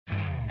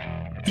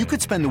You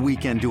could spend the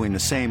weekend doing the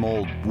same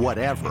old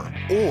whatever,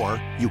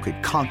 or you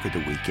could conquer the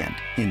weekend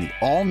in the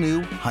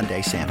all-new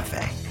Hyundai Santa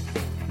Fe.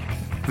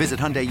 Visit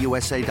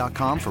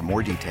HyundaiUSA.com for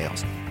more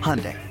details.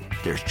 Hyundai,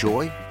 there's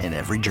joy in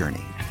every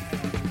journey.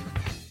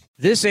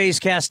 This A's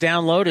Cast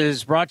download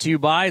is brought to you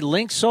by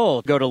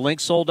LinkSoul. Go to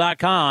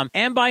linksoul.com,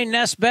 and by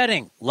Nest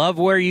Bedding. Love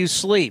where you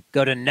sleep.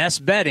 Go to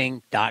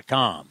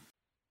nestbedding.com.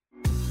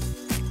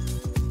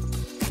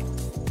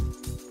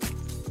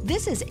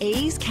 This is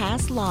A's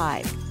Cast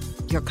Live,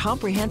 your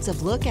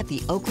comprehensive look at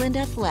the Oakland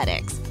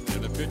Athletics.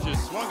 And the pitch is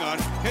swung on,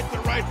 hit the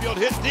right field,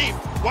 hit deep.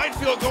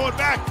 Whitefield going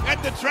back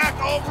at the track,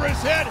 over his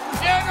head,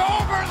 and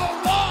over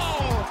the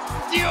wall.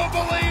 Do you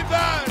believe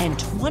that? And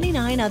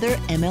 29 other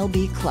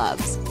MLB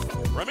clubs.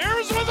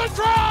 Ramirez with a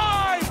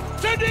drive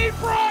to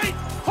deep right,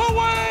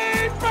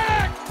 away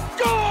back,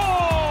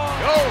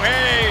 gone!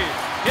 Gohei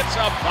hits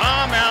a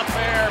bomb out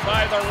there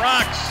by the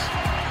Rocks.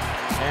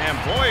 And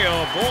boy,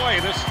 oh boy,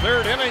 this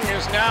third inning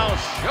is now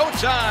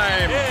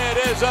showtime.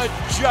 It is a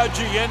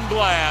Judgian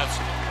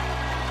blast.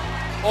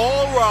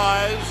 All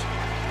rise.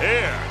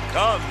 Here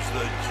comes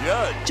the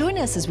judge. Join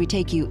us as we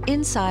take you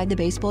inside the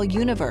baseball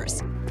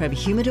universe, from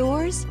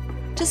humidors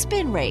to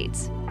spin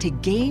rates to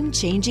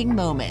game-changing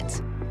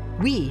moments.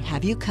 We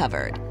have you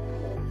covered.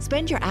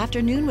 Spend your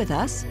afternoon with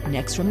us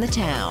next from the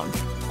town,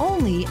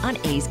 only on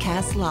A's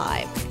Cast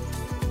Live.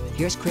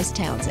 Here's Chris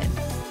Townsend.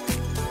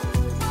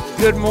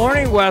 Good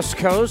morning, West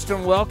Coast,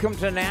 and welcome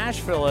to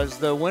Nashville as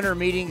the winter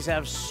meetings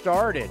have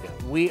started.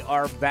 We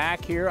are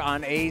back here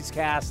on A's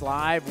Cast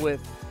Live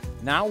with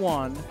not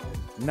one,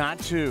 not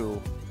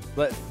two,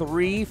 but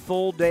 3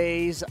 full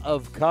days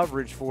of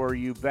coverage for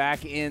you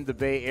back in the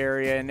Bay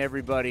Area and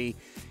everybody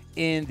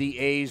in the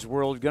A's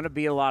world. Going to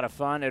be a lot of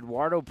fun.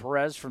 Eduardo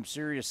Perez from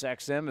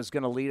SiriusXM is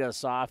going to lead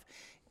us off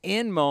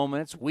in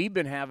moments. We've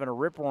been having a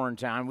rip-roaring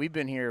time. We've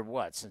been here,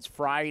 since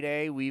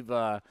Friday. We've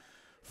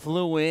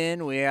flew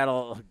in. We had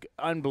an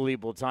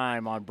unbelievable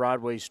time on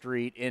Broadway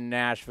Street in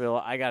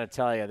Nashville. I got to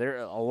tell you,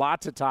 there's a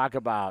lot to talk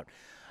about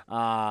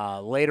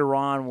later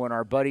on when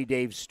our buddy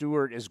Dave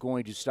Stewart is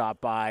going to stop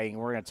by, and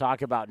we're going to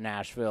talk about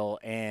Nashville,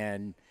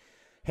 and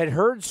had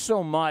heard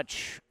so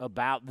much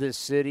about this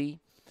city.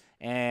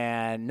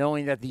 And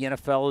knowing that the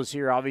NFL is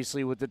here,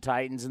 obviously, with the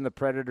Titans and the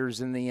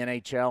Predators in the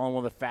NHL, and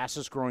one of the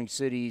fastest-growing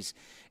cities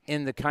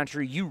in the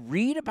country, you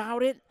read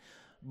about it,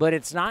 but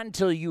it's not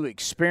until you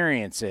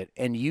experience it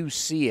and you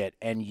see it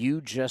and you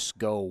just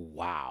go,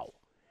 wow.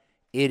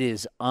 It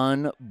is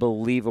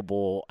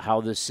unbelievable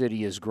how this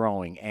city is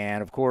growing.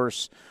 And, of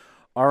course,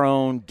 our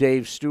own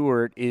Dave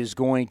Stewart is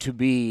going to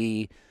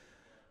be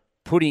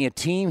putting a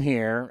team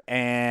here,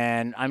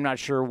 and I'm not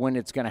sure when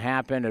it's going to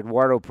happen.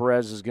 Eduardo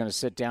Perez is going to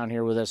sit down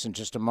here with us in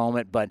just a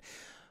moment. But,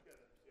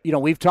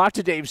 we've talked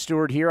to Dave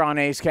Stewart here on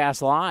A's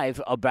Cast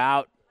Live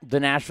about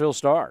the Nashville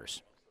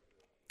Stars.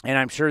 And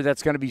I'm sure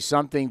that's going to be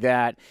something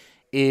that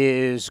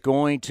is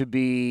going to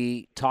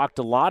be talked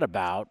a lot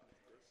about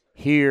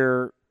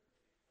here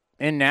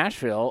in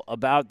Nashville,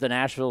 about the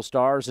Nashville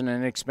Stars and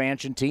an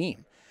expansion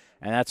team.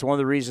 And that's one of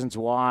the reasons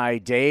why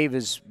Dave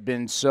has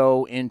been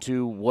so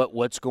into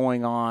what's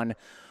going on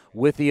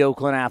with the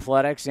Oakland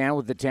Athletics and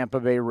with the Tampa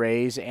Bay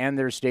Rays and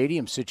their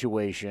stadium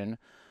situation,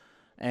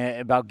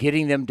 about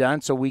getting them done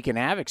so we can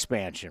have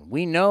expansion.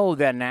 We know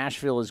that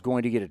Nashville is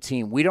going to get a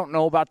team. We don't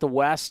know about the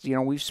West.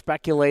 We've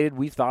speculated.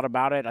 We've thought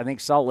about it. I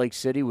think Salt Lake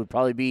City would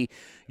probably be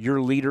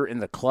your leader in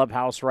the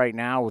clubhouse right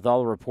now with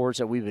all the reports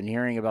that we've been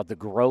hearing about the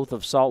growth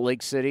of Salt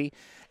Lake City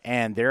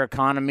and their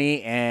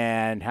economy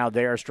and how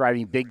they are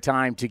striving big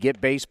time to get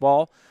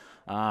baseball.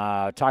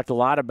 Talked a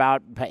lot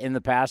about in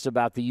the past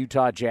about the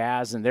Utah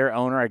Jazz and their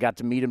owner. I got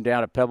to meet him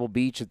down at Pebble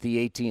Beach at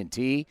the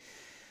AT&T.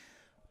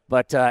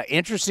 But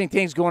interesting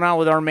things going on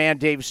with our man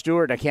Dave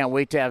Stewart. I can't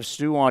wait to have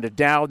Stu on it.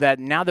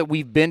 Now that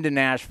we've been to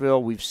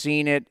Nashville, we've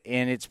seen it,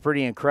 and it's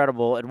pretty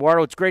incredible.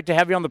 Eduardo, it's great to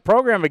have you on the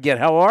program again.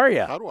 How are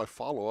you? How do I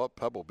follow up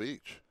Pebble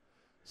Beach?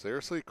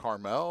 Seriously,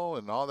 Carmel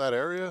and all that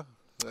area?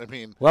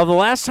 Well, the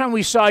last time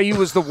we saw you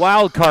was the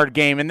wild card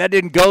game, and that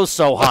didn't go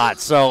so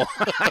hot. So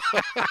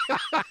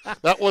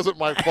that wasn't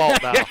my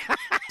fault. Now,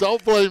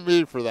 don't blame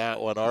me for that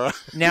one. All right.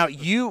 Now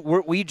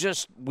we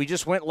just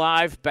went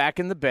live back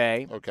in the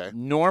Bay. Okay.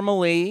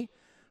 Normally,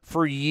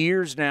 for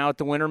years now at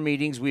the winter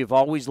meetings, we have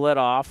always led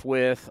off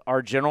with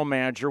our general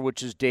manager,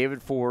 which is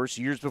David Force.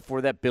 Years before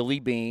that, Billy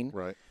Bean.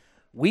 Right.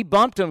 We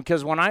bumped him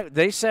because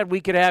they said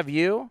we could have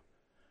you.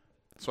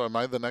 So am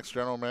I the next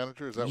general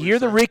manager? Is that what you're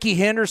the Ricky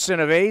Henderson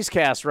of A's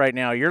Cast right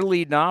now. You're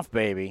leading off,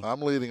 baby.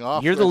 I'm leading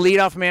off. You're the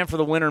leadoff man for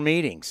the winter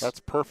meetings. That's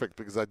perfect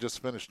because I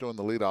just finished doing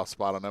the leadoff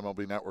spot on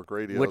MLB Network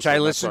Radio. Which I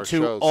listen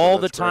to all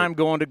the time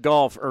going to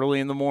golf early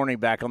in the morning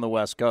back on the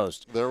West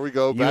Coast. There we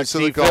go. Back to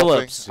the golfing.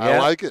 Phillips. I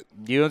like it.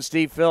 You and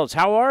Steve Phillips.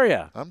 How are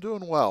you? I'm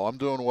doing well.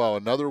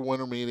 Another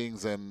winter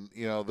meetings, and,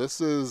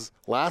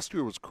 last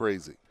year was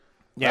crazy.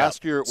 Yeah.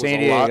 Last year it was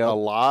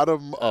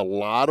a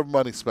lot of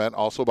money spent,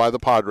 also by the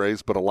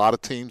Padres, but a lot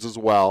of teams as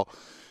well.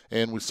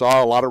 And we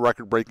saw a lot of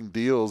record-breaking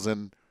deals.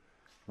 And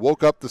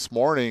woke up this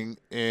morning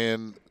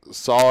and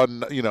saw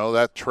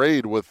that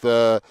trade with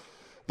that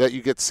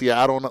you get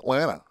Seattle and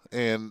Atlanta.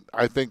 And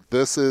I think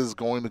this is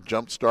going to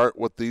jumpstart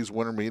what these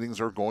winter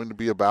meetings are going to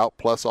be about,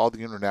 plus all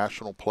the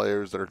international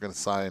players that are going to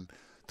sign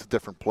to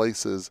different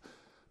places.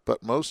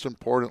 But most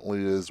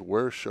importantly is,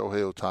 where's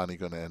Shohei Ohtani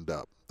going to end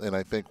up? And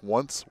I think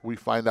once we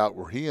find out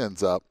where he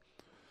ends up,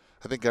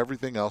 I think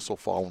everything else will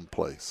fall in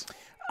place.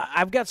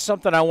 I've got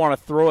something I want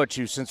to throw at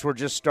you since we're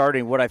just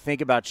starting what I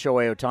think about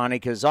Shohei Ohtani,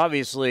 because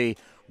obviously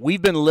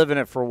we've been living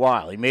it for a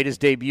while. He made his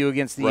debut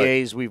against the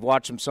A's. We've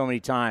watched him so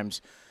many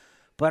times.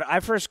 But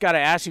I first got to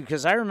ask you,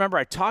 because I remember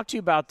I talked to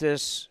you about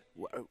this.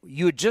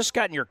 You had just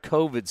gotten your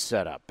COVID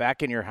setup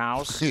back in your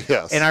house.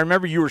 Yes. And I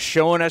remember you were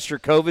showing us your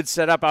COVID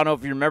setup. I don't know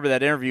if you remember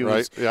that interview.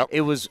 Right. Yep.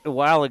 It was a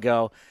while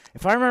ago.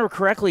 If I remember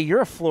correctly,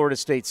 you're a Florida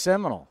State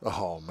Seminole.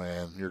 Oh,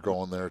 man, you're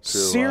going there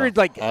too.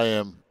 I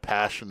am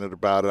passionate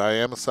about it. I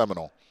am a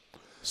Seminole.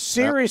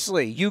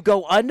 Seriously, you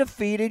go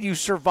undefeated. You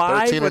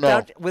survive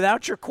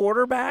without your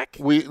quarterback.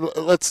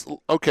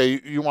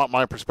 Okay. You want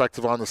my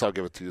perspective on this? I'll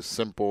give it to you.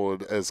 Simple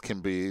as can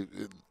be,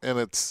 and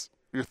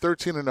you're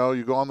 13-0.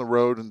 You go on the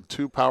road, and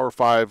 2 Power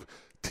 5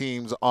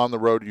 teams on the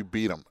road. You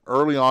beat them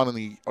early on in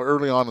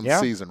the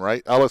season,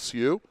 right?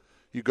 LSU,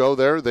 you go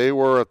there. They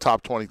were a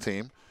top 20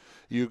 team.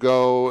 You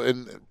go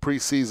in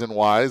preseason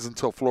wise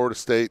until Florida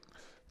State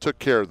took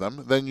care of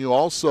them. Then you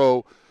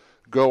also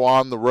go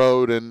on the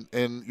road and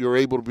you're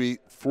able to beat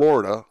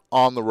Florida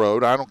on the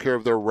road. I don't care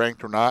if they're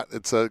ranked or not.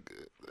 It's a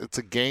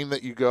game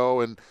that you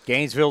go, and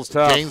Gainesville's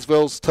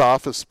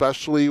tough,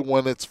 especially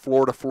when it's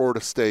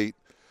Florida State.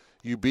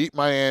 You beat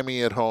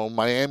Miami at home.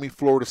 Miami,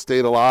 Florida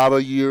State, a lot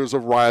of years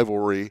of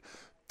rivalry.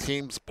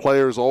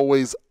 Players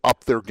always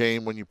up their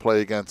game when you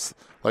play against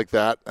like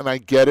that. And I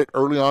get it.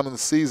 Early on in the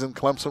season,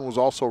 Clemson was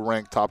also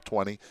ranked top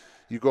 20.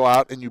 You go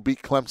out and you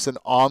beat Clemson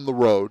on the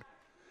road.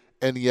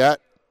 And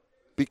yet,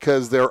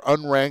 because they're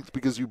unranked,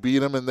 because you beat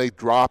them and they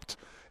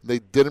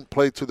didn't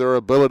play to their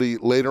ability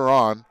later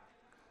on,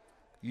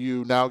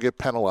 you now get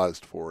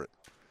penalized for it.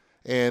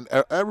 And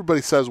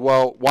everybody says,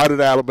 well, why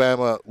did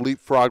Alabama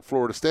leapfrog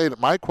Florida State?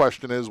 My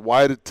question is,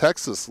 why did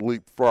Texas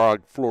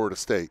leapfrog Florida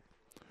State?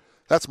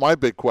 That's my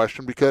big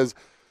question, because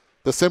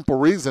the simple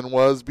reason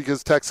was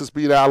because Texas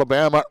beat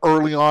Alabama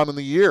early on in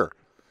the year.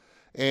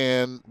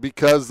 And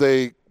because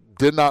they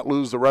did not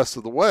lose the rest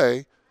of the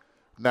way,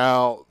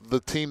 now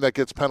the team that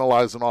gets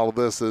penalized in all of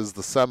this is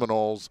the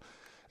Seminoles.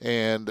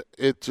 And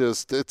it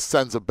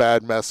sends a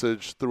bad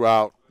message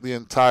throughout the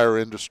entire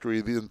industry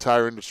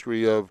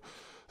of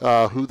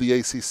who the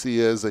ACC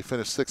is. They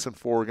finished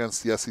 6-4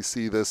 against the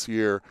SEC this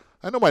year.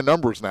 I know my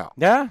numbers now.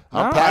 Yeah,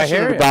 I'm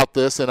passionate about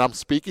this, and I'm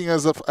speaking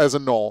as a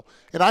Nole,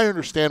 and I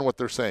understand what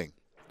they're saying.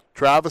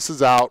 Travis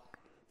is out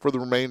for the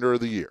remainder of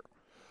the year.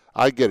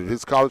 I get it.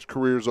 His college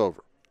career is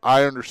over.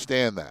 I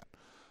understand that.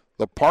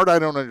 The part I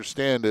don't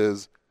understand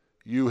is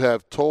you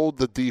have told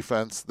the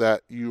defense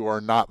that you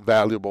are not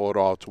valuable at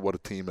all to what a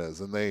team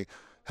is, and they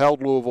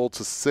held Louisville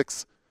to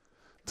six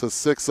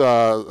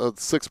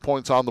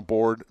points on the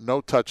board, no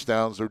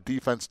touchdowns. Their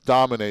defense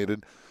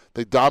dominated.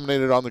 They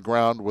dominated on the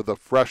ground with a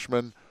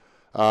freshman,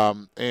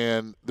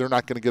 and they're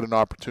not going to get an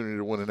opportunity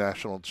to win a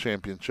national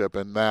championship,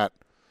 and that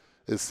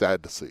is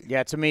sad to see.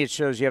 Yeah, to me it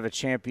shows you have a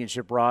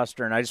championship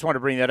roster, and I just want to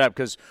bring that up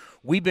because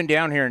we've been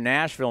down here in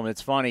Nashville, and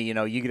it's funny,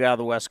 you get out of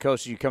the West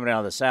Coast, you coming out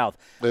of the South.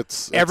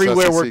 It's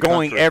everywhere SEC we're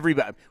going, country.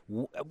 everybody.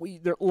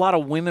 There are a lot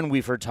of women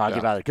we've heard talking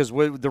about it because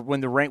when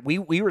the rank, we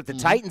were at the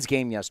Titans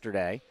game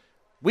yesterday.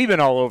 We've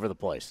been all over the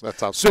place.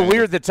 That's outstanding. So we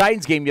were at the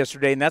Titans game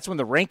yesterday, and that's when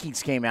the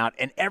rankings came out,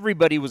 and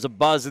everybody was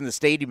abuzz in the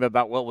stadium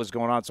about what was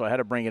going on, so I had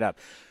to bring it up.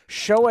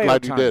 Shohei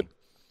Glad Ohtani. You did.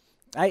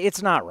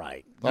 It's not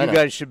right. I You know.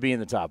 guys should be in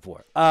the top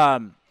 4.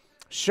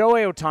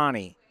 Shohei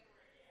Ohtani,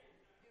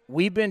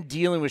 we've been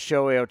dealing with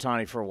Shohei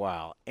Ohtani for a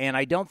while, and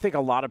I don't think a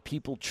lot of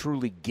people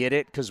truly get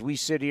it because we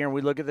sit here and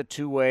we look at the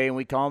two-way and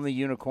we call him the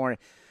unicorn.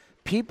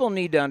 People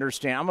need to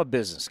understand – I'm a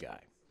business guy.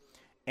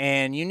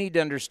 And you need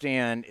to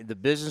understand the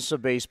business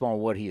of baseball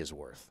and what he is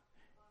worth.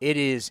 It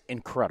is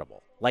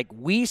incredible. Like,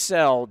 we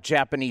sell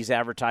Japanese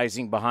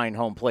advertising behind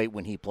home plate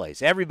when he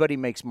plays. Everybody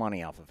makes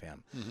money off of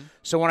him. Mm-hmm.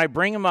 So when I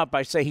bring him up,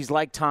 I say he's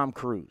like Tom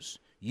Cruise.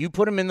 You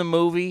put him in the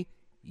movie,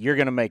 you're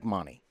going to make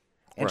money.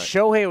 And Right.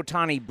 Shohei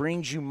Ohtani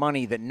brings you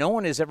money that no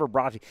one has ever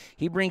brought.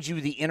 He brings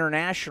you the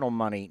international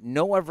money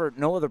no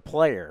other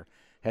player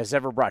has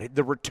ever brought.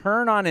 The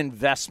return on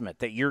investment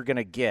that you're going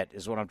to get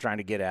is what I'm trying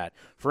to get at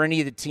for any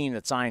of the team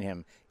that signed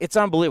him. It's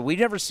unbelievable. We've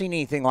never seen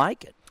anything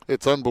like it.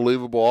 It's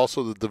unbelievable.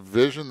 Also, the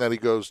division that he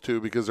goes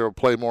to, because they'll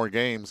play more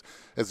games.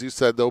 As you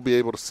said, they'll be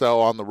able to sell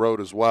on the road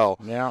as well.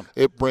 Yeah.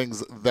 It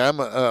brings them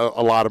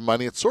a lot of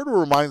money. It sort of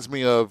reminds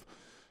me of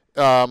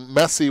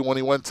Messi when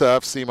he went to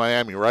FC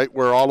Miami, right?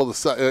 Where all of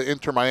the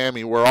Inter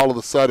Miami, where all of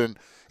a sudden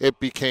it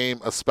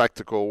became a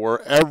spectacle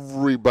where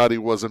everybody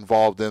was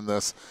involved in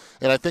this.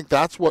 And I think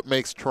that's what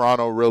makes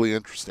Toronto really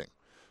interesting,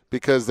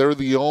 because they're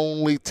the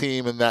only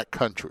team in that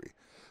country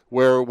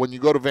where when you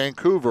go to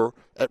Vancouver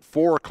at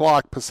 4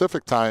 o'clock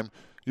Pacific time,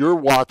 you're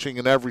watching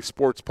in every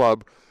sports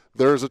pub,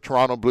 there's a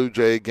Toronto Blue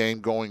Jay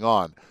game going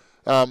on.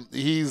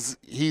 He's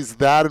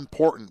that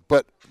important.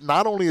 But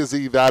not only is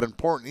he that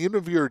important,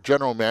 even if you're a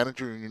general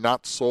manager and you're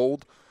not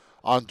sold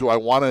on, do I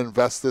want to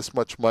invest this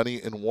much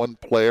money in one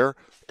player?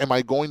 Am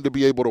I going to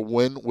be able to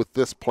win with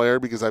this player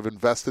because I've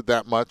invested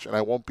that much and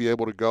I won't be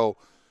able to go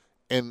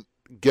and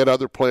get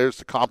other players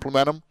to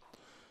complement him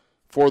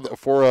for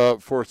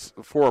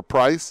a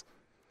price?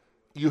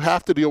 You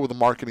have to deal with the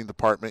marketing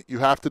department. You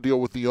have to deal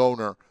with the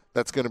owner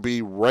that's going to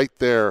be right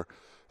there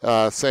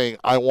saying,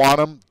 I want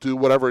him, do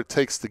whatever it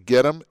takes to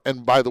get him,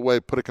 and by the way,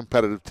 put a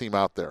competitive team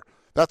out there.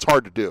 That's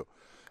hard to do.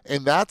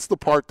 And that's the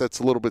part that's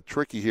a little bit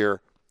tricky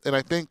here. And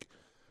I think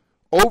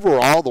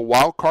overall, the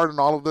wild card in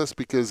all of this,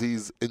 because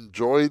he's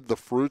enjoyed the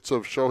fruits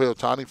of Shohei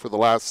Ohtani for the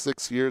last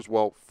 6 years,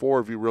 well,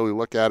 4 if you really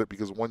look at it,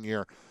 because 1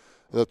 year,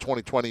 the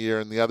 2020 year,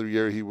 and the other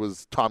year he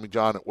was Tommy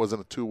John. It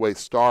wasn't a two-way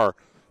star,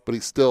 but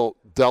he still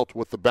dealt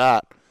with the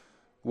bat,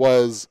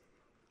 is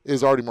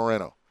Artie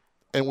Moreno.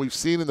 And we've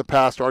seen in the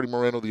past Artie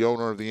Moreno, the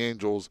owner of the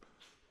Angels,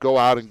 go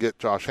out and get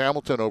Josh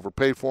Hamilton,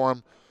 overpay for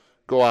him,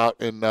 go out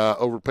and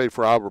overpay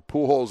for Albert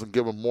Pujols and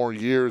give him more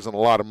years and a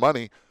lot of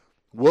money.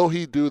 Will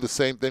he do the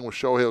same thing with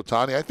Shohei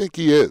Ohtani? I think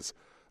he is.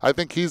 I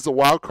think he's the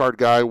wild card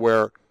guy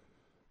where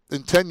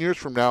in 10 years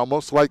from now,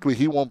 most likely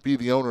he won't be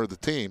the owner of the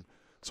team.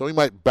 So he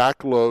might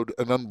backload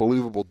an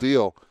unbelievable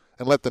deal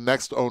and let the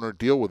next owner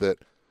deal with it.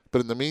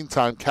 But in the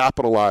meantime,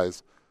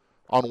 capitalize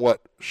on what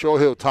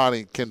Shohei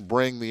Ohtani can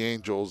bring the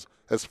Angels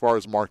as far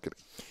as marketing.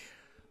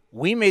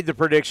 We made the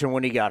prediction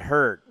when he got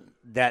hurt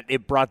that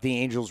it brought the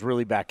Angels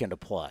really back into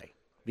play,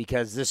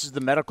 because this is the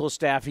medical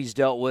staff he's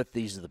dealt with.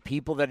 These are the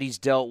people that he's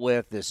dealt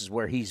with. This is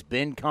where he's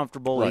been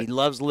comfortable. Right. He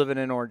loves living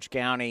in Orange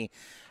County.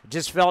 It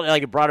just felt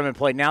like it brought him in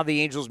play. Now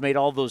the Angels made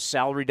all those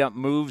salary dump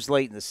moves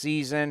late in the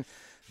season.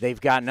 They've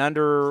gotten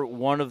under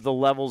one of the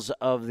levels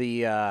of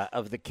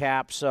the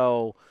cap,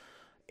 so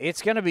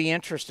it's going to be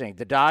interesting.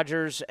 The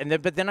Dodgers,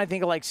 but then I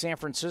think of like San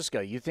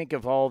Francisco. You think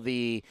of all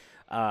the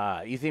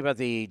you think about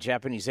the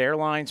Japanese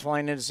airlines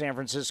flying into San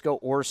Francisco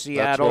or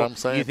Seattle. That's what I'm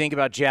saying. You think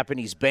about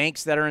Japanese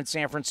banks that are in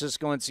San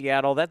Francisco and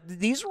Seattle.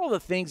 These are all the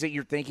things that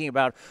you're thinking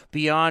about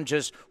beyond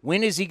just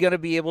when is he going to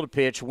be able to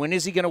pitch, when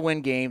is he going to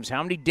win games,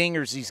 how many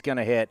dingers he's going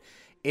to hit.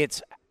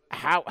 It's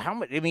how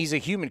much. I mean, he's a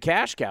human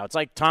cash cow. It's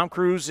like Tom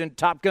Cruise in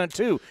Top Gun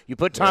 2. You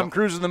put Tom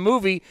Cruise in the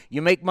movie,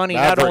 you make money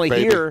not only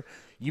here.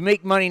 You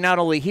make money not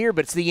only here,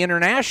 but it's the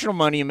international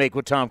money you make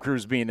with Tom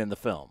Cruise being in the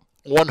film.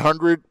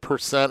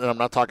 100%, and I'm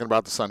not talking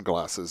about the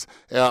sunglasses.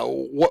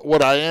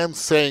 What I am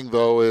saying,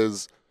 though,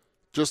 is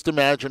just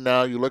imagine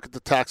now you look at the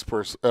tax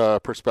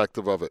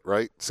perspective of it,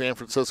 right? San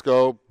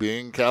Francisco,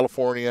 being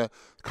California,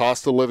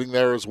 cost of living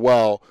there as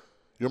well.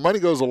 Your money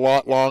goes a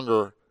lot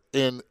longer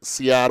in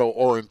Seattle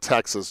or in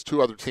Texas,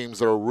 two other teams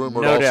that are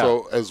rumored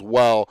as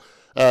well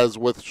as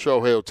with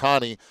Shohei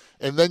Ohtani.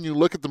 And then you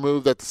look at the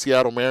move that the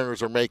Seattle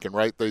Mariners are making,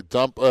 right? They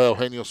dump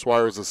Eugenio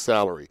Suarez's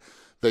salary.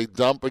 They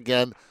dump,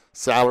 again,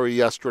 salary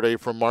yesterday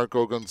from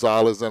Marco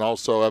Gonzalez and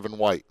also Evan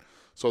White.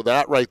 So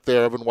that right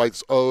there, Evan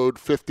White's owed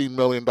 $15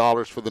 million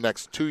for the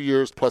next 2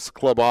 years plus a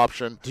club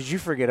option. Did you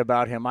forget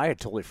about him? I had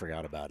totally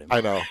forgot about him.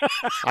 I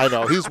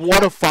know. He's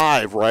one of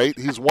 5, right?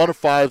 He's one of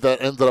 5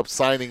 that ended up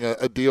signing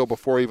a deal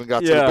before he even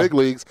got to the big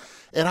leagues.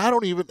 And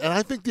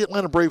I think the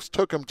Atlanta Braves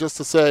took him just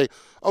to say,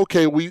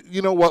 okay,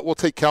 you know what, we'll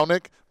take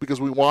Kelenic because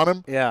we want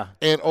him. Yeah.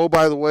 And, oh,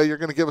 by the way, you're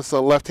going to give us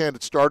a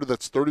left-handed starter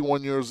that's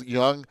 31 years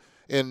young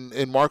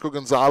in Marco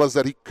Gonzalez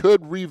that he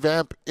could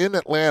revamp in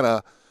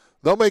Atlanta.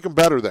 They'll make him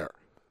better there.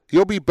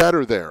 He'll be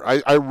better there.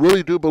 I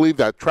really do believe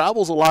that.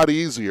 Travel's a lot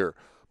easier,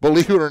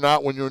 believe it or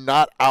not, when you're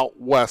not out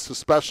west,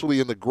 especially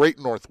in the great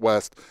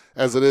Northwest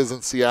as it is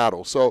in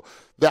Seattle. So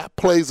that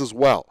plays as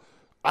well.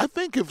 I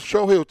think if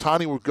Shohei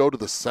Ohtani would go to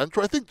the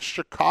Central, I think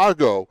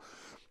Chicago,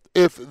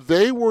 if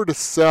they were to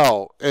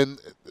sell and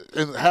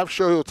have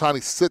Shohei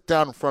Ohtani sit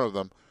down in front of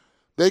them,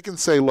 they can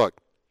say, look,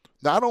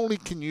 not only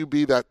can you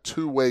be that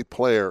two-way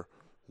player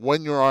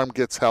when your arm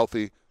gets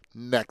healthy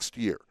next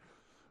year,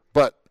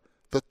 but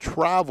the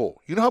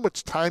travel, you know how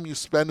much time you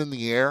spend in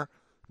the air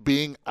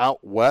being out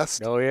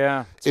west? Oh,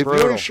 yeah. If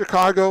you're in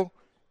Chicago,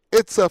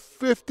 it's a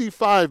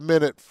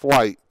 55-minute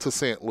flight to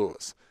St.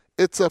 Louis.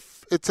 It's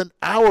an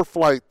hour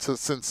flight to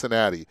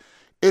Cincinnati.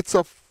 It's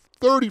a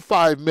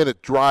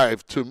 35-minute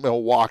drive to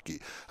Milwaukee.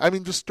 I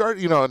mean, just start,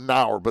 an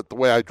hour, but the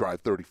way I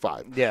drive,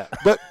 35. Yeah.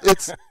 But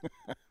it's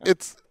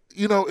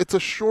a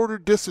shorter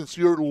distance.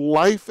 Your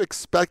life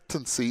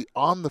expectancy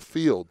on the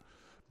field,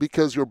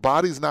 because your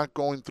body's not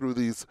going through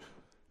these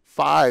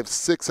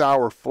 5-6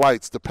 hour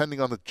flights, depending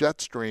on the jet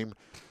stream,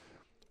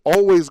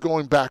 always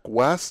going back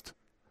west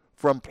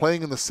from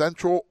playing in the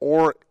Central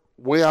or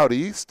way out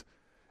east.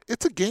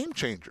 It's a game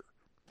changer.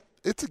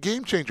 It's a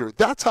game changer.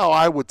 That's how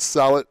I would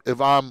sell it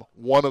if I'm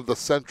one of the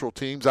Central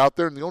teams out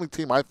there. And the only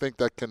team I think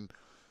that can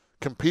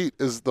compete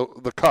is the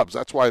Cubs.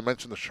 That's why I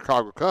mentioned the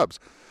Chicago Cubs.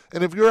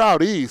 And if you're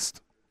out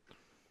east,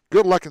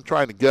 good luck in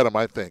trying to get them,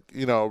 I think.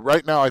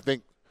 Right now I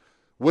think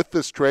with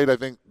this trade, I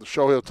think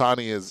Shohei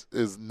Ohtani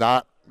is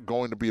not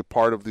going to be a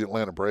part of the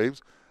Atlanta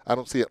Braves. I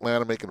don't see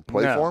Atlanta making a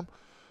play for him.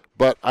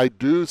 But I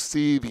do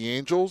see the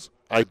Angels.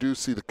 I do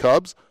see the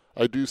Cubs.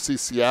 I do see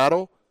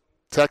Seattle,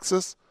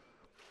 Texas.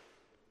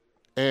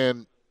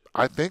 And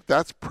I think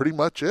that's pretty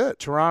much it.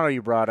 Toronto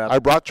you brought up. I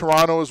brought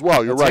Toronto as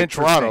well. You're That's right,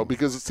 Toronto,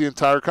 because it's the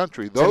entire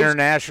country. It's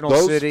international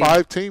city. Those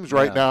 5 teams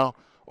right now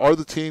are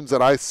the teams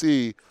that I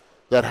see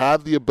that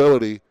have the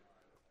ability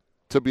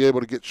to be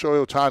able to get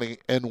Shohei Ohtani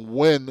and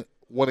win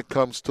when it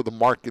comes to the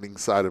marketing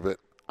side of it.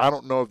 I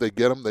don't know if they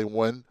get him, they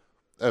win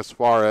as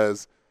far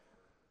as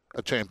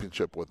a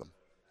championship with him.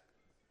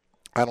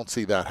 I don't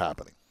see that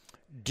happening.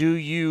 Do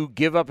you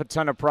give up a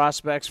ton of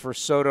prospects for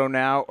Soto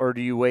now, or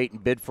do you wait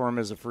and bid for him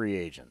as a free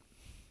agent?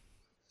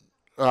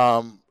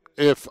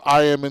 If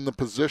I am in the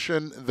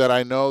position that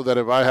I know that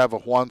if I have a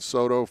Juan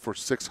Soto for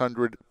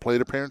 600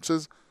 plate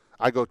appearances,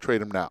 I go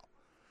trade him now.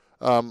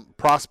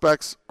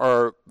 Prospects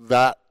are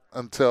that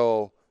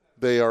until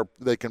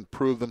they can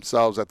prove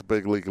themselves at the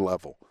big league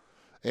level.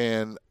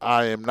 And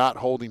I am not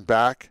holding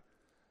back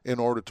in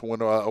order to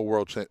win a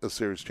World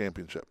Series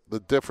championship.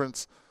 The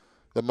difference,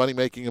 the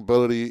money-making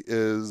ability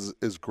is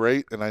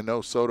great, and I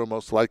know Soto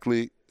most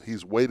likely,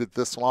 he's waited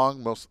this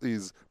long.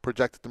 He's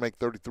projected to make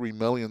 $33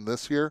 million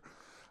this year.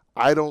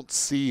 I don't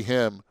see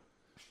him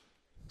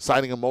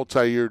signing a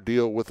multi-year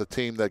deal with a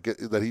team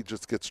that he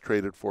just gets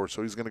traded for,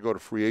 so he's going to go to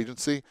free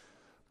agency.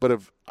 But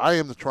if I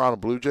am the Toronto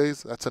Blue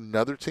Jays, that's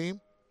another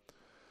team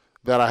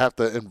that I have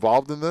to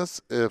involved in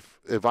this.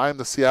 If I am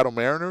the Seattle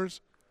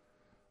Mariners,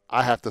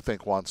 I have to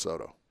think Juan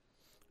Soto.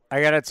 I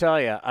got to tell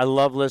you, I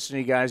love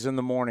listening to you guys in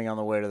the morning on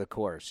the way to the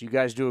course. You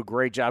guys do a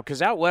great job because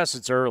out west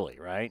it's early,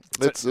 right?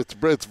 It's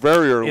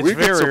very early. We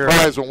get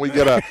surprised early. when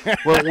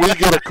we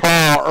get a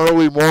call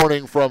early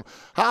morning from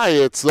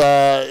it's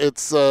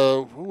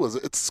who was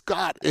it? It's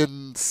Scott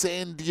in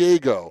San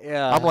Diego.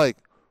 Yeah. I'm like,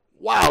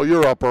 wow,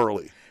 you're up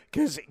early.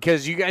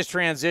 Because you guys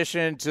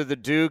transitioned to the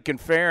Duke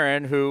and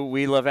Farron, who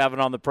we love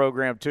having on the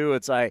program too.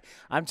 It's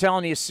I'm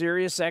telling you,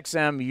 Sirius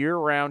XM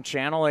year-round,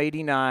 Channel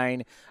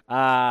 89.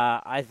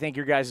 I think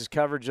your guys'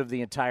 coverage of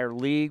the entire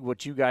league,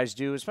 what you guys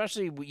do,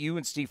 especially you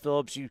and Steve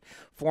Phillips, you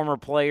former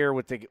player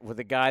with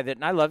the guy that,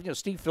 and I love,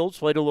 Steve Phillips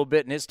played a little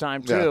bit in his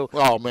time too.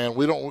 Yeah. Oh man,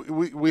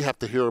 we have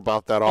to hear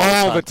about that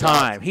all the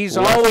time. He's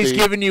always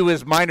giving you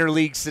his minor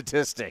league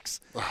statistics.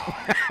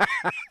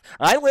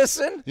 I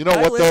listen. You know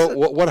what though?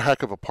 What a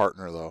heck of a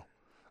partner though.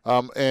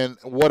 And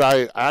what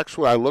I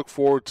look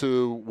forward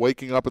to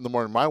waking up in the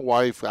morning. My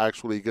wife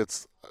actually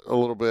gets a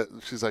little bit.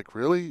 She's like,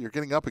 "Really? You're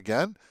getting up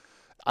again?"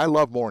 I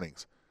love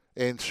mornings.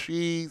 And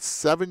she,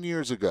 7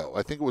 years ago,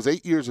 I think it was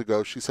 8 years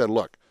ago, she said,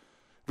 look,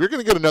 if you're going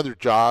to get another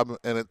job,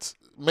 and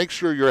make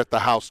sure you're at the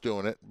house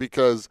doing it,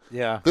 because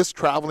this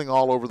traveling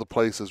all over the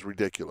place is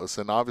ridiculous.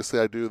 And obviously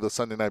I do the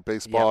Sunday night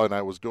baseball, and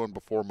I was doing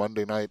before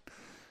Monday night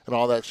and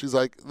all that. She's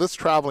like, this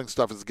traveling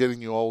stuff is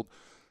getting you old.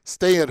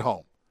 Stay at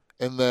home.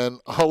 And then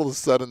all of a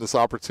sudden this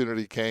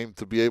opportunity came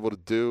to be able to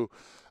do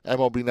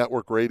MLB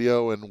Network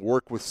Radio and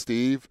work with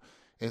Steve.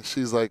 And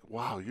she's like,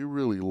 wow, you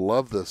really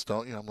love this,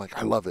 don't you? I'm like,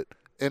 I love it.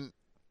 And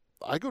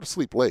I go to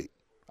sleep late.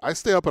 I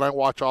stay up and I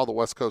watch all the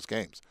West Coast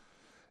games.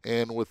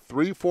 And with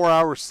 3-4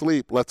 hours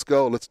sleep, let's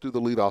go. Let's do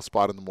the leadoff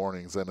spot in the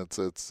mornings. And it's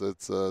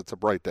a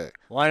bright day.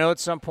 Well, I know at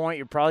some point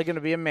you're probably going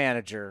to be a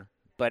manager.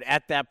 But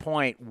at that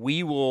point,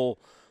 we will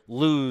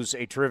lose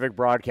a terrific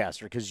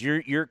broadcaster because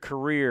your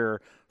career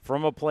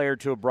from a player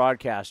to a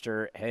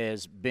broadcaster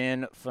has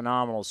been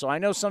phenomenal. So I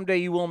know someday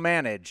you will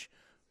manage.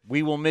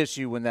 We will miss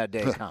you when that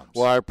day comes.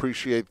 Well, I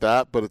appreciate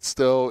that, but it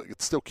still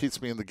keeps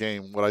me in the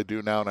game, what I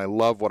do now, and I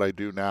love what I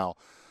do now.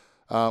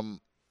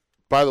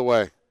 By the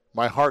way,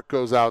 my heart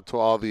goes out to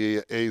all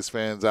the A's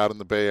fans out in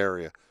the Bay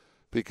Area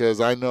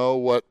because I know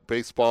what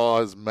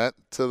baseball has meant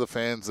to the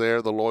fans there,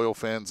 the loyal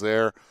fans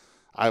there.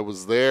 I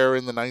was there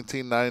in the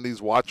 1990s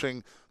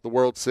watching the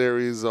World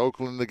Series,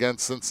 Oakland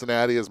against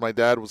Cincinnati, as my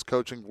dad was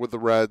coaching with the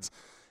Reds,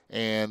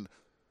 and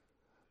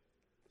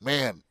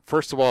man,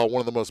 first of all, one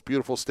of the most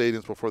beautiful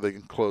stadiums before they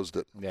closed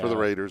it for the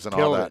Raiders and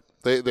all that.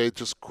 They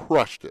just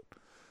crushed it.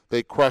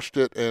 They crushed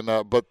it, and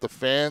but the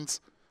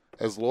fans,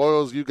 as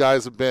loyal as you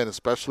guys have been,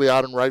 especially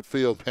out in right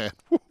field, man,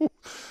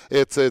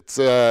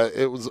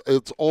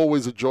 it's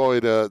always a joy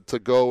to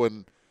go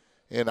and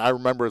I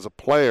remember as a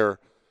player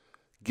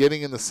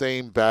getting in the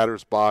same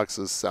batter's box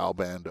as Sal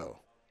Bando,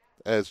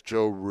 as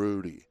Joe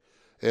Rudy,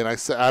 and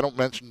I don't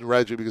mention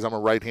Reggie because I'm a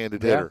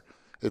right-handed hitter.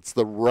 It's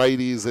the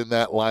righties in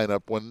that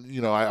lineup when,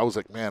 I was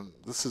like, man,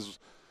 this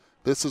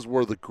is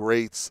where the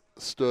greats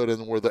stood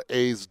and where the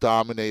A's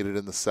dominated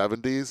in the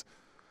 70s.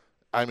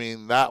 I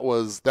mean, that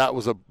was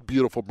a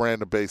beautiful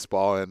brand of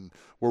baseball, and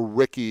where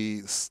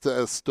Ricky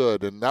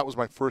stood, and that was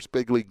my first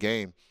big league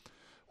game,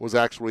 was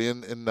actually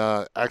in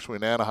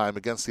Anaheim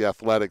against the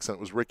Athletics, and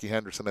it was Ricky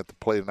Henderson at the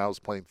plate, and I was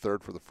playing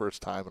third for the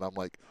first time, and I'm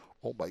like,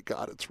 oh my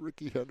God, it's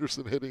Ricky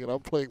Henderson hitting, and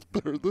I'm playing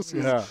third. This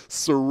is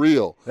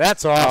surreal.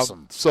 That's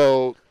awesome.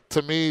 So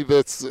to me,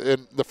 that's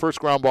in the first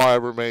ground ball I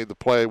ever made. The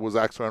play was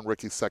actually on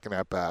Ricky's second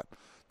at bat.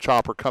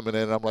 Chopper coming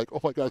in, and I'm like,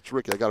 oh my God, it's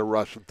Ricky. I got to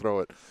rush and throw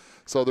it.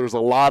 So there's a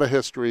lot of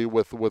history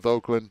with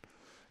Oakland,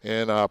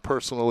 and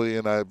personally,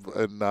 and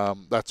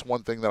that's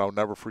one thing that I'll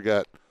never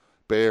forget.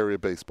 Bay Area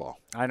baseball.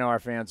 I know our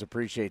fans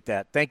appreciate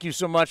that. Thank you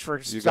so much for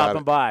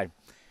stopping by.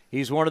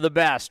 He's one of the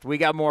best. We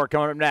got more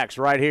coming up next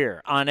right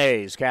here on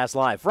A's Cast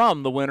Live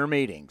from the Winter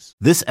Meetings.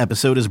 This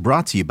episode is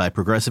brought to you by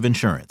Progressive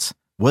Insurance.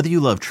 Whether you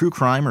love true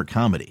crime or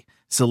comedy,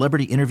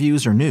 celebrity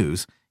interviews or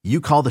news,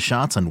 you call the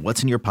shots on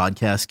what's in your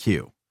podcast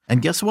queue.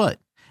 And guess what?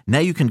 Now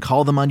you can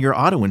call them on your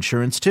auto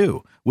insurance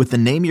too with the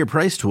Name Your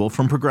Price tool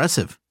from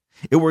Progressive.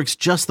 It works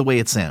just the way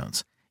it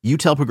sounds. You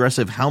tell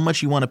Progressive how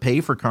much you want to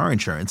pay for car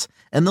insurance,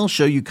 and they'll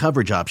show you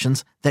coverage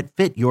options that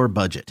fit your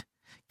budget.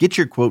 Get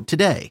your quote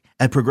today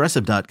at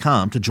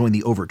Progressive.com to join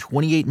the over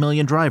 28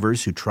 million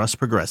drivers who trust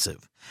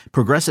Progressive.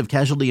 Progressive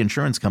Casualty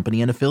Insurance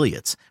Company and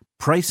Affiliates.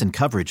 Price and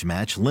coverage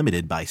match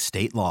limited by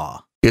state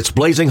law. It's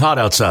blazing hot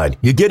outside.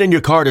 You get in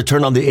your car to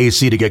turn on the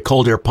AC to get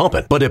cold air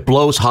pumping, but it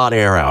blows hot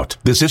air out.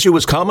 This issue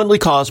is commonly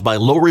caused by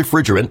low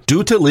refrigerant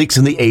due to leaks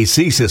in the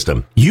AC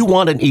system. You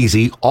want an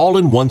easy,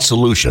 all-in-one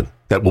solution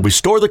that will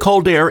restore the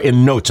cold air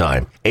in no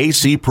time.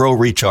 AC Pro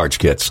Recharge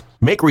Kits.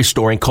 Make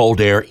restoring cold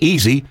air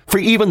easy for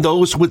even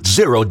those with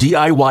zero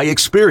DIY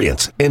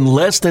experience in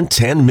less than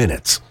 10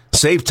 minutes.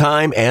 Save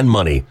time and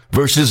money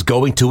versus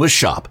going to a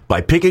shop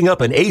by picking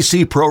up an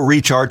AC Pro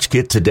Recharge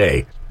Kit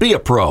today. Be a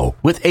pro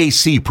with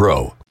AC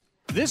Pro.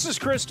 This is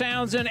Chris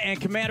Townsend and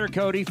Commander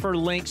Cody for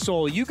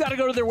Linksoul. You got to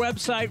go to their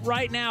website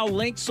right now,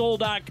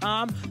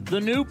 linksoul.com.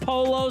 The new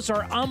polos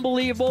are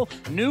unbelievable.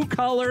 New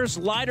colors,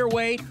 lighter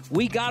weight.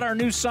 We got our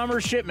new summer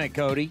shipment,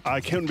 Cody.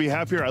 I couldn't be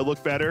happier. I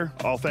look better,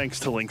 all thanks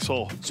to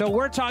Linksoul. So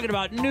we're talking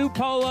about new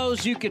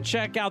polos. You can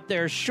check out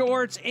their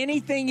shorts.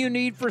 Anything you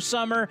need for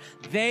summer,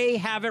 they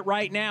have it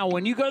right now.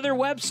 When you go to their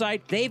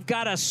website, they've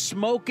got a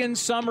smoking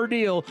summer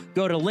deal.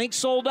 Go to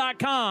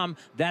linksoul.com.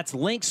 That's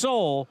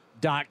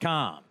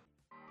linksoul.com.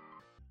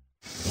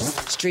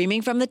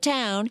 Streaming from the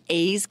town,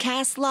 A's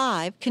Cast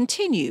Live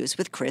continues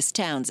with Chris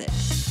Townsend.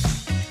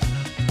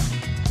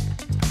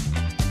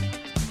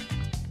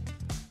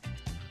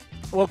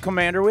 Well,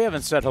 Commander, we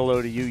haven't said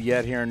hello to you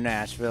yet here in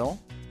Nashville.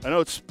 I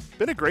know, it's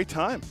been a great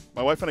time.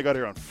 My wife and I got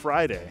here on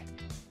Friday,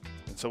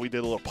 and so we did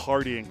a little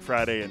partying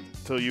Friday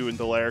until you and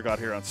Dallaire got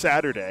here on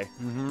Saturday.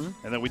 Mm-hmm.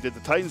 And then we did the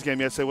Titans game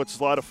yesterday, which is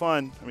a lot of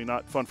fun. I mean,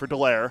 not fun for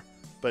Dallaire,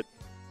 but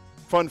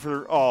fun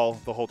for all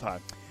the whole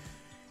time.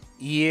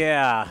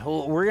 Yeah,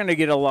 well, we're going to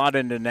get a lot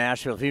into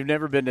Nashville. If you've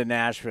never been to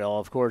Nashville,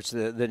 of course,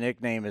 the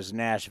nickname is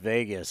Nash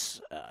Vegas.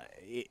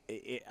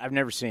 I've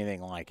never seen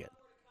anything like it.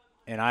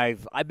 And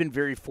I've been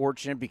very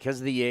fortunate because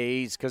of the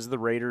A's, because of the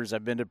Raiders.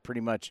 I've been to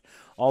pretty much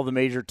all the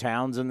major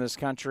towns in this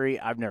country.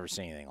 I've never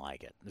seen anything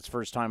like it. It's the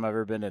first time I've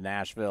ever been to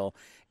Nashville.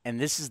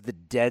 And this is the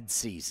dead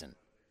season.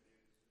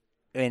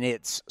 And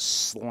it's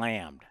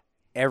slammed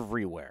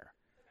everywhere.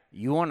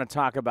 You want to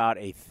talk about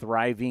a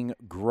thriving,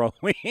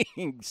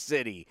 growing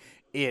city.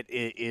 It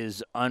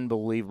is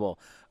unbelievable.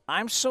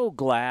 I'm so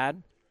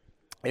glad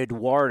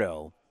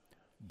Eduardo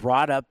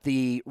brought up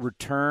the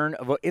return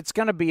of – it's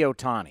going to be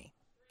Ohtani.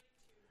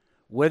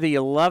 Whether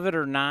you love it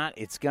or not,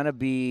 it's going to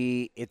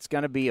be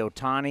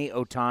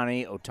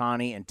Ohtani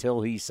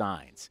until he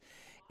signs.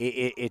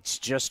 It's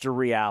just a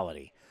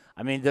reality.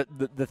 I mean,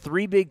 the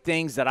three big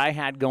things that I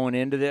had going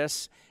into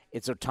this,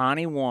 it's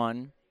Ohtani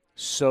 1,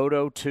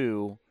 Soto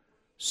 2,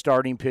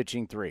 starting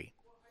pitching 3.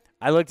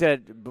 I looked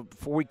at,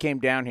 before we came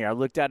down here, I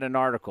looked at an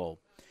article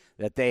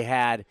that they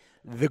had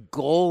the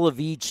goal of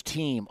each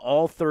team,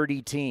 all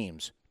 30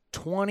 teams,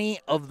 20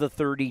 of the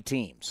 30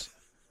 teams.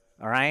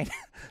 All right?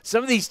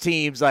 Some of these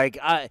teams, like,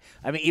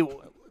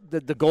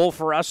 the goal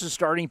for us is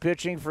starting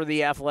pitching for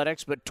the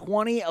Athletics, but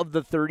 20 of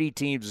the 30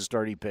 teams is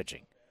starting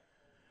pitching.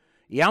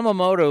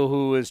 Yamamoto,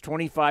 who is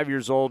 25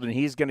 years old, and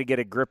he's going to get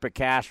a grip of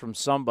cash from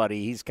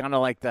somebody. He's kind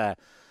of like the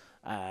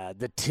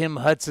Tim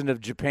Hudson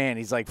of Japan.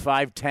 He's like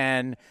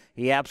 5'10".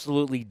 He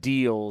absolutely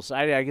deals.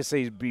 I guess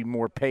he'd be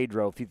more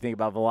Pedro if you think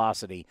about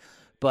velocity.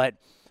 But,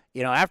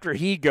 you know, after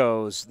he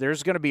goes,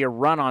 there's going to be a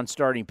run on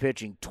starting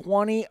pitching.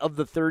 20 of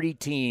the 30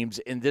 teams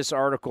in this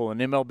article in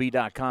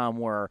MLB.com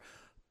were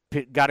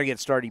got to get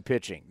starting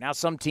pitching. Now,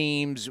 some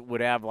teams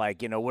would have,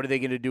 like, you know, what are they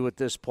going to do with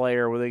this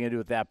player? What are they going to do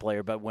with that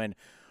player? But when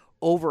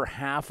over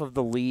half of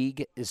the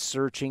league is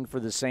searching for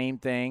the same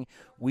thing,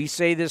 we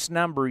say this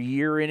number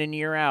year in and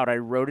year out. I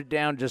wrote it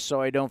down just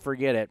so I don't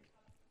forget it.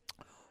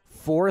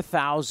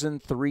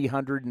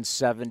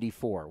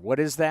 4,374. What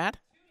is that?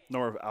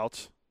 Number of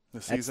outs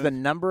this season? That's the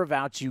number of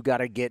outs you got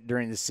to get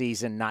during the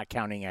season, not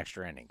counting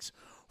extra innings.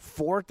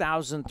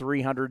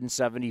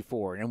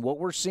 4,374. And what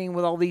we're seeing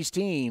with all these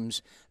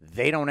teams,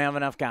 they don't have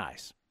enough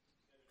guys.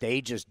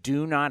 They just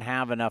do not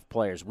have enough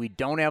players. We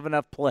don't have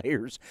enough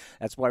players.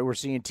 That's why we're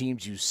seeing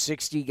teams use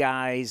 60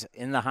 guys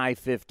in the high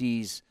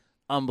 50s.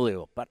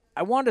 Unbelievable. But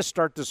I wanted to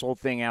start this whole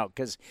thing out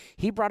because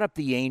he brought up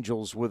the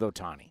Angels with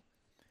Ohtani.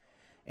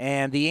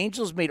 And the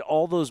Angels made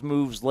all those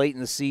moves late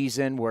in the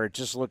season where it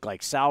just looked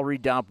like salary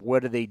dump.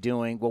 What are they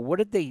doing? Well,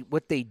 what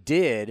they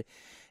did,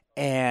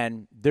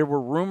 and there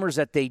were rumors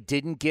that they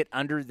didn't get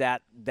under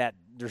that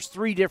there's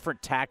 3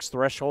 different tax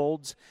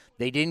thresholds.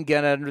 They didn't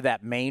get under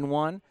that main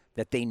one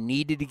that they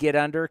needed to get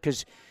under.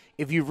 Because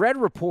if you've read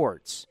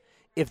reports,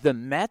 if the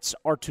Mets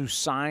are to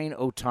sign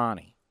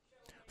Ohtani,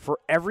 for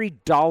every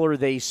dollar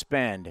they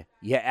spend,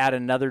 you add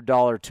another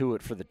dollar to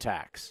it for the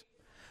tax.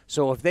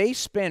 So if they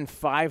spend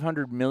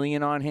 $500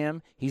 million on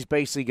him, he's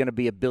basically going to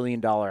be $1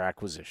 billion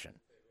acquisition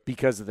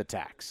because of the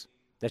tax.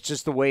 That's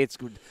just the way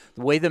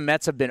the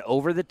Mets have been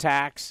over the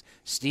tax.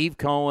 Steve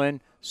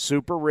Cohen,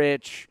 super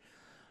rich,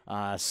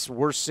 worth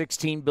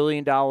 $16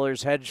 billion,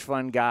 hedge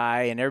fund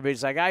guy, and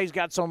everybody's like, he's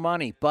got so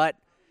money. But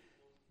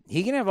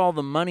he can have all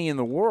the money in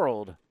the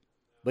world,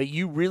 but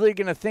you really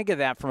going to think of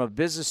that from a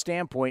business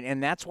standpoint,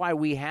 and that's why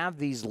we have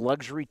these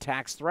luxury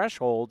tax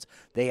thresholds.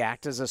 They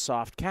act as a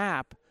soft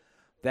cap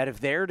that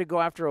if they're to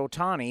go after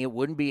Ohtani, it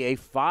wouldn't be a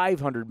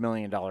 $500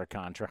 million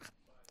contract.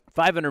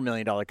 $500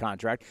 million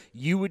contract.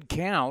 You would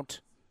count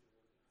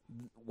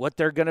what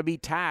they're going to be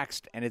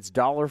taxed, and it's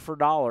dollar for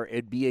dollar.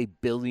 It'd be a $1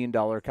 billion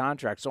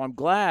contract. So I'm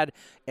glad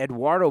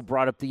Eduardo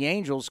brought up the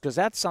Angels, because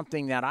that's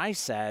something that I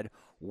said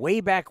way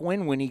back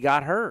when he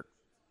got hurt,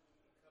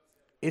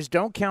 is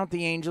don't count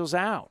the Angels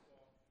out.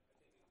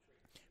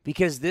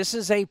 Because this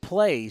is a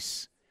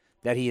place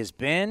that he has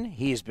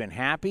been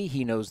happy.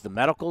 He knows the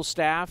medical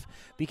staff.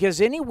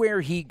 Because anywhere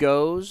he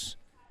goes,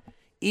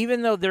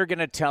 even though they're going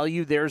to tell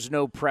you there's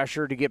no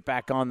pressure to get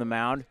back on the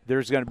mound,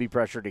 there's going to be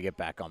pressure to get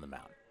back on the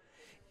mound.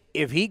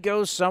 If he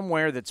goes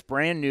somewhere that's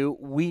brand new,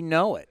 we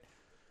know it.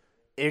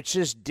 It's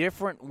just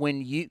different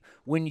when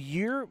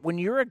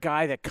you're a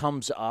guy that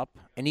comes up,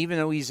 and even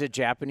though he's a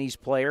Japanese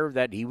player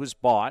that he was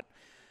bought,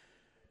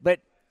 but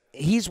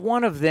he's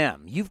one of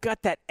them. You've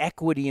got that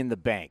equity in the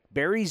bank.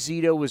 Barry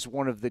Zito is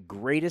one of the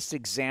greatest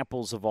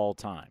examples of all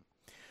time.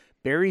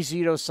 Barry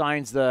Zito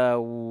signs the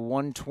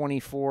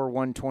 124,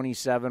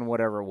 127,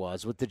 whatever it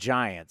was, with the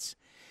Giants.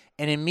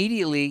 And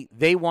immediately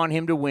they want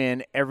him to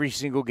win every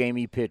single game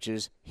he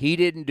pitches. He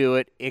didn't do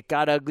it. It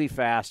got ugly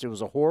fast. It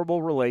was a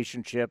horrible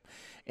relationship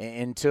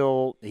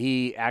until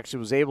he actually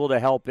was able to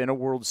help in a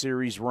World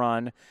Series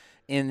run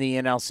in the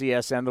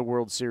NLCS and the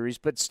World Series.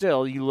 But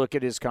still, you look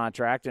at his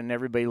contract, and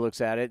everybody looks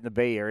at it in the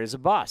Bay Area as a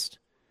bust.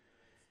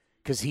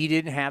 Because he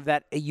didn't have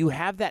that. You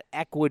have that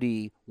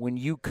equity when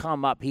you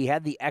come up. He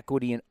had the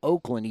equity in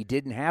Oakland. He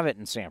didn't have it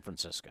in San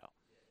Francisco.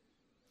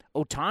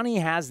 Ohtani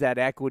has that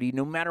equity.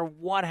 No matter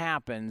what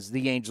happens,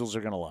 the Angels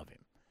are going to love him.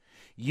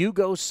 You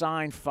go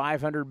sign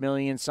 $500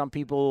 million. Some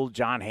people,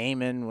 John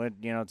Heyman,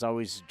 it's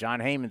always John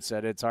Heyman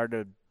said it. It's hard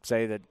to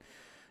say that,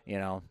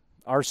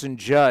 Arson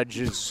Judge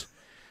is,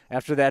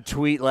 after that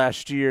tweet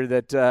last year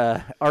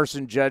that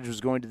Arson Judge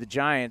was going to the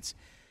Giants.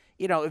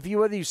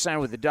 Whether you sign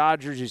with the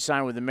Dodgers, you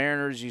sign with the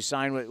Mariners, you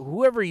sign with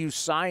whoever you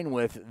sign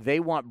with, they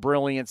want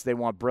brilliance. They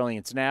want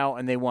brilliance now,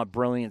 and they want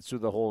brilliance through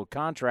the whole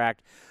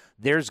contract.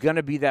 There's going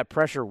to be that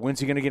pressure.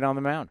 When's he going to get on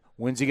the mound?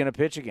 When's he going to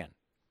pitch again?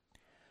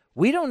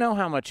 We don't know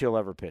how much he'll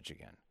ever pitch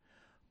again.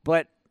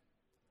 But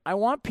I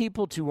want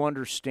people to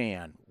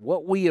understand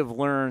what we have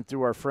learned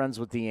through our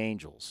friends with the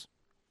Angels.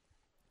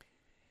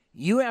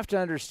 You have to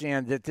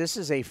understand that this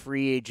is a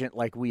free agent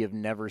like we have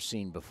never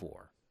seen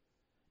before.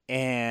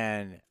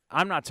 And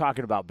I'm not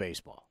talking about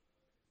baseball.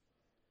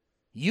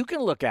 You can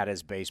look at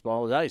his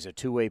baseball. He's a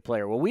two-way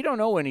player. Well, we don't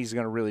know when he's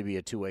going to really be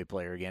a two-way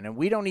player again, and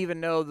we don't even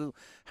know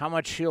how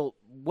much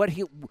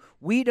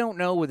we don't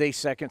know with a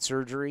second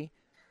surgery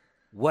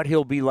what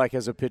he'll be like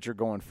as a pitcher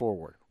going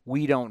forward.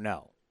 We don't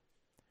know.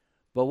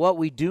 But what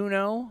we do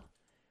know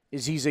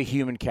is he's a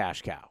human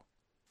cash cow.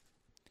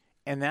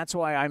 And that's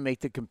why I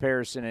make the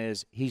comparison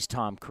is he's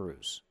Tom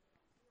Cruise.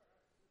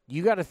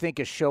 You got to think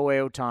of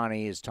Shohei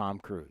Ohtani as Tom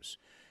Cruise.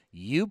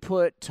 You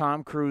put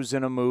Tom Cruise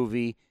in a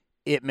movie,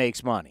 it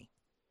makes money.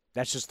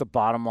 That's just the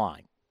bottom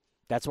line.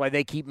 That's why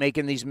they keep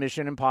making these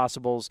Mission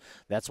Impossibles.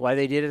 That's why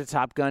they did it at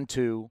Top Gun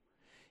 2.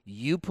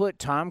 You put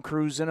Tom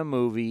Cruise in a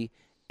movie,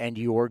 and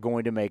you're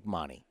going to make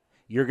money.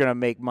 You're going to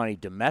make money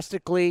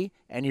domestically,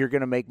 and you're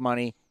going to make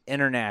money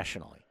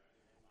internationally.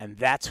 And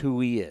that's who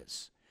he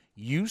is.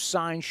 You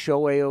sign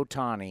Shohei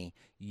Ohtani,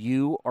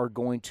 you are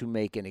going to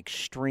make an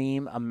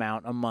extreme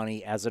amount of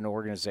money as an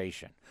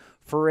organization.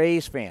 For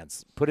A's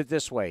fans, put it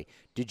this way.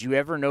 Did you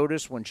ever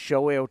notice when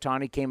Shohei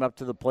Ohtani came up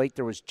to the plate,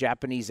 there was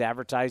Japanese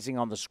advertising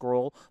on the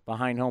scroll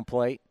behind home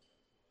plate?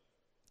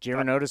 Did you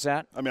ever notice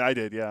that? I mean, I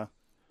did, yeah.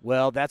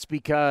 Well, that's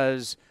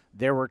because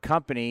there were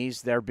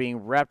companies that are being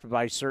repped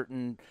by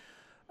certain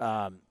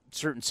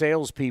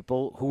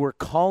salespeople who were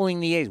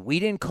calling the A's.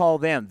 We didn't call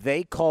them.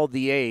 They called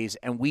the A's,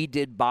 and we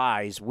did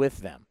buys with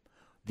them.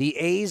 The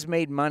A's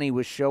made money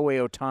with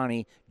Shohei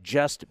Ohtani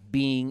just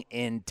being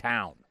in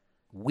town.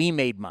 We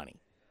made money.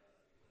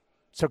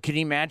 So can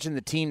you imagine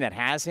the team that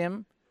has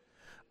him?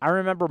 I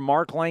remember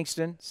Mark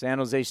Langston, San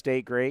Jose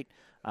State great,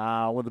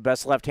 one of the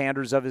best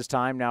left-handers of his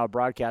time, now a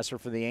broadcaster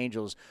for the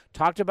Angels,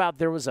 talked about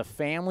there was a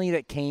family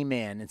that came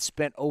in and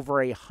spent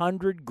over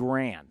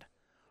 $100,000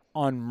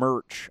 on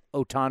merch,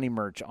 Ohtani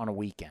merch, on a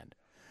weekend.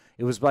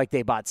 It was like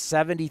they bought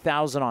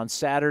 $70,000 on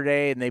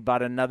Saturday and they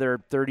bought another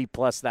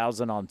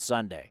 $30,000+ on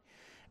Sunday.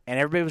 And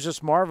everybody was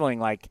just marveling,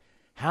 like,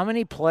 how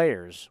many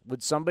players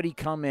would somebody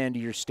come into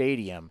your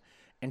stadium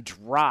and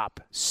drop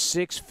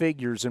six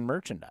figures in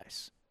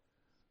merchandise?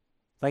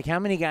 Like, how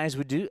many guys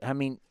would do? I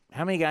mean,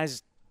 how many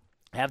guys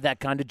have that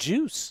kind of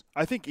juice?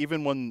 I think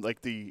even when,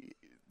 like, the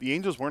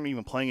Angels weren't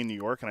even playing in New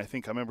York, and I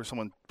remember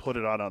someone put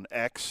it out on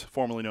X,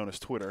 formerly known as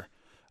Twitter.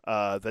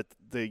 that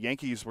the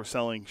Yankees were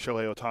selling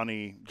Shohei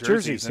Ohtani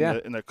jerseys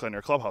in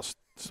their clubhouse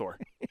store.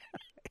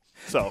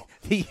 So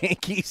the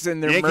Yankees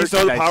and their Yankees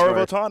know the power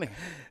of Ohtani.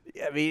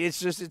 I mean,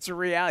 it's a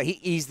reality.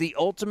 He's the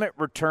ultimate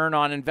return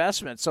on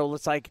investment. So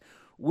it's like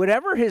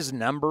whatever his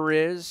number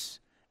is,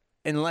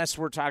 unless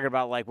we're talking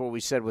about like what we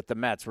said with the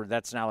Mets, where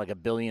that's now like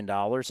 $1 billion.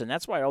 And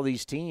that's why all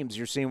these teams,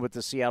 you're seeing what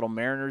the Seattle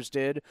Mariners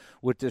did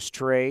with this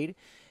trade,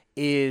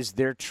 is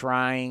they're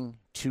trying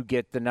to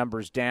get the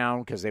numbers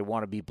down because they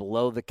want to be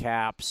below the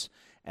caps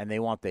and they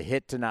want the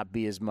hit to not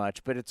be as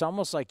much. But it's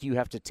almost like you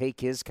have to take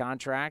his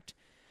contract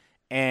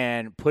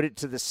and put it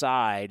to the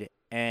side,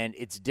 and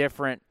it's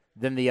different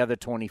than the other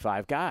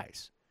 25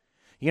 guys.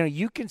 You know,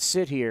 you can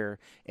sit here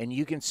and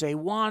you can say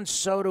Juan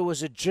Soto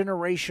is a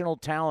generational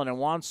talent and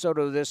Juan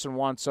Soto this and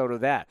Juan Soto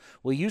that.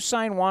 Well, you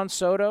sign Juan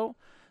Soto,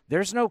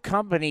 there's no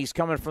companies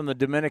coming from the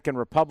Dominican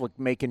Republic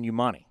making you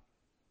money.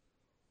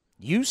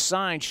 You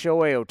sign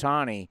Shohei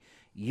Ohtani,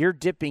 you're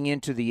dipping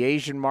into the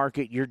Asian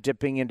market, you're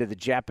dipping into the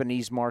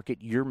Japanese market,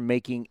 you're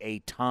making a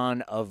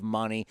ton of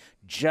money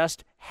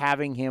just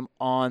having him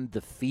on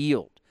the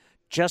field.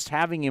 Just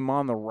having him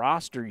on the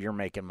roster, you're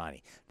making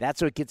money.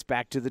 That's what gets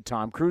back to the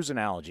Tom Cruise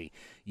analogy.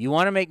 You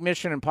want to make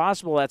Mission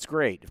Impossible, that's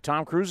great. If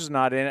Tom Cruise is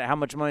not in it, how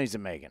much money is it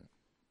making?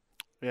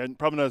 Yeah,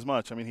 probably not as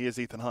much. I mean, he is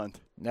Ethan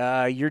Hunt.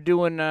 You're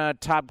doing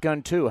Top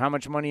Gun 2. How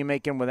much money are you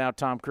making without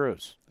Tom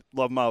Cruise?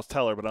 Love Miles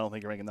Teller, but I don't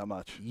think you're making that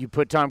much. You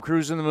put Tom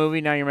Cruise in the movie,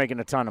 now you're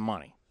making a ton of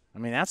money. I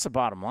mean, that's the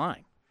bottom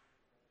line.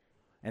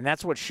 And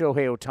that's what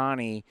Shohei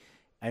Ohtani,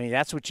 I mean,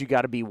 that's what you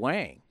got to be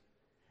weighing.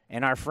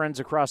 And our friends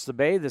across the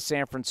bay, the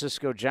San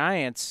Francisco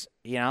Giants,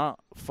 you know,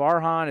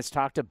 Farhan has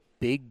talked a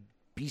big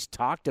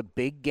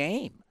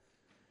game.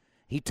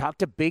 He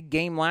talked a big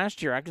game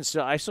last year.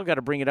 I still got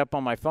to bring it up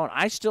on my phone.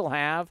 I still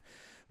have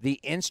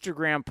the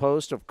Instagram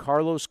post of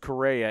Carlos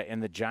Correa in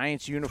the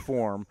Giants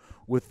uniform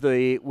with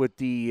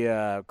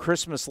the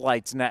Christmas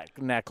lights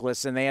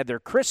necklace, and they had their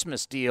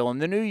Christmas deal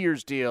and the New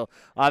Year's deal.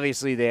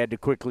 Obviously, they had to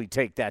quickly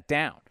take that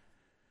down.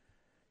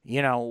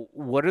 You know,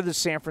 what are the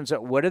San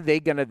Francisco? What are they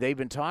gonna? They've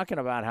been talking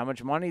about how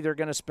much money they're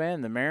gonna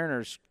spend. The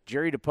Mariners,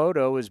 Jerry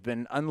Dipoto has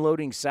been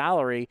unloading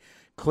salary.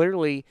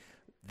 Clearly,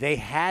 they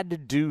had to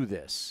do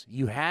this.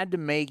 You've had to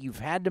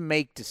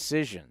make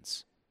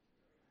decisions.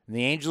 And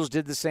the Angels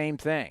did the same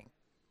thing,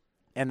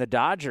 and the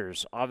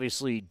Dodgers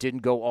obviously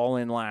didn't go all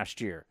in last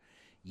year.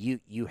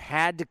 You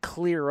had to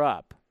clear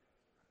up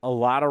a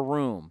lot of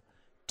room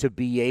to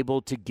be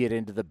able to get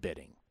into the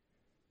bidding.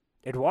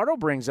 Eduardo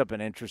brings up an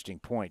interesting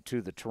point,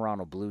 too, the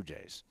Toronto Blue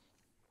Jays.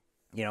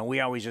 You know, we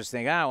always just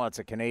think, well, it's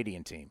a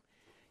Canadian team.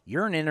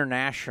 You're an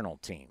international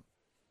team.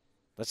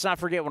 Let's not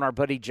forget when our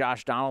buddy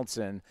Josh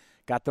Donaldson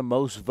got the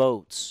most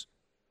votes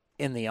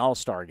in the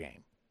All-Star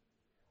game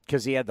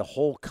because he had the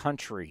whole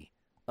country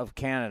of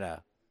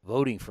Canada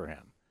voting for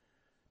him.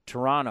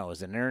 Toronto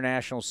is an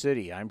international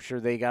city. I'm sure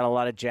they got a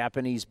lot of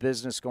Japanese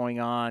business going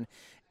on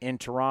in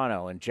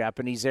Toronto and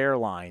Japanese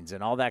airlines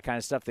and all that kind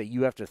of stuff that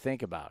you have to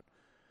think about.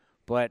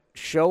 But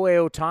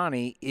Shohei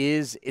Ohtani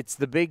it's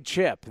the big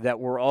chip that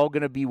we're all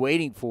going to be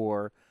waiting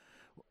for.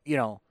 You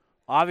know,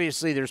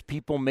 obviously there's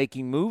people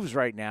making moves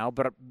right now,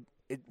 but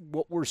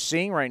what we're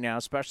seeing right now,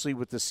 especially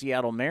with the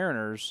Seattle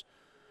Mariners,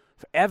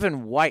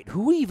 Evan White,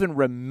 who even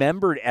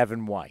remembered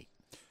Evan White?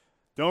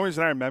 The only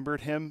reason I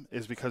remembered him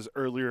is because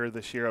earlier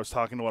this year I was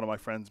talking to one of my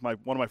friends. One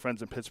of my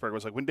friends in Pittsburgh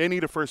was like, when they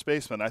need a first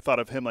baseman, I thought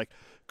of him like,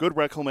 good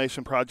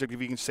reclamation project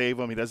if you can save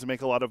him. He doesn't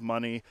make a lot of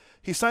money.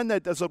 He signed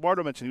that, as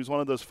Eduardo mentioned, he was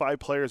one of those 5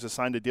 players that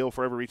signed a deal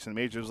for ever reaching the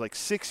majors. It was like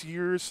 6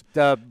 years.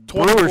 The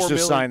Brewers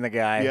just signed the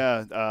guy.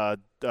 Yeah,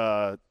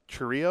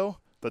 Chiriot,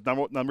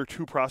 the number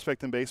 2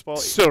 prospect in baseball.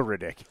 So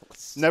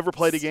ridiculous. Never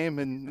played a game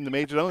in the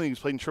majors. I don't think he's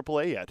played in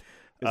AAA yet.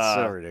 It's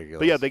so ridiculous.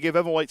 But, yeah, they gave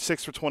Evan White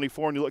 6 for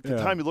 24, and at the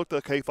time he looked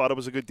okay, thought it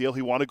was a good deal.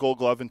 He won a Gold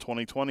Glove in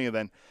 2020, and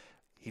then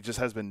he just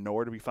has been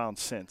nowhere to be found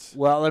since.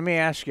 Well, let me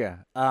ask you,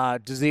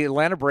 does the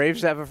Atlanta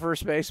Braves have a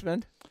first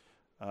baseman?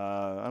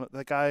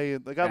 That guy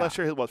last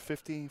year hit,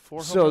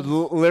 54 So,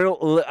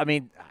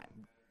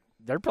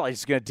 they're probably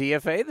just going to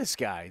DFA this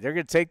guy. They're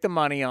going to take the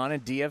money on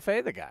and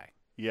DFA the guy.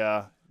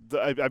 Yeah.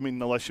 I mean,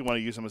 unless you want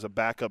to use him as a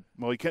backup.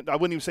 Well, I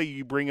wouldn't even say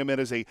you bring him in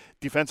as a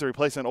defensive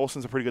replacement.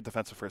 Olsen's a pretty good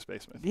defensive first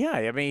baseman. Yeah,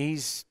 I mean,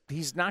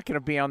 he's not going to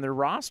be on their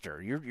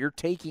roster. You're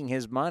taking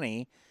his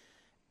money,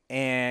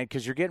 and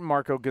because you're getting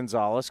Marco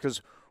Gonzalez.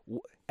 Because,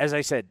 as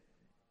I said,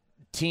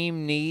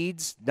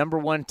 number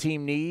one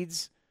team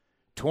needs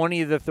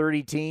 20 of the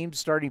 30 teams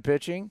starting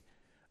pitching.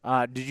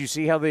 Did you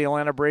see how the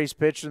Atlanta Braves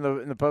pitched in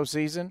the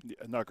postseason?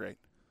 Yeah, not great.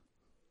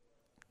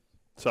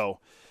 So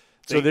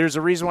there's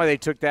a reason why they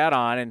took that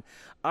on, and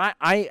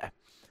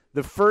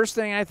the first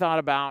thing I thought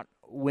about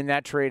when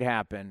that trade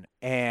happened,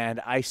 and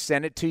I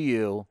sent it to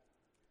you,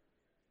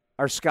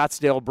 our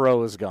Scottsdale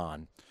bro is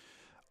gone.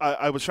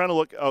 I was trying to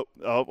look. Oh,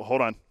 hold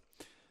on.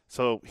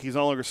 So he's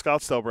no longer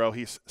Scottsdale bro.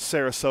 He's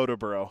Sarasota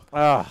bro.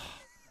 Oh,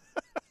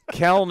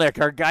 Kelnick,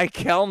 our guy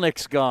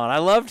Kelnick's gone. I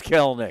loved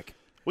Kelnick.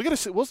 We gotta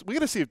see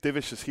if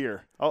Divish is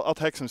here. I'll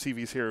text him, see if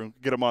he's here, and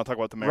get him on, talk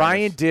about the Mariners.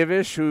 Ryan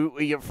Divish,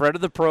 who friend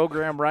of the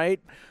program, right?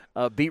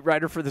 beat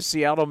writer for the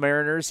Seattle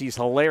Mariners. He's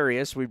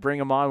hilarious. We bring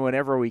him on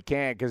whenever we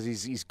can because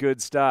he's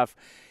good stuff.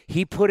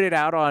 He put it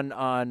out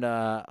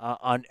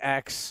on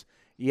X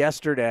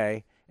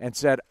yesterday and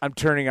said, "I'm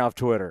turning off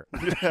Twitter."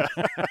 Yeah,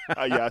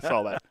 I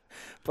saw that.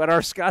 But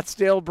our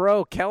Scottsdale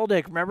bro,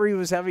 Keldick, remember he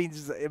was having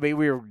 – I mean,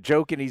 we were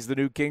joking he's the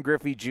new Ken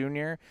Griffey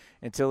Jr.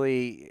 until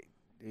he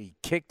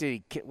kicked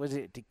it. Was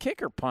it to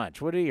kick or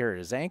punch? What did he hurt?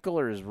 His ankle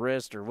or his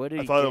wrist or what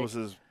did he thought kick? it was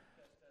his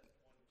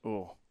 –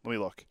 oh, let me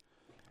look.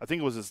 I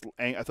think it was his –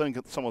 I think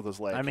some of his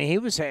leg. I mean,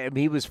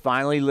 he was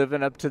finally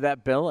living up to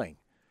that billing.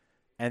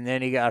 And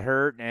then he got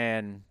hurt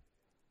and –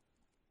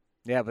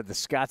 yeah, but the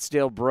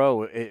Scottsdale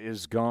bro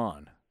is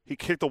gone. He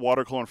kicked a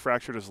water cooler and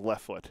fractured his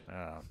left foot.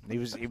 He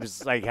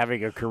was like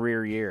having a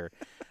career year.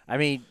 I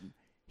mean,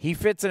 he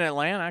fits in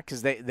Atlanta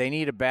because they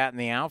need a bat in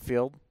the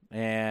outfield,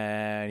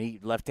 and he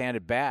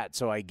left-handed bat,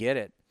 so I get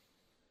it.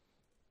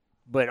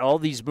 But all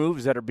these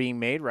moves that are being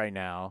made right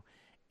now,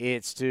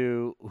 it's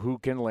to who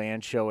can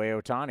land Shohei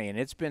Ohtani, and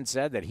it's been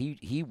said that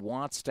he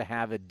wants to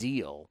have a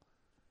deal.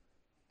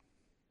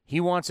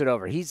 He wants it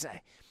over.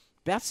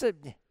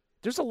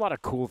 There's a lot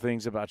of cool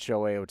things about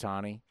Shohei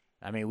Ohtani.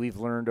 I mean, we've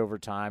learned over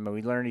time, and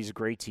we learned he's a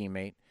great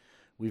teammate.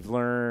 We've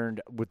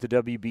learned with the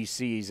WBC,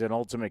 he's an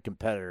ultimate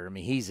competitor. I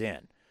mean, he's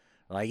in.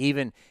 Like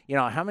even,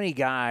 how many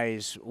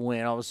guys,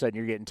 when all of a sudden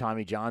you're getting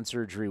Tommy John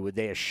surgery, would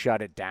they have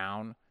shut it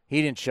down?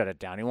 He didn't shut it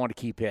down. He wanted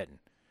to keep hitting.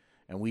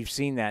 And we've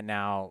seen that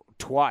now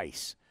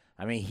twice.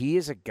 I mean, he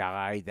is a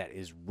guy that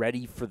is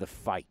ready for the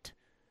fight.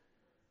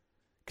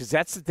 Because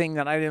that's the thing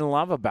that I didn't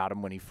love about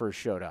him when he first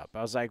showed up.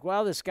 I was like,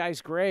 well, this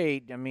guy's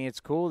great. I mean, it's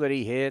cool that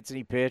he hits and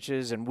he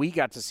pitches, and we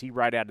got to see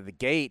right out of the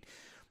gate.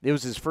 It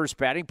was his first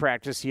batting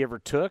practice he ever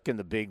took in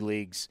the big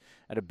leagues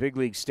at a big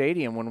league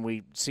stadium when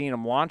we seen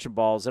him launching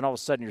balls, and all of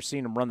a sudden you're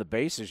seeing him run the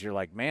bases. You're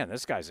like, man,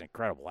 this guy's an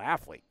incredible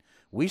athlete.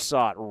 We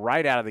saw it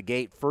right out of the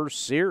gate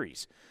first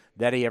series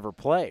that he ever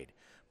played.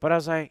 But I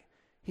was like,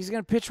 he's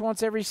going to pitch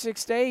once every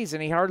 6 days,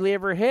 and he hardly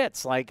ever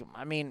hits. Like,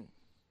 I mean,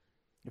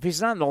 if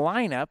he's not in the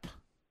lineup –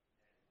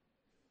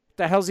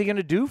 the hell's he going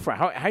to do for?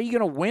 How are you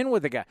going to win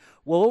with a guy?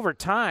 Well, over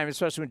time,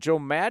 especially when Joe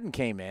Madden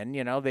came in,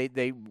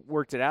 they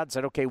worked it out and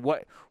said, okay,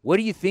 what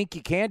do you think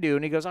you can do?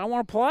 And he goes, I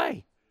want to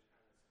play.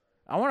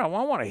 I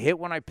want to hit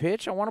when I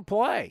pitch. I want to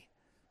play.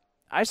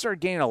 I started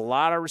gaining a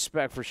lot of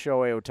respect for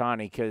Shohei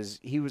Ohtani because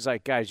he was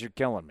like, guys, you're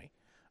killing me.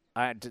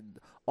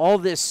 All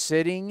this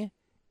sitting,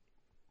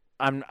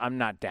 I'm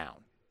not down.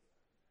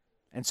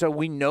 And so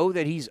we know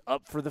that he's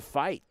up for the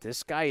fight.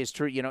 This guy is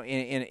true.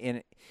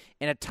 In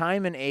a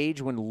time and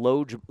age when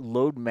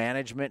load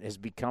management has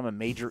become a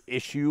major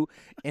issue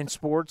in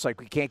sports,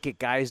 like we can't get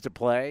guys to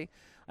play.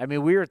 I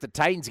mean, we were at the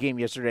Titans game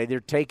yesterday. They're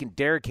taking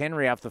Derrick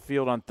Henry off the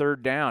field on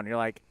third down. You're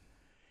like,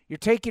 you're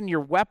taking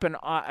your weapon.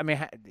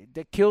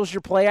 That kills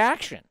your play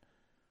action.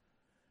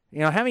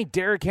 Having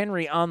Derrick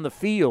Henry on the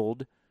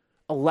field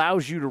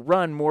allows you to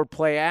run more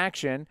play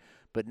action.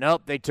 But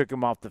nope, they took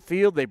him off the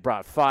field. They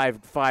brought five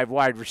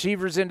wide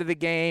receivers into the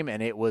game,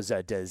 and it was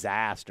a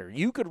disaster.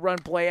 You could run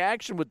play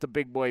action with the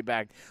big boy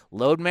back.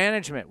 Load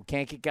management. We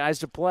can't get guys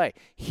to play.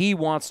 He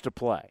wants to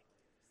play.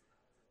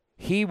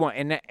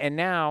 And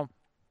now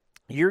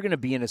you're going to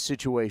be in a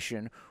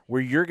situation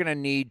where you're going to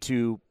need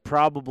to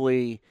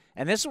probably,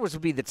 and this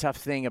would be the tough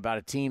thing about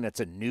a team that's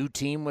a new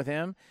team with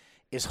him,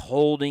 is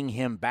holding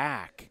him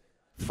back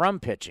from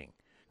pitching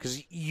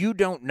because you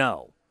don't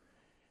know.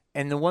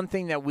 And the one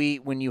thing that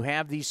when you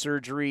have these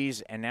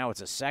surgeries, and now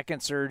it's a second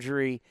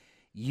surgery,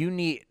 you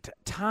need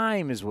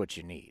time is what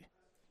you need.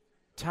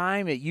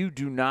 Time that you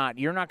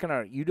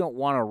don't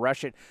want to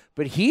rush it,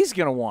 but he's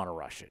going to want to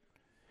rush it.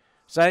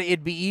 So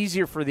it'd be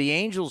easier for the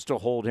Angels to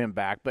hold him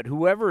back, but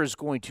whoever is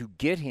going to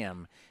get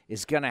him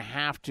is going to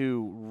have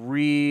to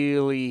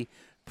really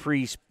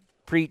preach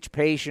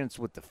patience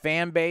with the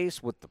fan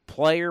base, with the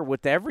player,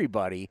 with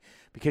everybody,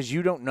 because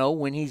you don't know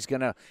when he's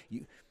going to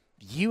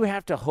you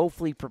have to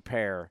hopefully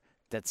prepare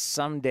that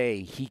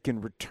someday he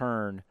can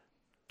return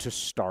to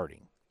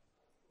starting.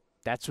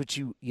 That's what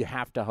you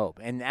have to hope.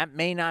 And that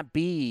may not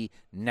be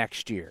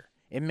next year.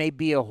 It may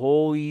be a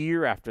whole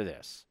year after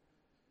this.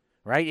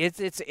 Right?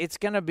 It's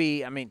going to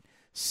be,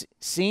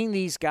 seeing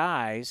these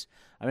guys,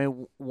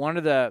 one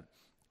of the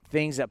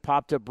things that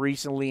popped up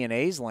recently in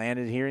A's land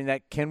is hearing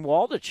that Ken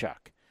Waldichuk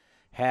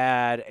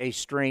had a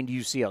strained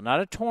UCL,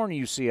 not a torn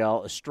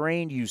UCL, a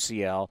strained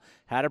UCL,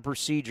 had a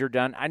procedure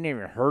done. I never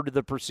even heard of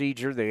the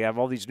procedure. They have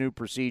all these new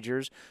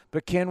procedures.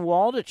 But Ken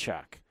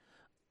Waldichuk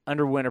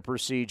underwent a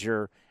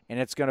procedure, and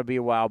it's going to be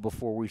a while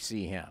before we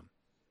see him.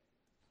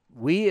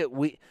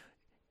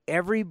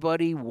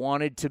 Everybody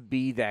wanted to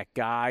be that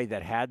guy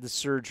that had the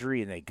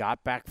surgery, and they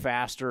got back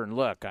faster. And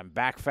look, I'm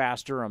back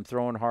faster, I'm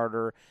throwing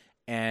harder,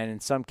 and in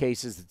some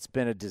cases it's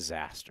been a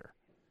disaster.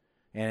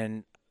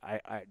 And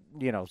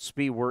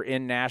we're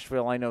in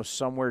Nashville. I know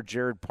somewhere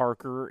Jared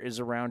Parker is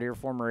around here,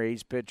 former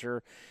A's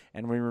pitcher,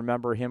 and we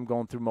remember him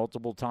going through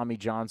multiple Tommy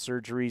John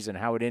surgeries and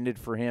how it ended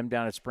for him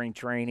down at spring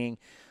training.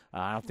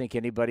 I don't think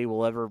anybody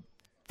will ever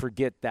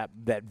forget that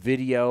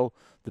video,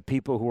 the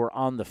people who were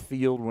on the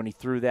field when he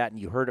threw that, and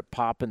you heard it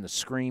pop and the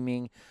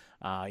screaming.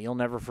 You'll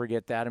never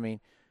forget that. I mean,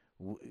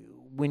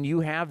 when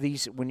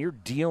you're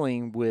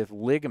dealing with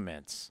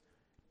ligaments,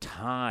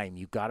 time,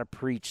 you've got to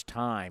preach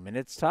time, and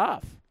it's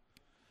tough.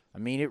 I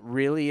mean, it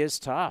really is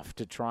tough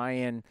to try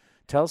and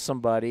tell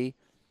somebody,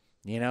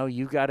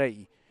 you've got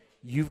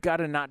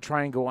to not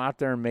try and go out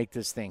there and make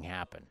this thing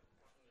happen.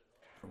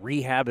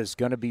 Rehab is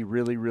going to be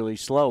really, really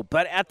slow.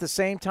 But at the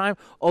same time,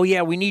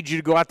 we need you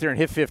to go out there and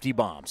hit 50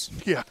 bombs.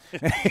 Yeah.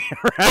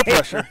 Right? No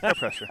pressure.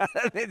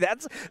 I mean,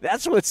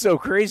 that's what's so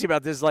crazy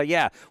about this. Like,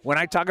 when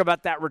I talk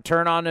about that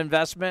return on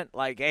investment,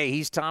 like, hey,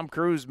 he's Tom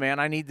Cruise, man.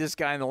 I need this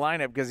guy in the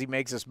lineup because he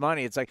makes us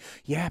money. It's like,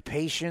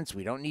 patience.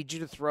 We don't need you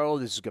to throw.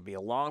 This is going to be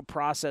a long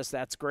process.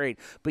 That's great.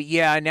 But,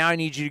 now I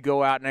need you to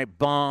go out and hit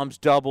bombs,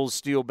 doubles,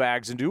 steel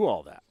bags, and do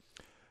all that.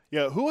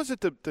 Yeah, who was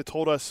it that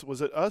told us?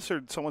 Was it us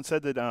or someone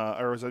said that,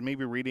 or was I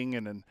maybe reading?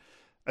 And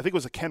I think it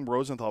was a Ken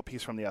Rosenthal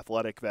piece from The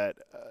Athletic that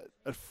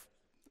a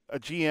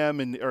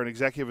GM or an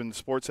executive in the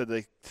sport said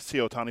they see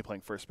Ohtani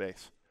playing first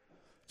base,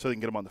 so they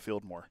can get him on the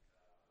field more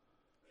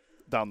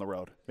down the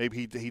road.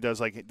 Maybe he does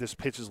like this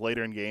pitches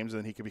later in games,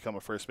 and then he can become a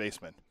first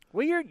baseman.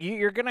 Well,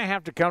 you're going to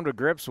have to come to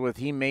grips with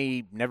he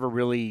may never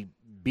really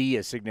be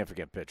a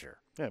significant pitcher.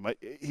 Yeah,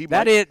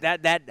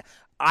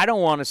 I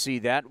don't want to see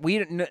that.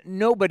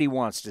 Nobody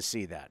wants to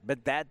see that.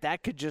 But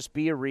that could just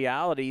be a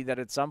reality that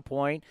at some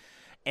point,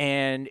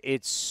 and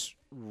it's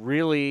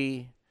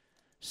really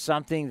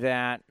something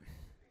that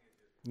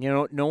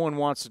no one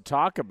wants to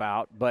talk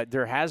about, but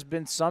there has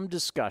been some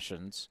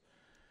discussions.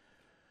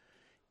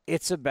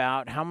 It's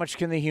about how much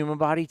can the human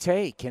body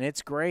take, and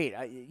it's great.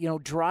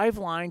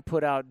 Driveline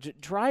put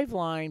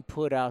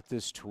out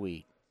this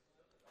tweet.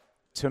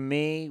 To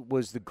me,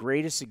 was the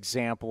greatest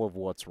example of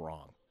what's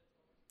wrong.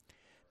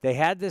 They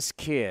had this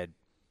kid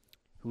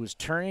who was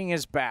turning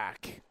his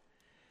back,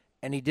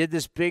 and he did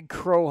this big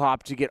crow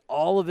hop to get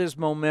all of his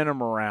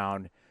momentum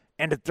around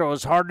and to throw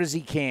as hard as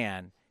he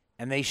can.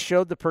 And they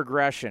showed the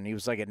progression. He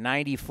was like at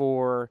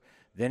 94,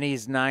 then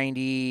he's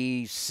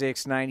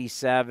 96,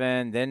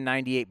 97, then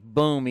 98.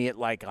 Boom, he hit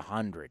like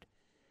 100.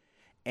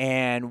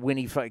 And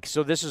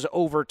so this is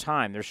over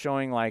time. They're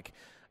showing like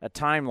a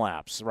time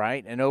lapse,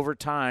 right? And over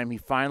time, he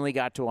finally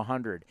got to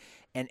 100.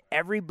 And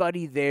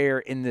everybody there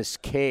in this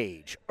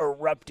cage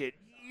erupted.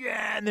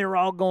 Yeah, and they're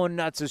all going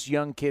nuts. This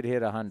young kid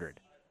hit 100.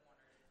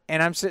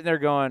 And I'm sitting there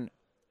going,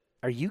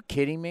 are you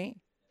kidding me?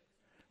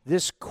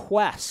 This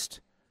quest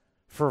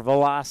for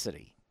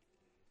velocity,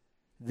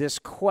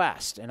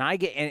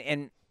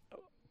 and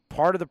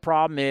part of the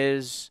problem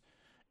is,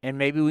 and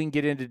maybe we can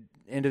get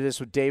into this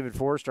with David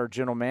Forst, our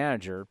general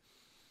manager,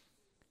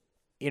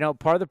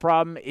 part of the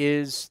problem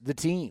is the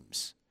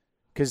teams,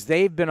 because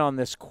they've been on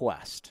this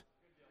quest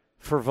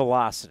for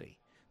velocity.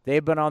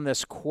 They've been on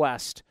this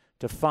quest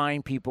to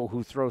find people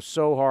who throw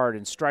so hard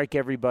and strike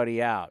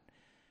everybody out.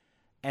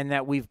 And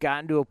that we've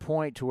gotten to a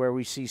point to where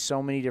we see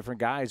so many different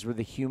guys where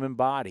the human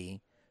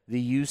body,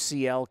 the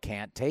UCL,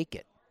 can't take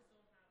it.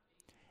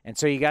 And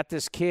so you got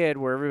this kid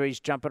where everybody's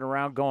jumping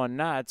around going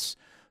nuts,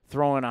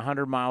 throwing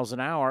 100 miles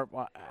an hour.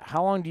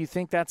 How long do you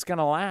think that's going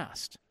to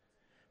last?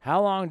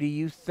 How long do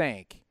you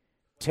think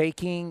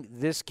taking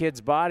this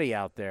kid's body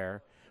out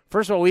there?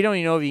 First of all, we don't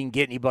even know if he can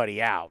get anybody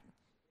out.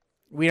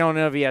 We don't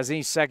know if he has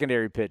any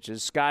secondary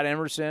pitches. Scott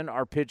Emerson,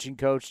 our pitching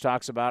coach,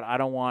 talks about, I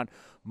don't want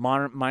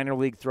minor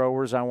league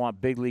throwers. I want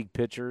big league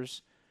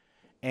pitchers.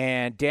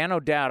 And Dan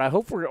O'Dowd,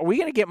 are we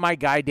going to get my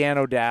guy Dan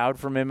O'Dowd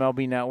from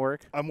MLB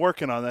Network? I'm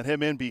working on that.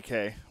 Him and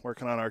BK,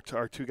 working on our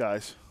two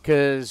guys.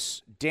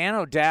 Because Dan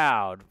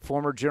O'Dowd,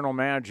 former general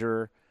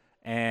manager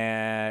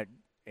and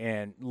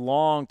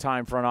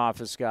longtime front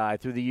office guy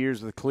through the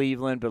years with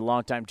Cleveland, but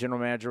longtime general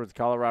manager with the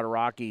Colorado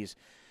Rockies,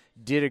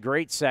 did a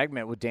great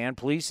segment with Dan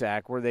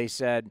Plesac where they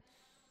said,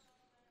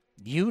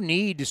 you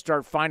need to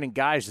start finding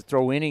guys to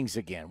throw innings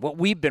again, what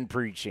we've been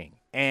preaching.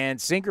 And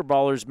sinker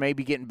ballers may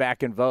be getting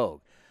back in vogue.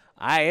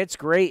 It's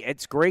great.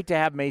 It's great to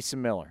have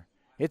Mason Miller.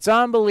 It's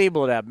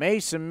unbelievable to have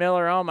Mason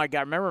Miller. Oh, my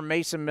God. Remember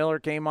Mason Miller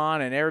came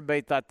on and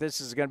everybody thought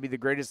this is going to be the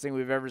greatest thing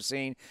we've ever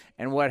seen.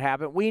 And what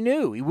happened? We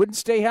knew he wouldn't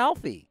stay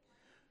healthy.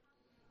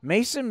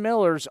 Mason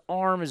Miller's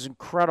arm is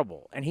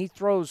incredible, and he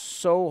throws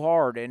so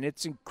hard, and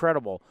it's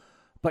incredible.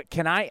 But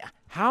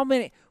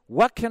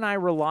what can I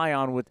rely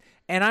on with,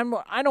 and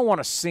I don't want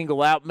to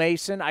single out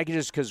Mason. I can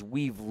just, because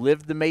we've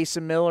lived the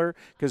Mason Miller,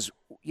 because,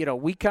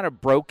 we kind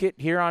of broke it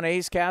here on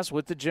A's Cast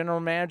with the general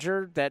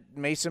manager that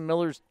Mason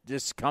Miller's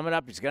just coming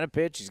up. He's going to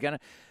pitch.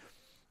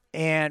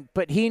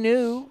 But he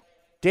knew,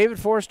 David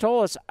Forst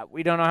told us,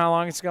 we don't know how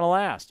long it's going to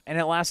last. And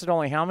it lasted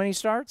only how many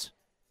starts?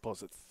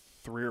 Was it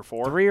 3 or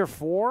 4? 3 or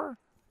 4?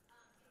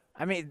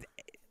 I mean,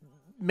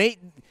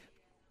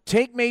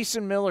 take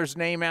Mason Miller's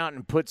name out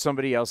and put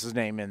somebody else's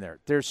name in there.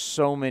 There's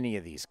so many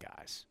of these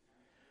guys.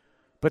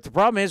 But the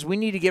problem is we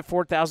need to get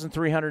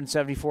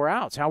 4,374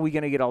 outs. How are we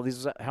going to get all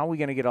these? How are we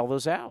going to get all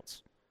those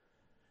outs?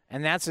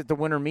 And that's at the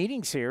winter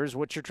meetings here is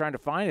what you're trying to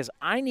find is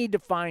I need to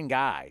find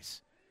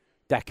guys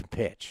that can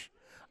pitch.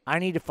 I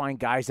need to find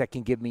guys that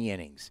can give me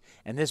innings.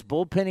 And this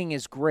bullpenning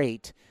is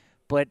great,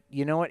 But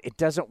you know what? It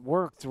doesn't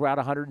work throughout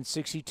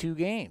 162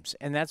 games.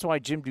 And that's why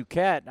Jim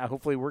Duquette,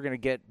 hopefully we're going to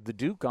get the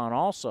Duke on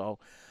also,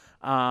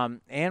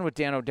 and with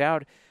Dan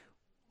O'Dowd,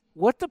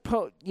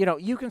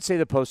 you can say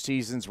the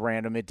postseason's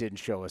random. It didn't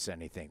show us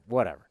anything.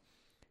 Whatever.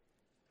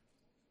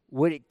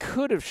 What it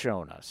could have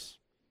shown us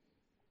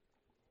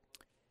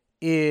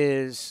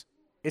is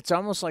it's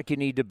almost like you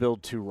need to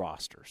build two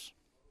rosters.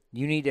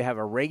 You need to have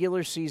a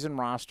regular season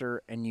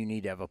roster, and you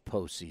need to have a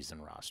postseason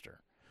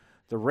roster.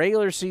 The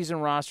regular season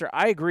roster,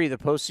 I agree, the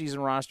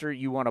postseason roster,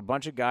 you want a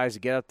bunch of guys to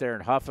get up there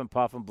and huff and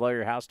puff and blow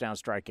your house down,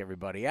 strike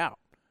everybody out.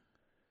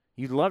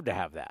 You'd love to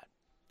have that.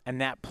 And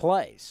that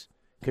plays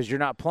because you're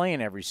not playing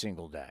every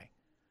single day.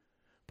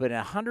 But in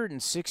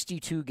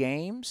 162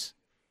 games,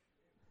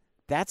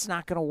 that's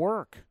not going to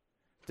work.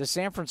 The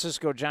San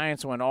Francisco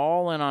Giants went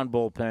all in on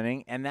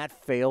bullpenning, and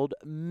that failed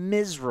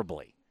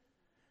miserably.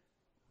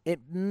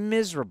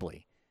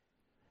 Miserably.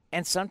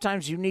 And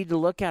sometimes you need to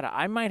look at it.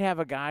 I might have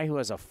a guy who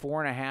has a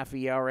 4.5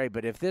 ERA,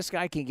 but if this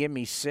guy can give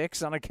me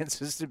 6 on a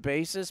consistent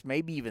basis,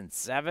 maybe even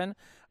 7,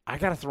 I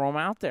got to throw him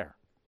out there.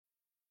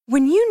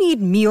 When you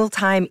need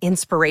mealtime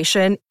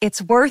inspiration,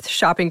 it's worth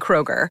shopping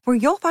Kroger, where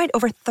you'll find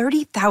over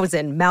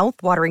 30,000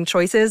 mouth-watering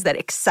choices that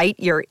excite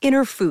your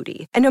inner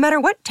foodie. And no matter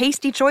what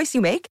tasty choice you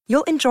make,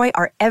 you'll enjoy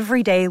our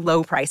everyday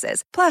low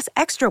prices, plus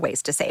extra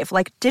ways to save,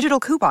 like digital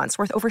coupons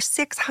worth over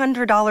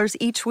 $600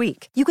 each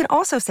week. You can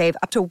also save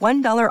up to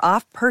 $1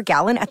 off per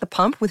gallon at the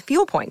pump with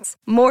fuel points.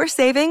 More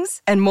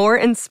savings and more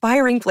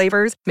inspiring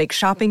flavors make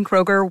shopping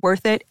Kroger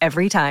worth it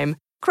every time.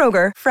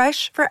 Kroger,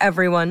 fresh for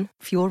everyone.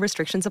 Fuel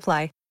restrictions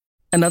apply.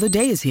 Another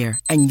day is here,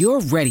 and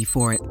you're ready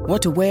for it.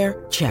 What to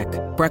wear? Check.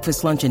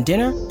 Breakfast, lunch, and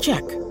dinner?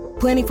 Check.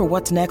 Planning for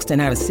what's next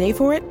and how to save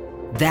for it?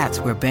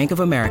 That's where Bank of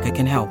America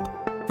can help.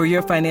 For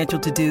your financial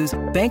to-dos,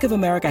 Bank of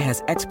America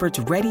has experts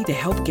ready to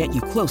help get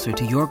you closer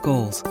to your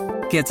goals.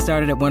 Get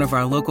started at one of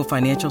our local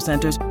financial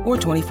centers or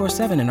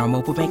 24/7 in our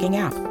mobile banking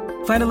app.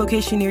 Find a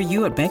location near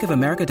you at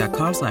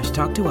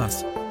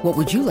bankofamerica.com/talktous. What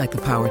would you like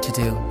the power to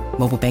do?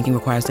 Mobile banking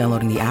requires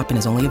downloading the app and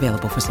is only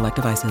available for select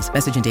devices.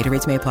 Message and data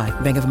rates may apply.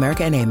 Bank of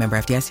America N.A., member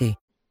FDIC.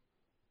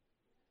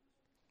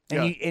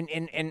 And,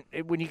 and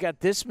when you got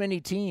this many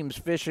teams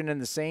fishing in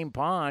the same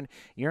pond,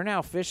 you're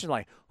now fishing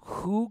like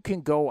who can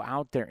go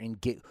out there and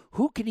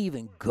who can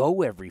even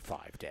go every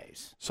 5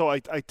 days? So I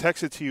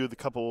texted to you it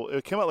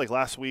came out like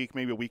last week,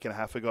 maybe a week and a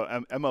half ago.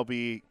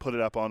 MLB put it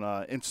up on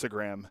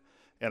Instagram,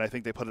 and I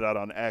think they put it out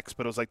on X,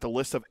 but it was like the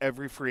list of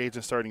every free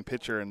agent starting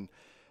pitcher. And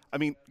I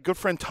mean, good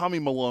friend Tommy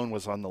Malone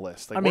was on the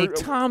list. Like,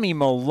 Tommy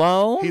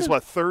Malone? He's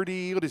what,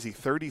 30? What is he,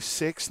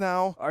 36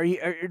 now?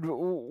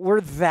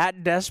 We're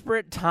that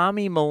desperate?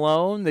 Tommy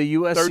Malone, the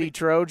USC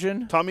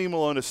Trojan? Tommy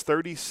Malone is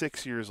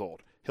 36 years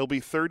old. He'll be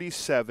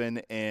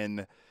 37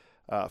 in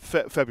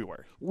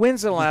February.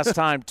 When's the last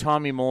time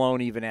Tommy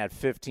Malone even had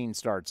 15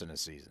 starts in a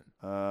season?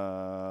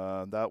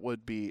 That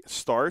would be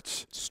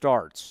starts.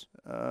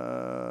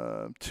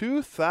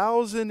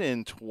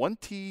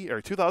 2020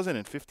 or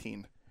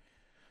 2015.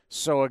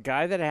 So a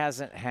guy that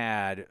hasn't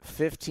had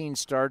 15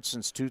 starts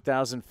since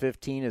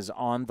 2015 is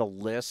on the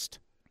list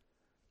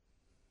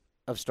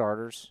of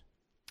starters?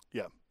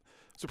 Yeah.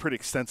 It's a pretty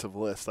extensive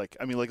list.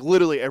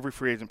 Literally every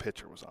free agent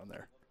pitcher was on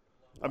there.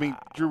 Wow. I mean,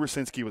 Drew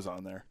Rosinski was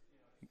on there.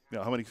 You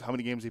know, how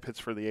many games he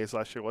pitched for the A's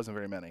last year? It wasn't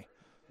very many.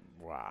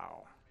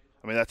 Wow.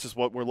 I mean, that's just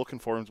what we're looking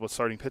for with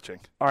starting pitching.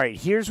 All right,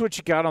 here's what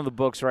you got on the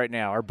books right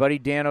now. Our buddy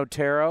Dan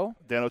Otero.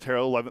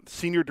 11th,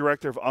 Senior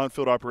Director of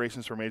On-Field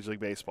Operations for Major League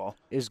Baseball.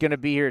 Is going to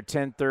be here at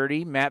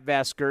 10:30. Matt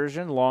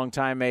Vasgersian,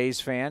 longtime A's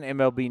fan,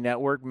 MLB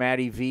Network.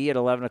 Matty V at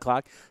 11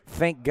 o'clock.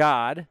 Thank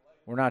God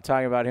we're not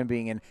talking about him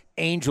being an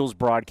Angels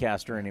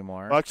broadcaster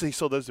anymore. Well, actually, he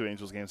still does do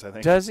Angels games, I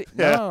think. Does he?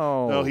 Yeah.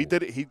 No, he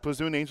did it. He was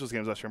doing Angels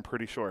games last year, I'm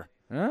pretty sure.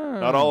 Oh.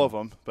 Not all of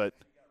them, but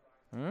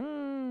I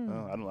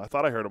don't know. I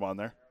thought I heard him on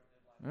there.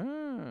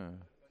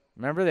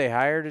 Remember they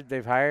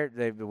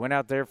went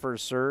out there for a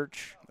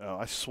search. Oh,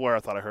 I swear I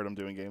thought I heard him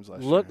doing games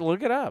last year.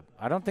 Look it up.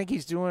 I don't think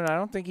he's doing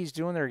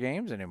their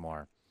games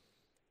anymore.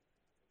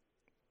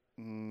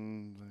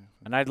 And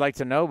I'd like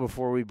to know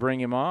before we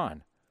bring him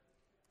on.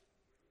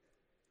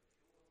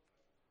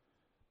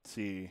 Let's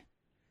see.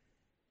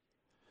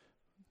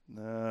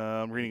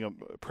 I'm reading a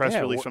press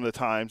release from the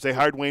Times. They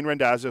hired Wayne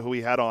Randazzo, who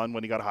he had on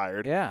when he got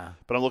hired. Yeah.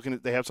 But I'm looking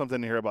at, they have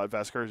something here about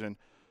Vasgersian.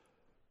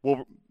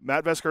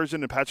 Matt Vasgersian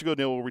and Patrick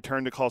O'Neill will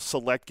return to call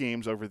select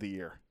games over the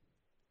year.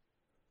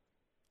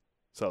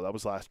 So that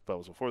was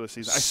before the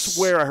season. I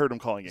swear I heard him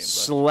calling games.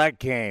 Select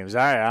games.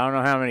 All right, I don't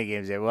know how many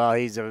games. Well,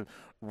 he's a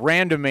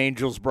random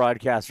Angels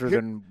broadcaster.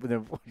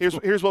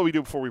 Here's what we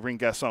do before we bring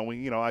guests on.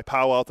 I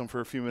powwow them for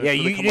a few minutes. Yeah,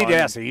 you need to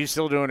ask. Are you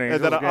still doing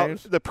Angels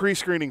games? The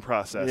pre-screening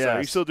process. Yes. Are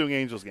you still doing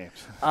Angels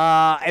games?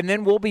 And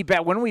then we'll be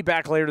back. When are we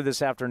back later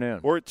this afternoon?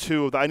 We're at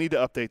 2. I need to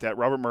update that.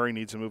 Robert Murray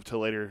needs to move to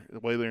later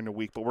in the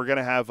week. But we're going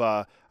to have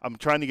I'm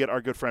trying to get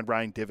our good friend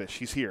Ryan Divish.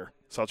 He's here.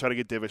 So I'll try to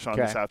get Divish on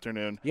this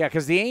afternoon. Yeah,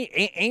 because the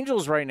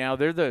Angels right now,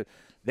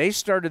 they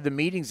started the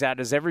meetings out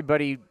as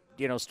everybody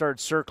started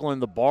circling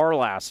the bar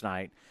last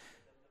night.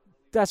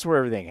 That's where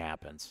everything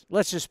happens.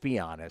 Let's just be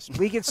honest.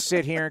 We can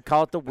sit here and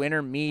call it the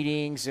winter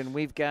meetings, and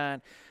we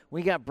got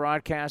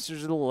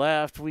broadcasters to the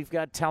left, we've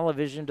got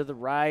television to the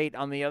right.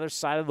 On the other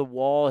side of the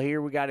wall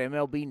here, we got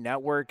MLB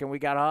Network, and we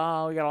got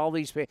all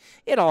these.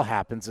 It all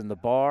happens in the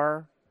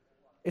bar.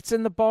 It's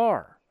in the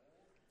bar.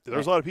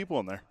 There's a lot of people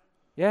in there.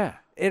 Yeah,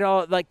 it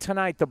all like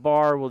tonight. The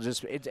bar will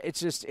just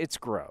it's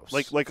gross.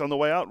 Like on the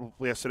way out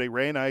yesterday,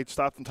 Ray and I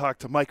stopped and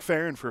talked to Mike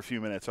Farron for a few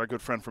minutes, our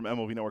good friend from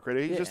MLB Network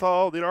Radio.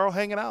 They're all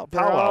hanging out.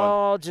 They're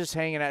all just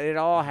hanging out. It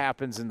all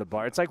happens in the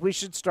bar. It's like we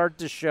should start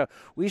the show.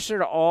 We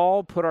should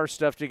all put our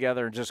stuff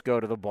together and just go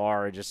to the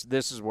bar and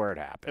this is where it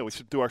happens. Yeah, we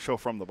should do our show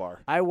from the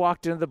bar. I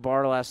walked into the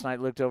bar last night,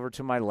 looked over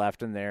to my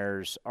left, and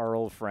there's our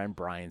old friend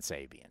Brian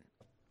Sabean.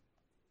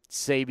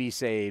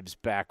 Sabes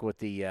back with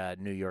the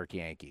New York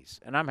Yankees,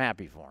 and I'm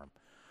happy for him.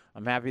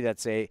 I'm happy that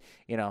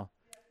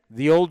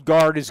the old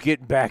guard is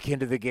getting back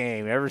into the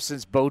game. Ever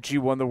since Bochy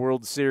won the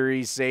World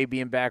Series,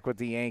 Sabean back with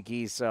the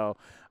Yankees. So,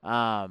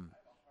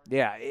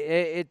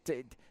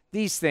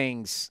 these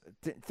things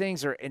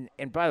are.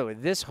 And by the way,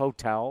 this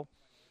hotel,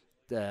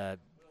 the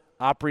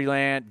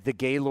Opryland, the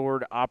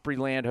Gaylord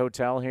Opryland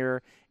Hotel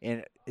here,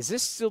 and is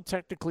this still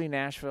technically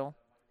Nashville?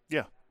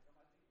 Yeah,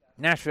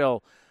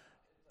 Nashville.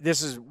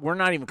 We're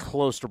not even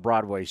close to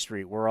Broadway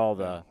Street, where all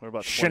the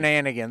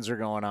shenanigans are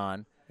going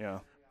on. Yeah.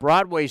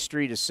 Broadway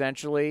Street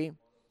essentially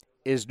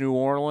is New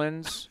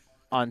Orleans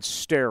on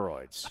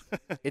steroids.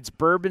 It's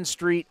Bourbon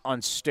Street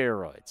on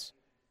steroids.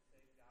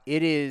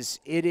 It is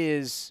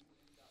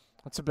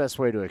what's the best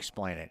way to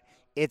explain it?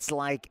 It's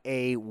like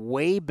a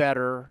way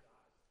better,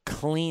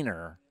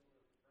 cleaner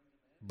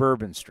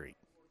Bourbon Street.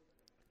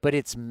 But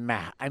it's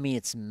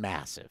it's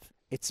massive.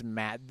 It's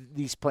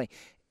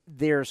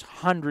there's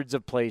hundreds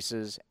of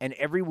places, and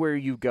everywhere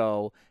you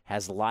go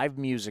has live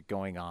music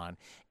going on.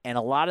 And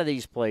a lot of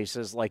these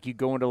places, like you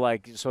go into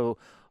so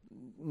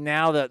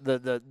now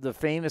the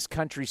famous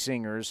country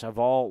singers have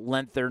all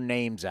lent their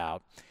names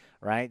out,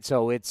 right?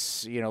 So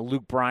it's,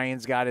 Luke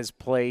Bryan's got his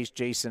place,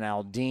 Jason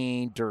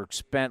Aldean,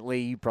 Dierks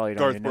Bentley, you probably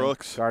don't even know.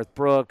 Garth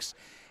Brooks.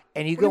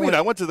 And you go in.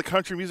 I went to the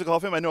Country Music Hall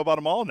of Fame. I know about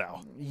them all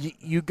now.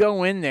 You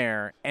go in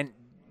there, and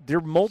there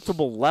are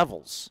multiple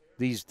levels,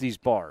 these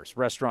bars,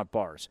 restaurant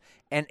bars,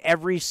 and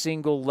every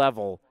single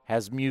level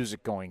has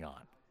music going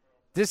on.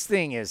 This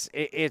thing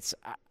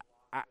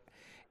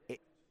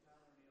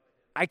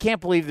I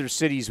can't believe there's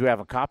cities who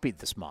haven't copied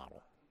this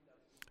model.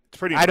 It's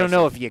pretty impressive. I don't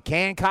know if you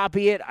can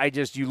copy it.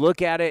 You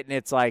look at it, and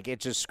it's like it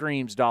just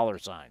screams dollar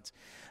signs.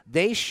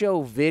 They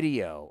show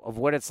video of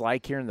what it's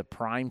like here in the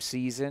prime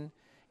season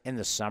in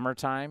the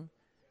summertime.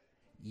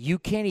 You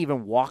can't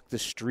even walk the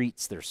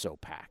streets. They're so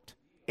packed.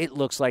 It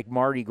looks like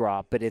Mardi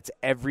Gras, but it's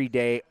every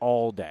day,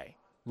 all day.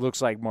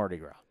 Looks like Mardi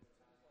Gras.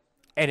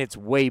 And it's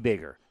way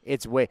bigger.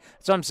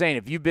 So I'm saying,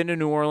 if you've been to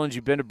New Orleans,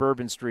 you've been to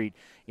Bourbon Street,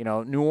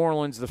 New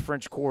Orleans, the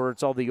French Quarter,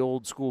 it's all the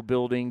old school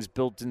buildings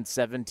built in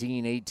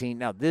 1718.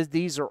 Now,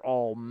 these are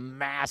all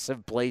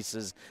massive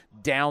places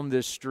down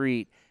this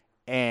street,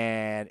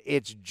 and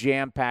it's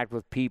jam-packed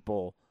with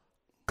people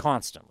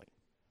constantly.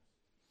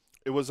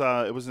 It was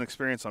an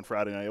experience on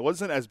Friday night. It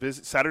wasn't as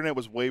busy. Saturday night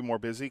was way more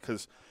busy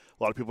because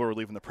a lot of people were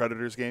leaving the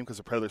Predators game because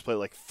the Predators played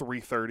like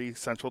 3:30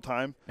 Central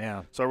Time.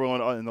 Yeah. So everyone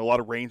and a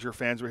lot of Ranger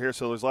fans were here.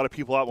 So there's a lot of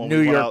people out when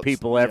New we went York out.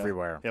 people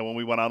everywhere. Yeah, when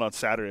we went out on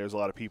Saturday, there was a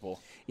lot of people.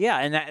 Yeah,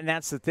 and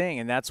that's the thing,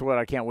 and that's what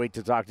I can't wait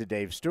to talk to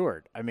Dave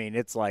Stewart. I mean,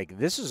 it's like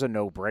this is a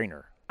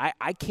no-brainer.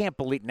 I can't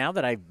believe now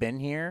that I've been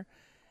here,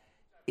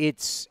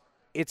 it's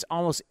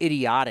almost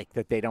idiotic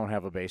that they don't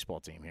have a baseball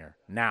team here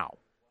now.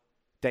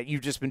 That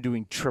you've just been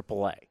doing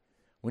AAA.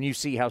 When you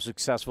see how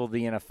successful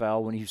the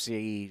NFL, when you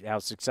see how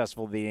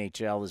successful the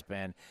NHL has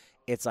been,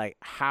 it's like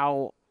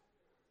how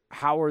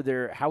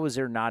is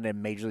there not a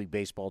Major League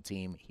Baseball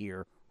team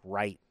here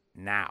right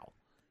now?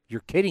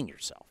 You're kidding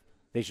yourself.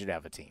 They should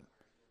have a team.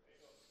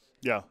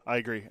 Yeah, I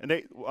agree. And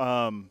they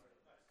I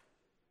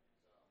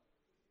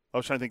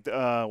was trying to think.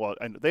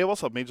 And they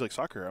also have Major League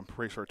Soccer, I'm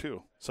pretty sure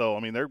too. So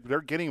I mean,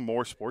 they're getting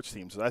more sports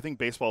teams. I think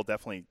baseball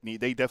definitely need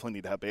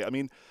to have. I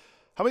mean,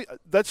 how many?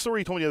 That story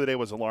you told me the other day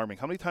was alarming.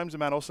 How many times did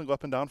Matt Olson go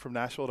up and down from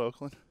Nashville to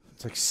Oakland?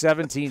 It's like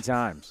 17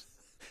 times.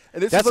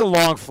 And that's a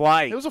long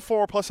flight. It was a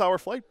 4+ hour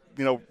flight,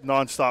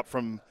 nonstop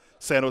from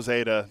San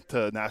Jose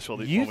to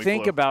Nashville. You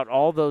think about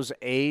all those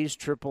A's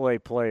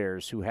AAA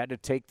players who had to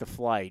take the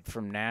flight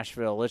from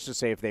Nashville. Let's just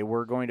say if they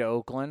were going to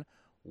Oakland,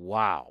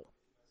 wow,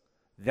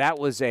 that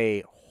was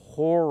a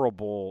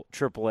horrible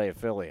AAA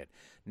affiliate.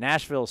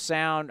 Nashville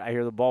Sound, I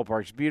hear the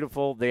ballpark's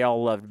beautiful. They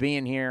all loved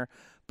being here.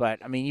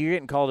 But, I mean, you're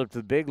getting called up to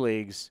the big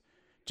leagues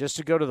just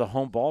to go to the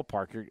home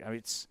ballpark.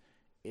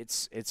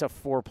 It's a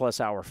 4+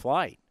 hour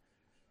flight.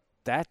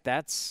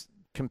 That's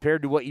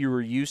compared to what you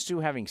were used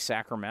to having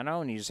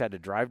Sacramento, and you just had to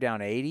drive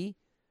down 80.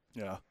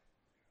 Yeah.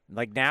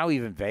 Like now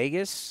even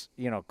Vegas,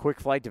 quick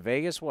flight to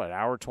Vegas, what,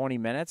 hour, 20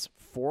 minutes,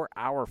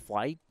 4-hour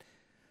flight.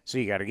 So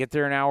you got to get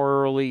there an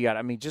hour early.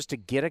 Just to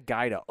get a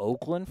guy to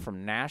Oakland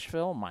from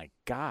Nashville, my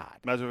God.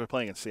 Imagine if they're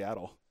playing in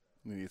Seattle.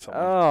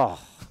 Oh,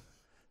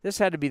 this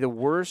had to be the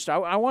worst.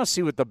 I want to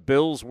see what the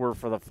bills were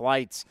for the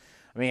flights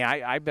I mean,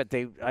 I bet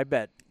they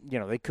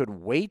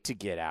couldn't wait to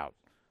get out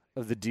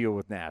of the deal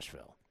with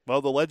Nashville.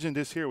 Well, the legend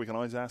is here. We can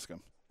always ask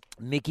him.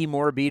 Mickey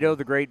Morabito,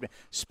 the great.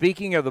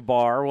 Speaking of the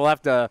bar, we'll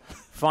have to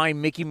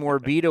find Mickey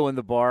Morabito in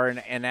the bar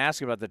and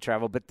ask about the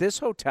travel. But this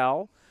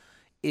hotel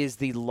is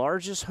the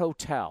largest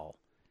hotel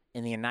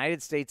in the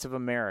United States of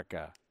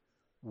America,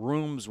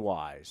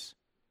 rooms-wise,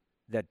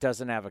 that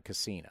doesn't have a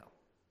casino.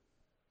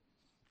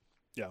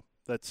 Yeah,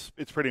 it's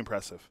pretty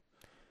impressive.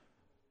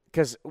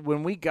 Because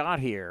when we got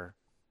here,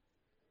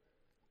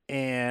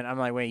 and I'm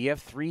like, wait, you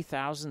have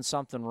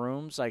 3,000-something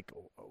rooms? Like,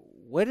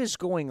 what is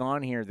going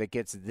on here that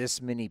gets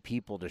this many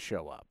people to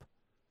show up?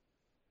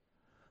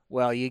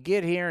 Well, you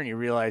get here and you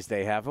realize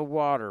they have a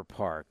water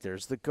park.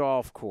 There's the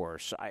golf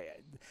course.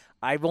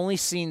 I've only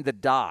seen the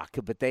dock,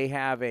 but they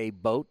have a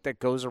boat that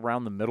goes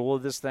around the middle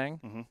of this thing.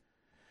 Mm-hmm.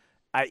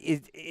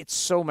 It's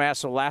so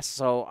massive.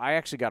 So I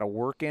actually got a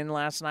work in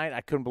last night.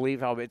 I couldn't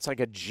believe how it's like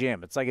a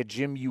gym. It's like a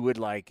gym you would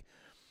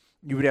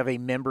have a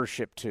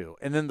membership to.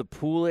 And then the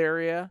pool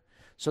area.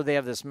 So they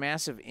have this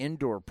massive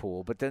indoor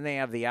pool, but then they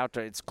have the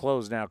outdoor. It's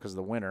closed now because of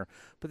the winter,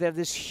 but they have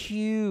this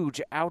huge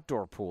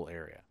outdoor pool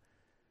area.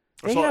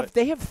 They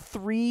have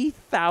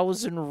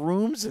 3,000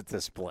 rooms at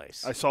this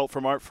place. I saw it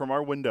from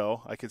our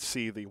window. I could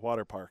see the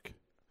water park.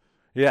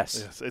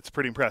 Yes, it's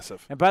pretty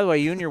impressive. And by the way,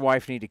 you and your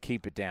wife need to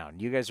keep it down.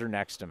 You guys are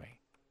next to me.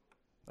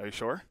 Are you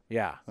sure?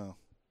 Yeah. Oh.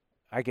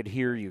 I could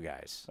hear you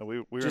guys.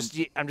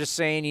 I'm just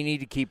saying you need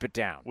to keep it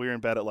down. We were in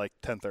bed at like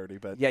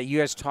 10:30, but yeah, you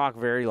guys talk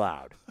very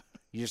loud.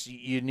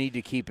 You need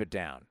to keep it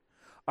down.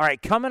 All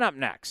right, coming up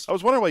next. I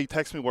was wondering why you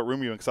texted me what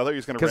room you were in because I thought you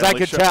was going to. Because I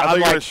could tell. I thought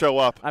you were going to show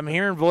up. I'm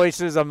hearing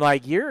voices. I'm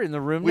like, you're in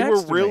the room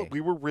next to me.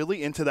 We were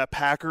really into that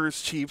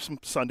Packers-Chiefs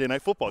Sunday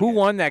night football game. Who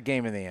won that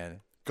game in the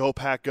end? Go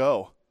Pack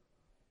Go.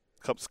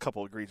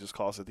 Couple egregious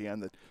calls at the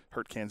end that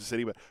hurt Kansas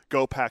City, but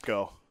go Pack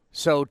Go.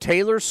 So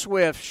Taylor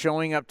Swift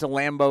showing up to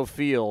Lambeau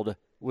Field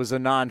was a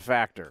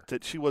non-factor.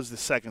 She was the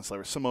second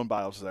celebrity. Simone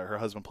Biles was there. Her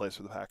husband plays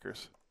for the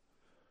Packers.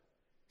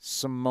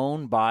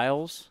 Simone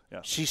Biles? Yeah.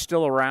 She's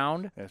still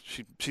around? Yeah,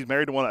 she's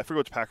married to one. I forget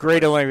which Packer.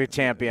 Great Olympic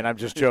champion. I'm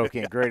just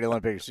joking. Great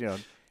Olympics. Yeah,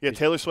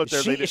 Taylor Swift.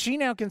 Is she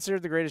now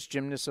considered the greatest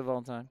gymnast of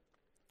all time?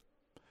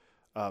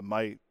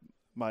 My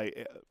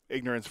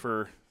ignorance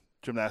for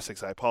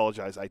gymnastics, I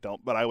apologize. I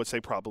don't, but I would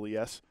say probably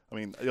yes. I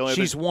mean,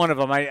 she's one of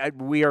them.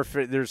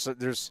 There's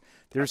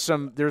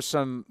some.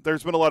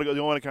 There's been a lot of. The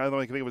only one I can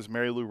think of was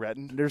Mary Lou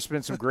Retton. There's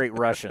been some great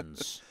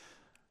Russians.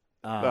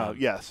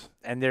 Yes,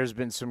 and there's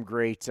been some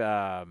great.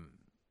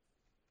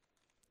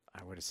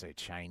 I would say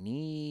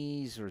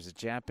Chinese, or is it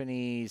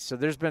Japanese? So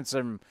there's been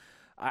some.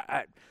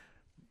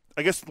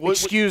 I guess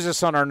excuse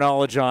us on our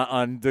knowledge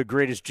on the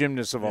greatest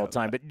gymnast of all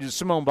time, but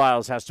Simone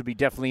Biles has to be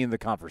definitely in the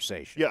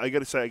conversation. Yeah, I got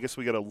to say, I guess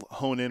we got to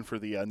hone in for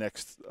the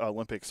next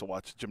Olympics to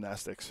watch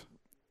gymnastics.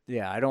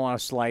 Yeah, I don't want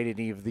to slight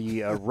any of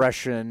the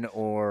Russian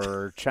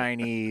or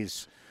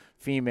Chinese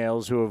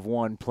females who have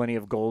won plenty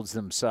of golds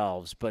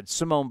themselves, but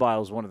Simone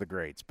Biles is one of the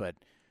greats, but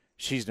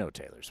she's no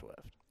Taylor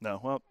Swift. No,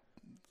 well,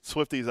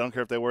 Swifties, I don't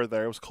care if they were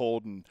there. It was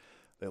cold, and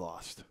they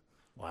lost.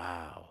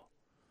 Wow.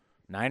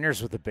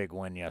 Niners with a big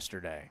win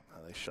yesterday.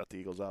 They shut the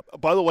Eagles up.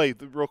 By the way,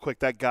 real quick,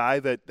 that guy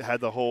that had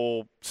the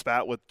whole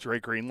spat with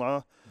Drake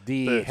Greenlaw.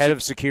 The head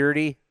of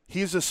security?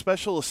 He's a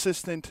special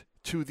assistant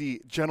to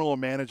the general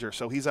manager,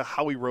 so he's a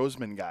Howie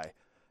Roseman guy.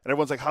 And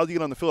everyone's like, how do you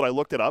get on the field? I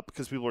looked it up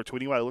because people were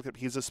tweeting about it. I looked up.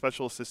 He's a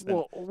special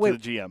assistant to the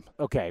GM.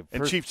 Okay.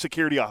 And chief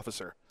security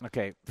officer.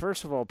 Okay.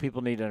 First of all,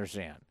 people need to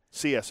understand.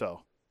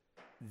 CSO.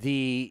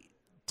 The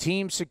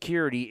team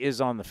security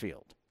is on the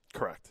field.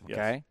 Correct.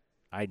 Okay. Yes.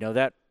 I know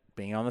that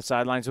being on the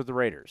sidelines with the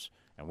Raiders.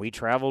 And we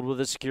traveled with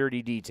a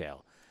security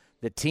detail.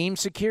 The team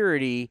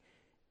security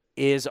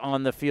is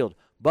on the field.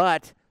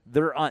 But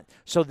they're on.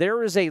 So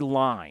there is a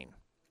line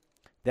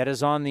that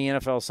is on the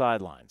NFL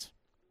sidelines.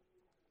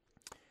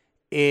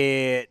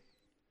 It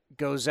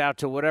goes out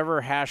to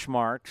whatever hash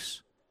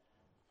marks,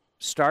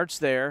 starts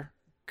there,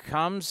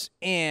 comes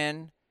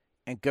in,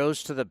 and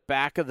goes to the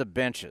back of the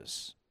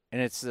benches.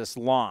 And it's this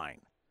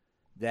line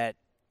that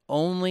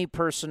only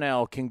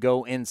personnel can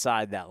go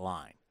inside that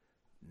line.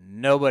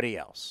 Nobody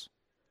else.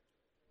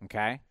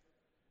 Okay?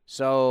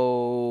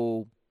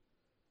 So,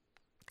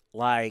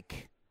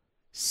 like,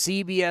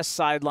 CBS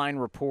sideline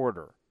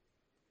reporter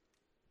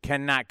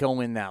cannot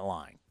go in that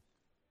line.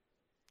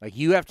 Like,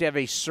 you have to have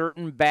a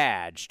certain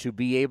badge to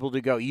be able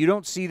to go. You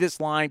don't see this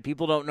line.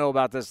 People don't know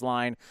about this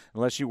line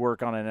unless you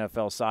work on an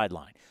NFL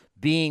sideline.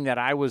 Being that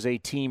I was a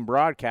team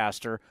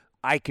broadcaster,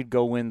 I could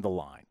go in the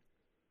line.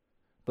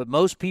 But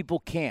most people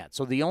can't.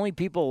 So the only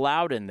people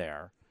allowed in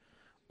there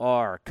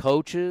are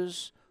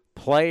coaches,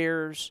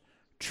 players,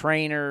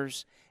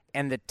 trainers,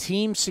 and the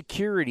team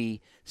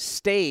security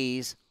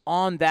stays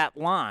on that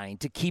line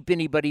to keep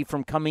anybody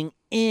from coming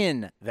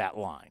in that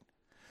line.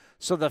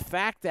 So the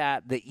fact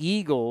that the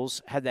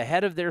Eagles had the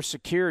head of their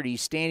security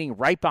standing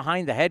right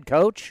behind the head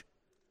coach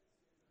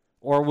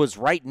or was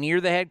right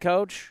near the head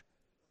coach.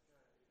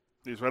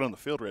 He was right on the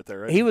field right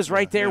there, right? He was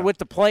right there with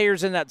the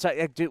players in that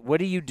side. Dude, what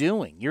are you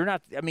doing? You're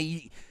not – I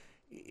mean,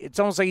 it's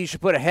almost like you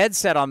should put a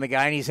headset on the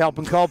guy and he's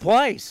helping call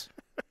plays.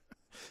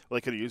 Well,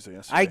 they could have used it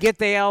yesterday. I get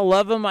they all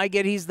love him. I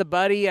get he's the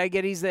buddy. I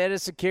get he's the head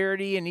of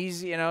security, and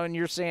he's, and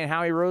you're saying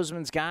Howie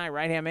Roseman's guy,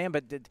 right-hand man,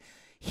 but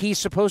he's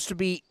supposed to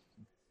be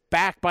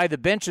back by the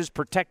benches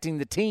protecting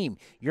the team.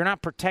 You're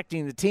not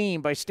protecting the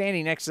team by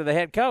standing next to the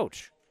head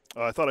coach.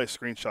 Oh, I thought I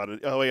screenshotted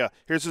it. Oh, yeah.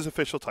 Here's his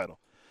official title.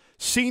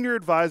 Senior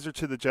Advisor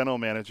to the General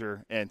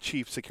Manager and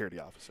Chief Security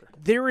Officer.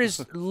 There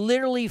is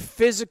literally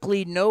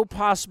physically no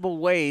possible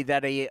way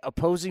that a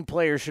opposing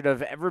player should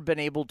have ever been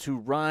able to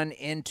run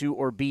into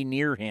or be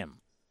near him.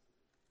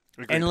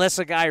 Agreed. Unless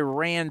a guy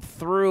ran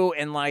through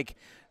and,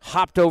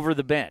 hopped over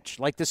the bench.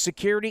 The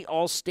security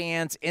all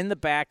stands in the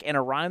back and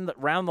around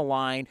the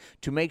line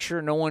to make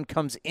sure no one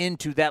comes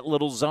into that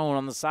little zone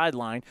on the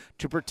sideline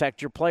to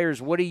protect your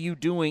players. What are you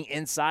doing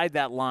inside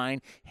that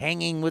line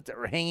hanging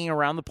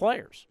around the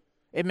players?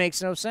 It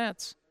makes no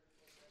sense.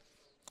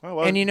 Oh,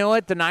 well. And you know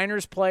what? The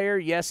Niners player,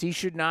 yes, he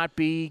should not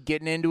be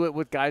getting into it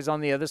with guys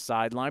on the other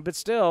sideline, but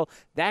still,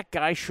 that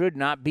guy should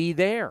not be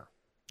there.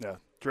 Yeah,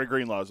 Dre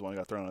Greenlaw is the one who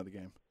got thrown out of the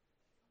game.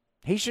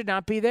 He should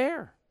not be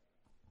there.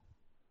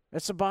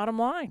 That's the bottom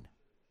line.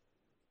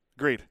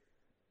 Agreed.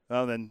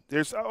 Then I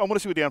want to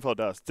see what the NFL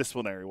does,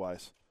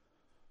 disciplinary-wise.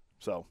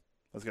 So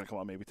that's going to come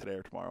out maybe today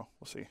or tomorrow.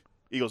 We'll see.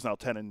 Eagles now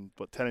 10-2?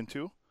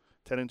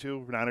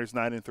 10-2. Niners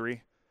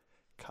 9-3.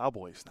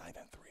 Cowboys 9-3.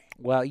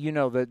 Well,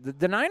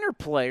 the Niner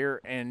player,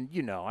 and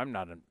I'm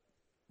not a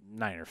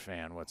Niner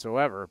fan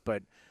whatsoever,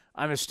 but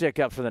I'm going to stick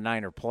up for the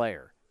Niner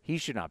player. He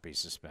should not be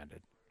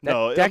suspended.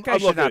 That guy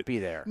should not be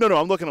there. No,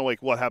 I'm looking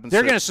at what happens.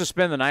 They're going to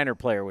suspend the Niner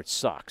player, which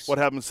sucks. What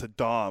happens to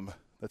Dom?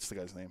 That's the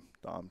guy's name.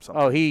 Dom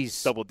something. Oh,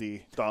 he's Double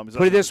D. Dom.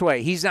 Put it this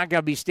way: he's not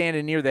going to be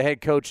standing near the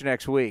head coach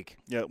next week.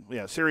 Yeah.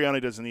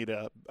 Sirianni doesn't need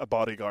a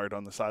bodyguard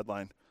on the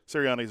sideline.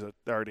 Sirianni's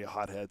already a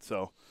hothead.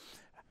 So,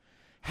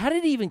 how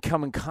did he even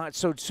come in contact?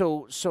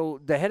 So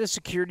the head of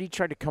security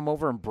tried to come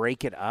over and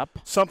break it up.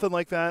 Something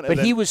like that. But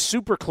he was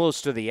super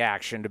close to the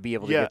action to be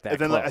able to get that.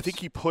 And then close. I think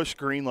he pushed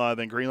Greenlaw.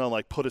 Then Greenlaw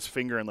put his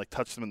finger and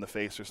touched him in the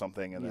face or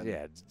something. And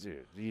then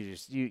dude,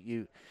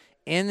 you.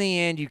 In the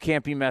end, you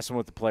can't be messing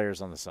with the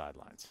players on the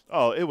sidelines.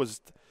 Oh, it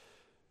was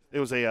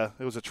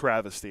a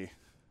travesty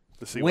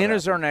to see. When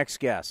is our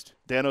next guest?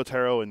 Dan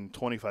Otero in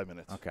 25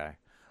 minutes. Okay.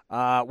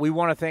 We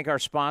want to thank our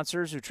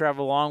sponsors who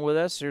travel along with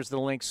us. Here's the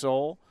Link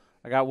Sole.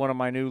 I got one of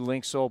my new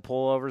Link Sole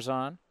pullovers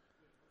on.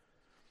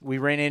 We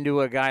ran into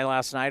a guy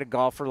last night, a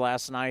golfer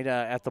last night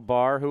at the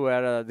bar who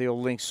had the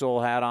old Link Sole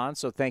hat on.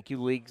 So thank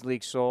you,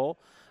 Link Sole.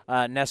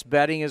 Nest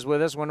Betting is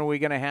with us. When are we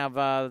going to have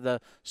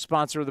the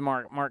sponsor of the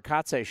Mark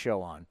Kotze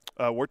show on?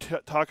 We're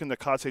talking to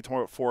Kotze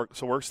tomorrow at 4,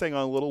 so we're staying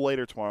on a little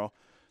later tomorrow.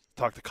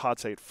 Talk to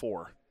Kotze at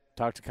 4.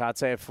 Talk to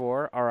Kotze at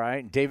 4. All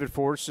right. David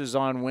Force is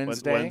on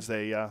Wednesday.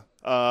 Wednesday, yeah.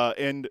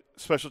 And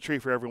special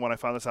treat for everyone. I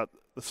found this out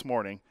this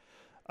morning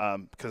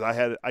because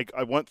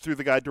I went through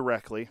the guy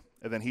directly,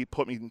 and then he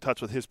put me in touch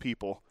with his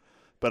people.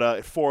 But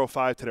at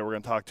 4:05 today, we're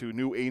going to talk to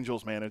new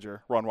Angels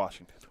manager, Ron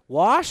Washington.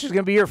 Wash is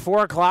going to be here at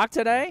 4 o'clock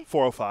today?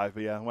 4:05,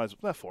 but yeah,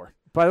 not 4.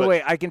 By the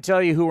way, I can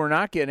tell you who we're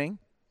not getting.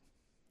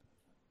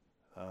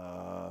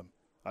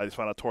 I just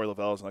found out Torey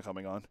Lovell is not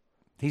coming on.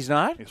 He's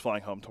not? He's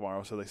flying home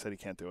tomorrow, so they said he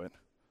can't do it.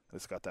 I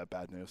just got that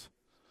bad news.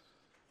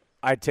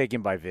 I'd take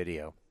him by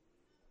video.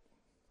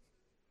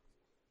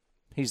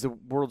 He's the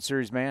World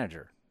Series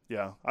manager.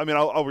 Yeah. I mean,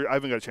 I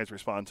haven't got a chance to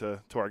respond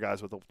to our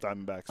guys with the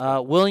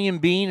Diamondbacks. William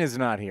Bean is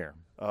not here.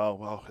 Oh,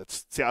 well,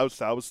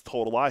 I was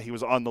told a lie. He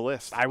was on the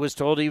list. I was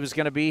told he was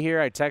going to be here.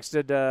 I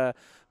texted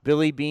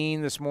Billy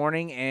Bean this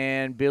morning,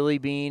 and Billy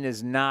Bean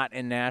is not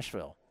in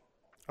Nashville.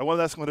 I wanted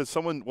to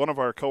ask one of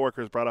our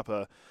coworkers brought up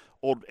a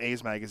old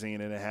A's magazine,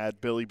 and it had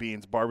Billy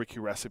Bean's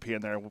barbecue recipe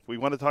in there. We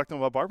wanted to talk to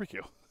him about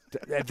barbecue.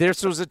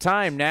 This was a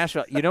time,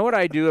 Nashville. You know what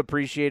I do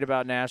appreciate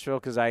about Nashville?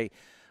 Because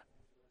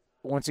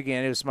once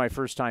again, it was my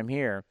first time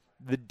here.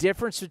 The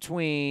difference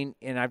between,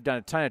 and I've done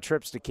a ton of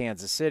trips to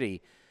Kansas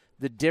City,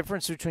 the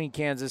difference between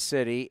Kansas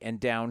City and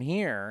down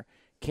here,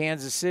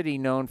 Kansas City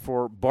known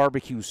for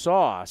barbecue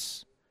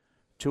sauce,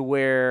 to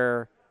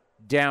where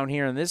down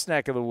here in this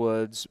neck of the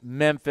woods,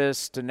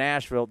 Memphis to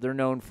Nashville, they're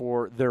known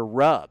for their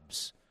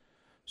rubs.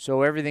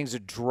 So everything's a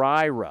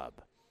dry rub.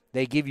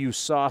 They give you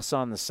sauce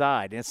on the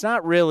side. And it's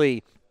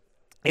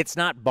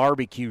not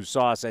barbecue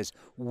sauce as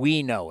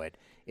we know it.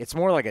 It's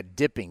more like a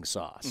dipping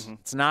sauce.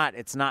 Mm-hmm.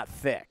 It's not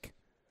thick.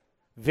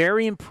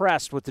 Very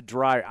impressed with the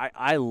dry.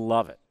 I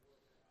love it.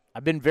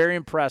 I've been very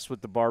impressed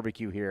with the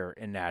barbecue here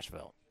in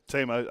Nashville.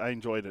 Same. I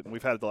enjoyed it, and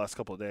we've had it the last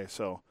couple of days.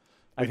 So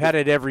I've had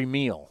it every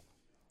meal.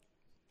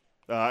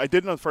 I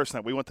did it on the first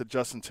night. We went to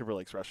Justin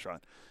Timberlake's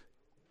restaurant.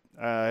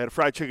 I had a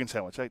fried chicken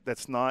sandwich.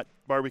 That's not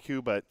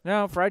barbecue, but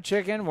no, fried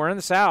chicken. We're in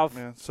the South.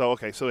 Yeah, so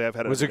we have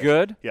had it. Was it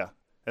good? Yeah.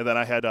 And then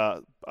I had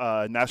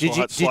Nashville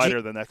hot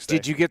slider the next day.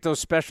 Did you get those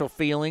special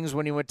feelings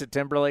when you went to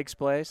Timberlake's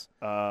place?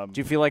 Do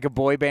you feel like a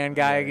boy band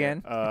guy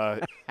again?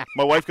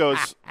 My wife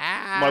goes.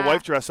 My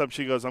wife dressed up.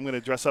 She goes, "I'm going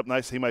to dress up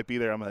nice. He might be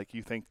there." I'm like,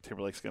 "You think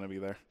Timberlake's going to be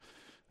there?"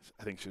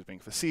 I think she was being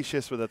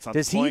facetious, but that's not.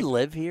 Does the point. he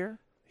live here?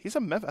 He's I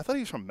thought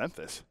he was from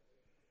Memphis.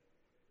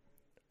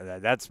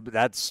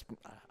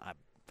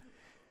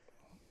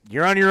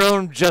 You're on your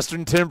own,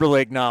 Justin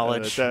Timberlake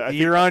knowledge.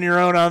 You're on your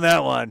own on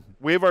that one.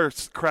 We have our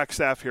crack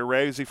staff here.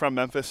 Ray, is he from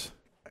Memphis?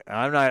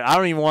 I'm not. I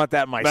don't even want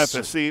that in my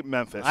Memphis.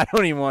 Memphis. I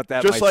don't even want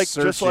that in my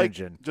search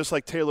engine. Just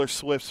like Taylor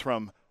Swift's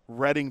from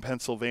Reading,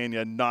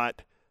 Pennsylvania,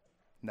 not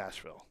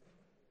Nashville.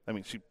 I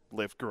mean, she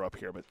grew up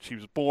here, but she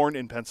was born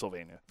in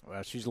Pennsylvania.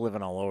 Well, she's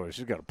living all over.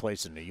 She's got a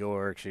place in New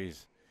York. Dude,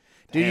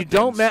 you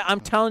don't.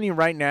 I'm telling you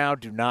right now,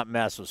 do not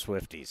mess with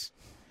Swifties.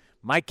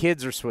 My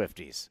kids are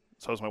Swifties.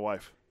 So is my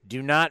wife.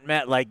 Do not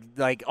mess.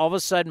 Like all of a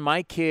sudden,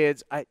 my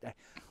kids.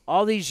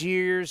 All these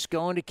years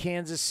going to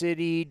Kansas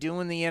City,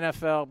 doing the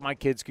NFL, my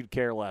kids could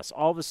care less.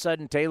 All of a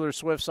sudden, Taylor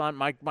Swift's on.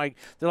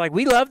 They're like,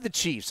 we love the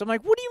Chiefs. I'm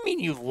like, what do you mean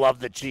you love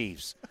the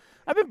Chiefs?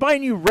 I've been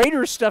buying you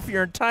Raiders stuff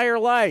your entire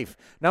life.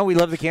 No, we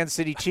love the Kansas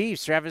City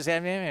Chiefs. Travis,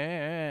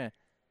 I'm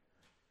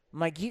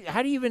like,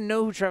 how do you even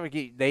know who Travis?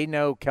 They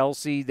know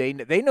Kelsey. They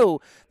know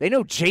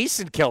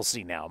Jason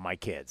Kelsey now. My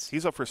kids.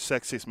 He's up for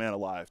sexiest man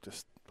alive.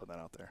 Just put that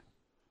out there.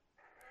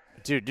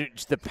 Dude,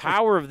 the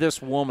power of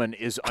this woman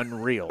is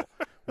unreal.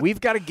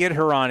 We've got to get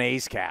her on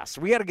A's Cast.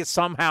 We got to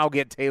somehow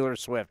get Taylor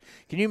Swift.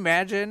 Can you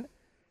imagine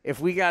if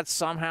we got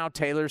somehow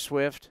Taylor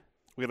Swift?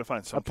 We got to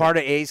find a part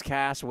of A's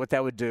Cast. What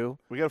that would do?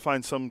 We got to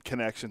find some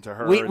connection to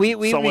her. Someone in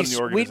the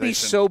organization. We'd be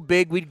so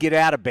big, we'd get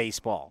out of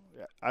baseball.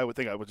 Yeah, I would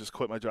think I would just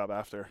quit my job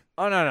after.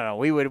 Oh no!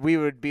 We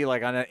would be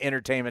like on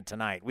Entertainment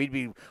Tonight.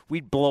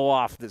 We'd blow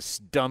off this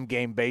dumb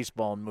game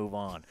baseball and move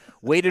on.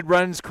 Weighted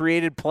runs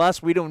created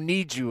plus. We don't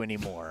need you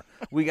anymore.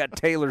 We got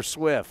Taylor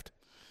Swift.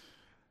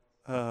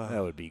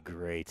 That would be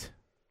great.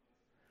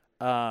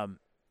 Juan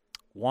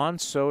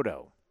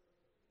Soto.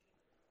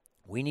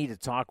 We need to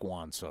talk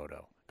Juan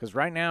Soto because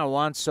right now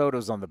Juan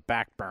Soto's on the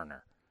back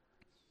burner.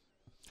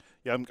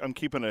 Yeah, I'm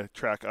keeping an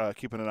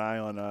eye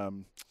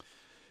on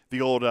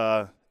the old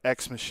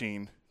X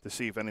machine to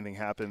see if anything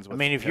happens.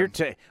 With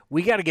if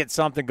we got to get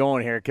something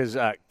going here because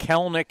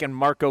Kelnick and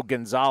Marco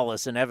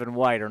Gonzalez and Evan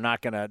White are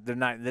not gonna.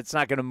 That's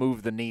not gonna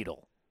move the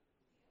needle.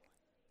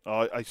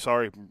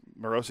 Sorry,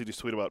 Morosi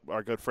just tweeted about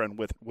our good friend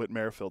Whit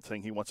Merrifield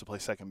saying he wants to play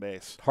second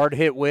base. Hard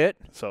hit Whit.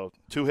 So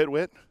 2-hit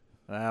Whit.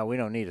 We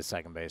don't need a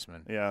second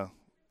baseman. Yeah,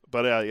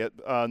 but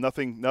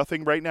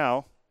nothing right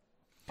now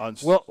on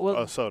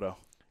Soto.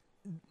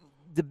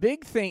 The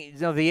big thing,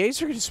 the A's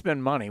are going to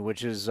spend money,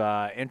 which is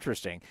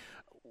interesting.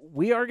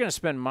 We are going to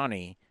spend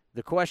money.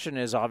 The question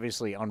is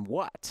obviously on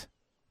what.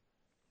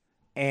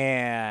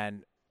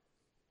 And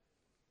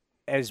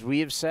as we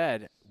have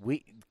said,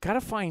 we got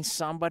to find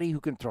somebody who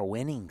can throw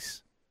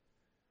innings.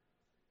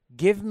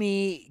 Give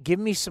me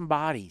some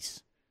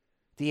bodies.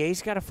 The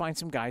A's got to find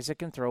some guys that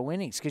can throw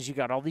innings because you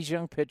got all these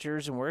young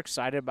pitchers, and we're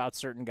excited about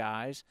certain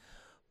guys.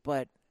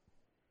 But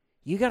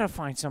you got to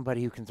find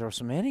somebody who can throw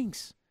some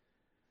innings,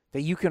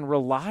 that you can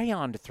rely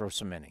on to throw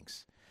some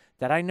innings.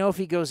 That I know if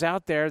he goes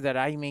out there,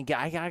 can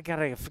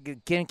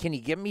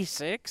you give me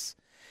 6?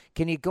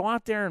 Can you go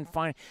out there and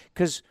find –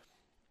 because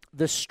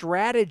the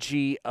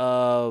strategy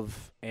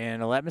of –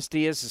 and Aledmys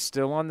Diaz is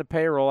still on the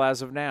payroll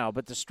as of now,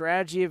 but the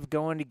strategy of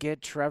going to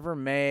get Trevor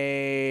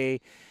May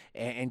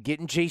and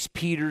getting Jace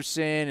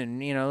Peterson and,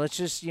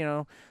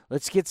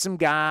 let's get some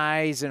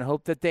guys and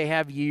hope that they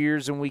have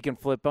years and we can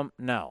flip them.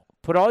 No.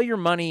 Put all your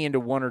money into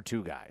 1 or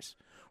 2 guys.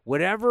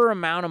 Whatever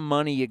amount of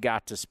money you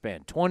got to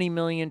spend, $20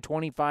 million,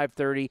 $25,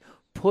 $30,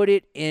 put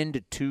it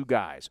into 2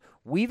 guys.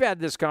 We've had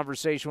this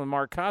conversation with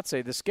Mark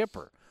Kotsay, the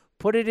skipper.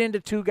 Put it into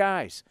 2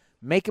 guys.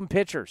 Make them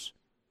pitchers.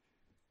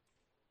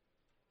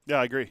 Yeah,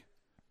 I agree.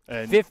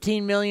 And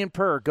 $15 million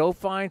per. Go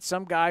find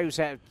some guy who's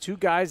had 2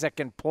 guys that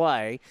can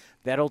play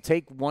that'll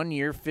take 1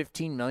 year,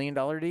 $15 million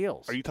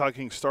deals. Are you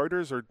talking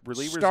starters or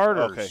relievers?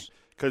 Starters. Okay.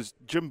 Because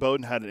Jim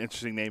Bowden had an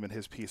interesting name in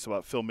his piece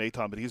about Phil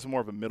Maton, but he's more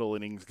of a middle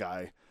innings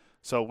guy.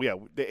 So, yeah,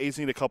 the A's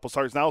need a couple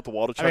starters. Now with the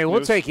Waldichuk news.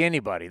 We'll take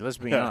anybody, let's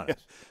be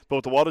honest. But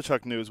with the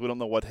Waldichuk news, we don't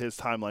know what his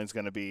timeline's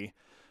going to be.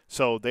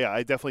 So, yeah,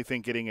 I definitely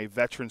think getting a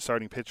veteran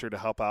starting pitcher to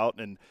help out.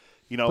 And,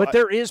 But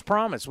there is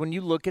promise. When you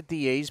look at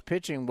the A's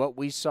pitching, what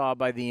we saw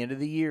by the end of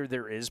the year,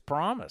 there is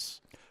promise.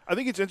 I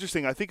think it's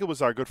interesting. I think it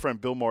was our good friend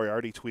Bill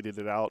Moriarty tweeted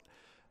it out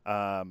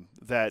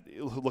that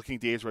looking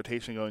at the A's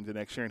rotation going into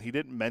next year, and he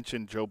didn't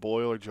mention Joe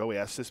Boyle or Joey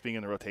Estes being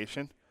in the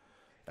rotation.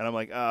 And I'm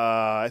like,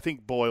 I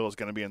think Boyle is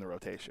going to be in the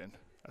rotation,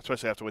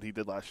 especially after what he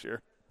did last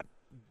year.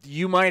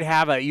 You want to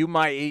have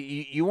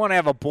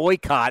a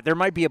boycott. There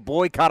might be a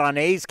boycott on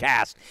A's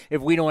Cast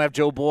if we don't have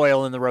Joe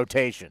Boyle in the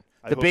rotation.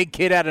 The big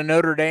kid out of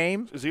Notre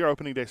Dame. Is he our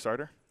opening day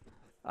starter?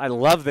 I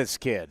love this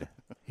kid.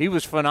 He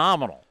was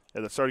phenomenal.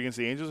 Yeah, the start against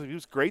the Angels, he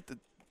was great.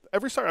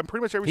 Every start,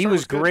 pretty much every he start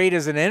was great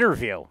as an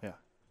interview. Yeah.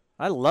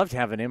 I loved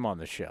having him on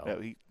the show.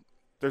 Yeah,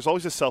 there's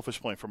always a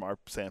selfish point from our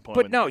standpoint.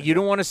 But no, you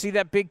don't want to see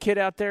that big kid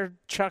out there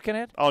chucking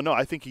it? Oh, no,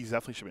 I think he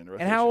definitely should be in the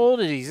rotation. And how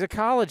old is he? He's a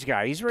college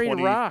guy. He's ready to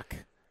rock.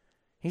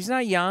 He's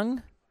not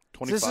young.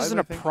 25, this isn't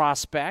a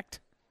prospect.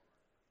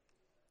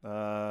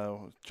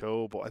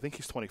 Joe Boyle, I think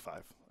he's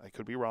 25. I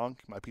could be wrong.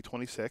 Might be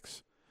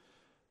 26.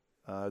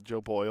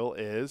 Joe Boyle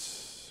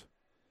is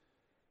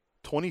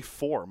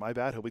 24. My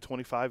bad. He'll be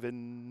 25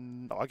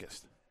 in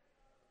August.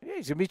 Yeah,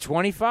 he's going to be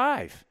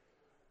 25.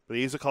 But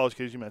he's a college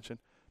kid, as you mentioned.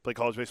 Played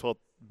college baseball.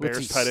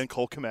 Bears tight end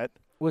Cole Kmet.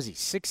 Was he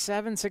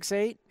 6'7",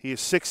 6'8"? He is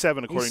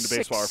 6'7", according to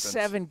Baseball Reference.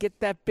 6'7". Get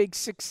that big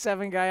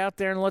 6'7" guy out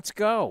there and let's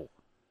go.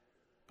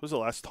 Who's the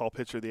last tall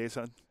pitcher the A's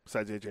had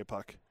besides A.J.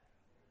 Puck?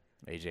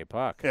 A.J.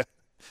 Puck. Yeah.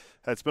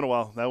 It's been a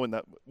while.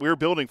 We were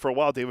building for a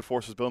while. David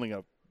Force was building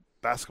a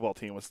basketball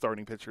team with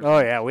starting pitchers. Oh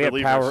yeah,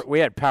 we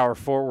had power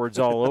forwards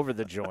all over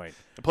the joint.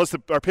 And plus,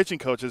 our pitching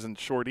coach isn't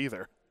short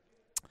either.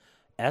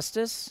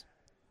 Estes,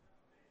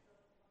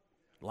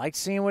 like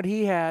seeing what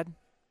he had.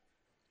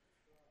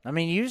 I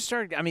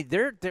mean,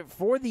 they're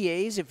for the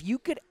A's. If you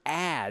could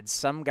add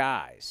some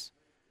guys,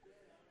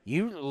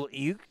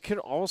 you could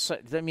also.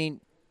 I mean,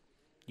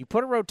 you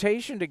put a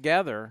rotation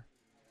together.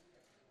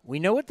 We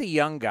know what the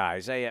young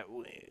guys. The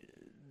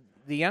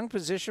young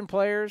position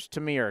players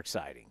to me are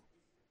exciting.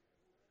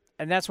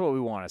 And that's what we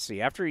want to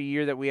see. After a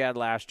year that we had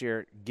last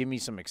year, give me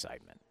some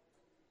excitement.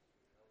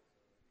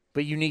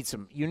 But you need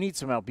some help. You need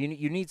some help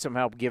you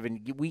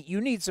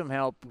need some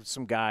help,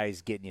 some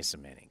guys getting you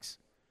some innings.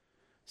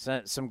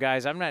 Some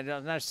guys, I'm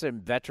not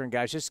saying veteran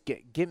guys, just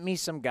get me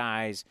some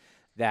guys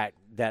that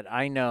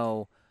I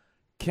know.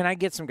 Can I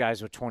get some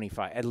guys with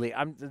 25? At least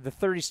the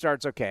 30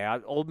 starts okay.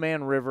 Old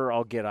Man River,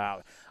 I'll get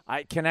out.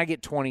 Can I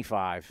get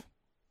 25?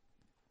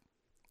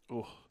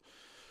 Ooh.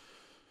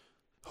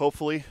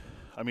 Hopefully.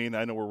 I mean,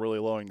 I know we're really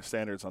lowering the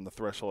standards on the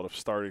threshold of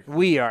starting.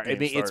 We are. I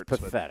mean, it's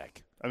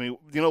pathetic. I mean,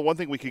 one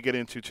thing we could get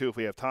into, too, if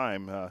we have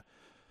time,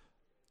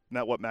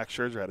 not what Max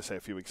Scherzer had to say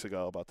a few weeks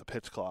ago about the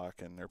pitch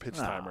clock and their pitch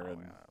timer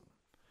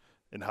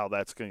and how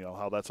that's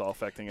how that's all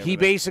affecting everything. He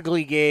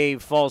basically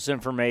gave false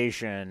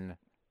information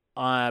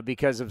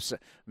because of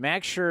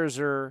Max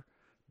Scherzer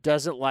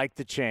doesn't like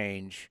the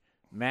change.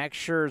 Max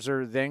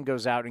Scherzer then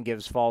goes out and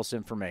gives false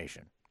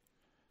information.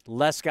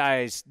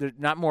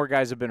 Not more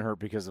guys have been hurt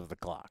because of the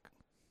clock.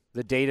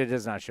 The data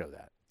does not show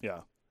that. Yeah.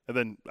 And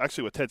then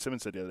actually what Ted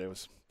Simmons said the other day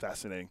was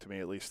fascinating to me,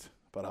 at least,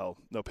 about how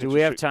no pitches. Do we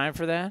have time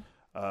for that?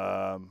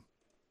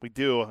 We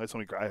do. I have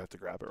to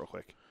grab it real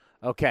quick.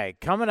 Okay.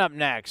 Coming up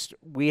next,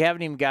 we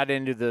haven't even got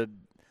into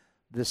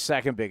the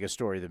second biggest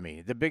story of the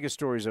meeting. The biggest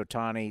story is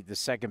Ohtani. The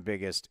second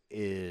biggest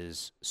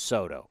is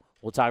Soto.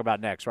 We'll talk about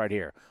next right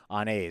here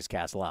on A's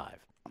Cast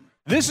Live.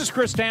 This is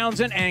Chris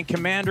Townsend and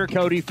Commander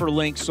Cody for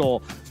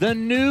Linksoul. The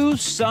new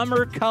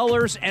summer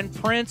colors and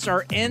prints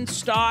are in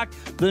stock.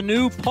 The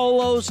new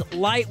polos,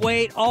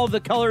 lightweight, all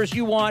the colors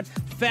you want.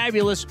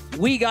 Fabulous.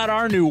 We got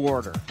our new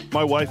order.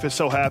 My wife is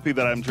so happy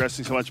that I'm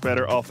dressing so much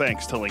better, all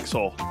thanks to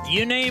Linksoul.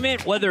 You name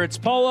it, whether it's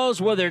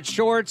polos, whether it's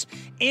shorts,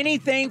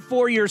 anything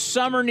for your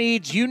summer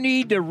needs, you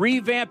need to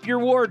revamp your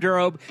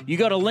wardrobe. You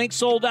go to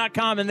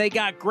linksoul.com and they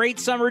got great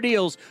summer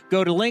deals.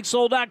 Go to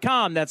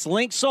linksoul.com. That's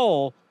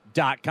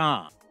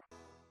linksoul.com.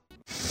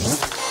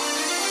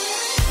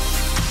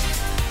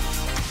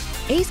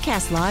 A's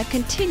Cast Live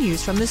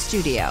continues from the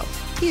studio.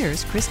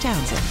 Here's Chris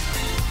Townsend.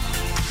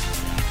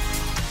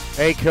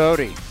 Hey,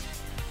 Cody.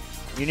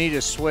 You need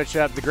to switch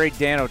up. The great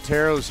Dan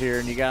Otero's here,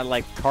 and you got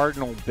like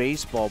Cardinal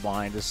baseball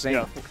behind us.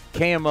 Same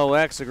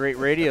KMOX, a great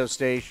radio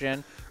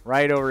station,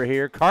 right over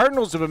here.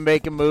 Cardinals have been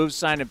making moves,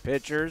 signing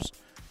pitchers,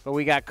 but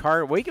we got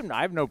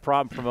I have no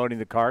problem promoting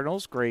the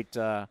Cardinals. Great,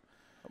 Mark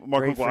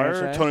great McGwire,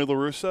 franchise. Tony La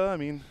Russa. I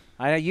mean,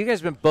 I know you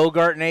guys have been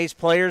Bogart and Ace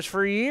players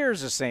for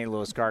years. The St.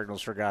 Louis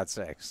Cardinals, for God's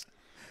sakes.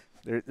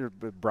 They're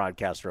a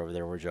broadcaster over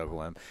there. We're joking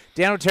with him.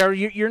 Dan Otero,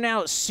 you're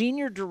now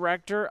Senior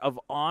Director of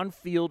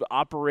On-Field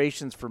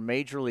Operations for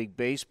Major League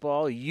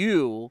Baseball.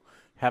 You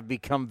have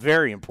become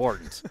very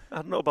important. I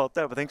don't know about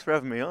that, but thanks for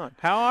having me on.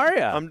 How are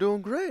you? I'm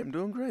doing great.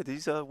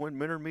 These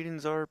winter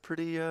meetings are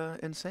pretty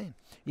insane.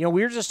 You know,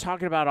 we were just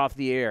talking about off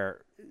the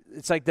air.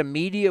 It's like the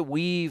media,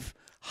 we've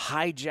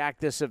hijacked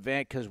this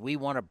event because we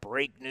want to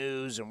break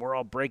news and we're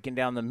all breaking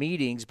down the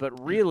meetings,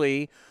 but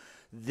really –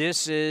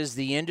 this is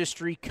the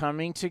industry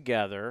coming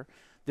together.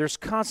 There's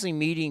constantly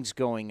meetings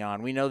going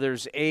on. We know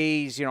there's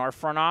A's, our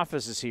front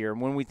office is here. And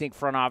when we think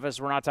front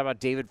office, we're not talking about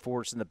David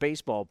Force and the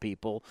baseball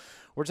people.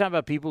 We're talking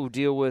about people who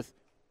deal with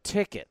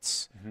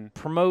tickets,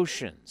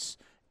 promotions,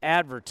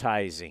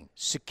 advertising,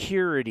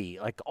 security,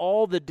 like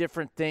all the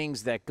different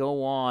things that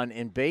go on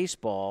in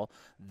baseball,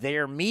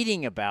 they're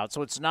meeting about.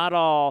 So it's not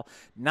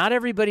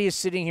everybody is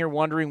sitting here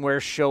wondering where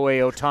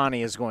Shohei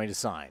Ohtani is going to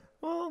sign.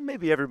 Well,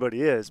 maybe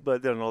everybody is,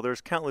 but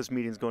there's countless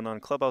meetings going on.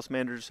 Clubhouse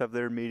managers have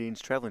their meetings.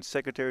 Traveling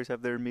secretaries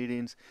have their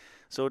meetings.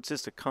 So it's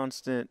just a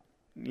constant,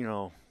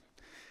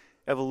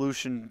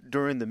 evolution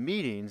during the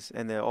meetings,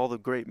 and all the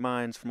great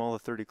minds from all the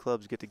 30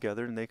 clubs get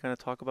together, and they kind of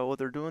talk about what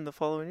they're doing the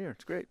following year.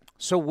 It's great.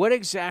 So what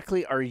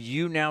exactly are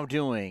you now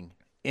doing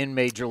in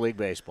Major League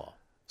Baseball?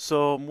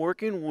 So I'm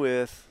working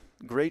with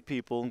great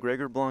people,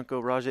 Gregor Blanco,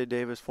 Rajay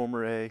Davis,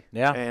 former A,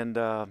 and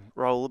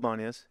Raul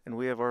Ibanez, and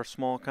we have our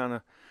small kind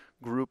of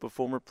group of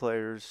former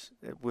players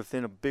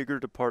within a bigger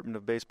department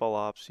of baseball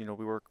ops. We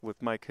work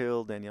with Mike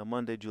Hill, Danielle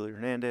Monday, Julie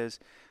Hernandez,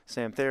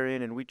 Sam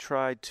Therian, and we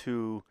try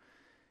to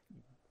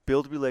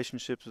build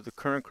relationships with the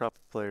current crop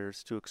of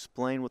players to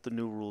explain what the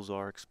new rules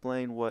are,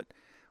 explain what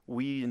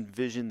we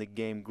envision the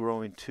game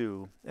growing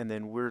to, and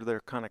then we're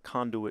their kind of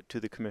conduit to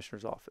the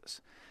commissioner's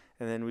office.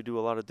 And then we do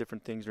a lot of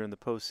different things during the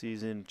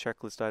postseason,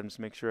 checklist items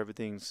to make sure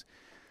everything's,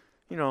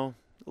 you know,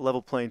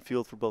 level playing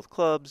field for both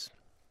clubs,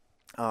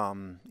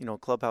 you know,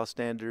 clubhouse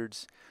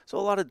standards. So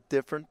a lot of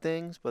different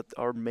things, but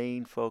our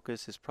main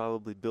focus is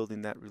probably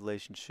building that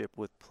relationship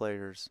with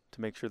players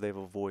to make sure they have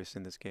a voice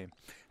in this game.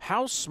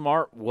 How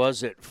smart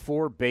was it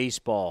for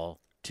baseball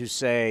to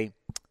say,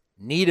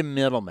 need a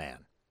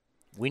middleman?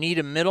 We need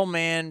a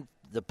middleman,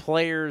 the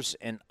players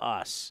and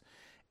us.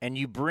 And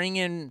you bring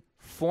in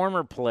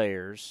former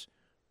players.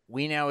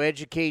 We now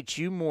educate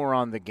you more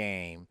on the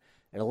game.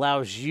 It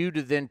allows you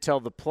to then tell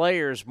the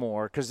players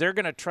more because they're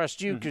going to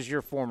trust you because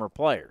you're former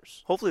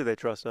players. Hopefully they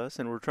trust us,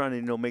 and we're trying to,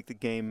 you know, make the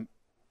game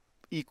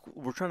equal.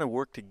 We're trying to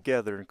work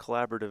together in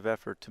collaborative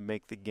effort to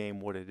make the game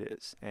what it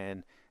is.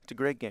 And it's a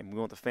great game. We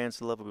want the fans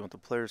to love it. We want the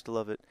players to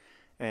love it.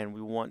 And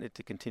we want it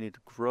to continue to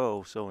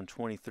grow so in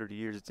 20, 30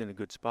 years it's in a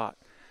good spot.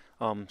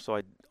 So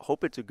I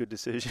hope it's a good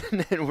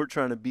decision, and we're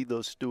trying to be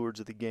those stewards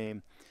of the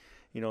game,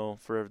 you know,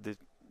 for the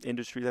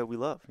industry that we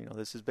love. You know,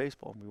 this is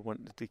baseball. We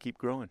want it to keep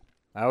growing.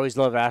 I always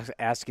love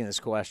asking this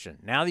question.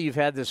 Now that you've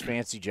had this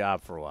fancy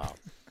job for a while,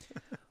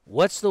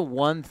 what's the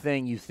one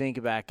thing you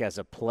think back as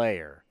a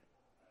player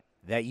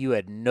that you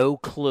had no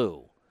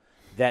clue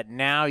that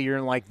now you're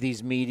in like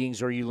these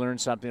meetings or you learn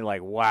something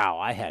like, wow,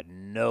 I had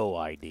no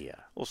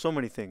idea? Well, so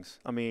many things.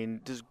 I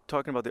mean, just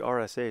talking about the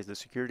RSAs, the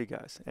security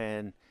guys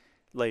and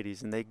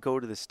ladies, and they go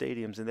to the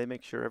stadiums and they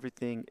make sure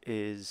everything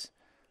is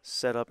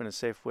set up in a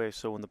safe way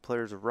so when the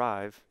players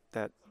arrive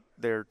that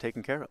they're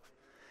taken care of.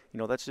 You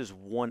know, that's just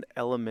one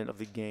element of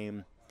the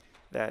game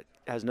that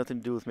has nothing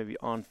to do with maybe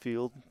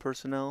on-field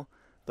personnel,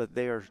 but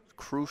they are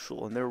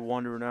crucial, and they're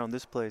wandering around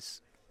this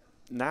place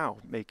now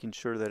making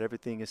sure that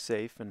everything is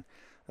safe, and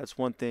that's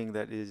one thing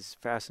that is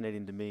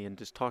fascinating to me. And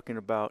just talking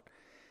about,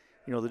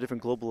 you know, the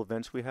different global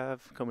events we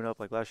have coming up,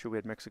 like last year we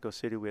had Mexico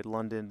City, we had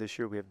London, this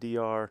year we have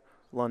DR,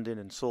 London,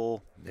 and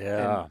Seoul.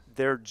 Yeah. And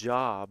their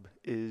job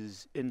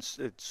is, it's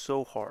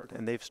so hard,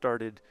 and they've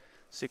started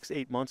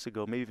 6-8 months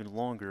ago, maybe even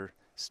longer,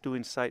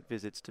 doing site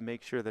visits to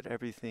make sure that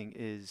everything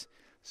is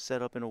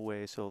set up in a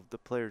way so the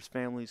players'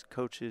 families,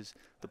 coaches,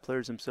 the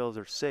players themselves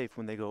are safe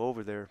when they go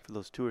over there for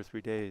those 2 or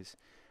 3 days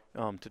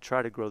to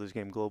try to grow this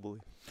game globally.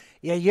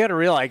 Yeah, you got to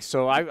realize,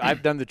 so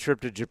I've done the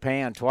trip to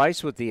Japan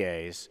twice with the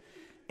A's,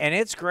 and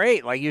it's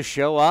great. Like, you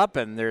show up,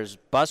 and there's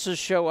buses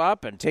show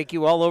up and take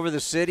you all over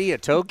the city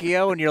of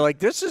Tokyo, and you're like,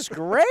 this is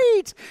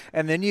great.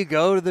 And then you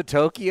go to the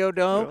Tokyo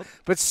Dome. Yep.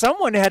 But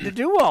someone had to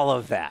do all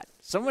of that.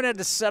 Someone had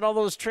to set all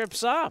those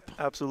trips up.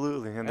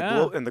 Absolutely.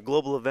 And the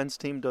global events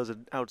team does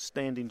an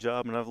outstanding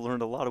job, and I've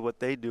learned a lot of what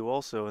they do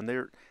also. And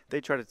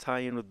they try to tie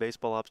in with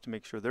baseball ops to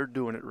make sure they're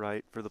doing it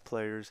right for the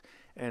players.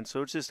 And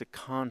so it's just a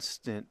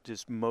constant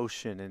just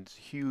motion, and it's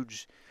a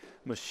huge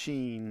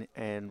machine,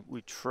 and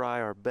we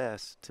try our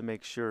best to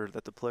make sure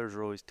that the players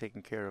are always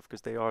taken care of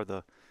because they are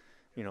the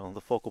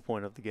focal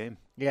point of the game.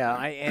 Yeah,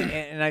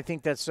 and I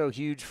think that's so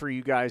huge for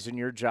you guys in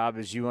your job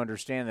is you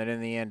understand that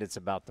in the end it's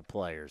about the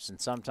players.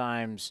 And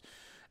sometimes,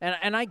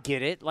 and I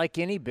get it, like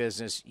any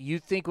business, you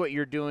think what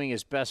you're doing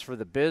is best for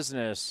the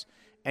business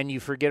and you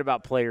forget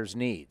about players'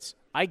 needs.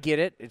 I get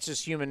it. It's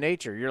just human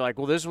nature. You're like,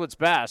 well, this is what's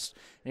best.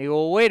 And you go,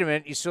 well, wait a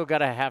minute, you still got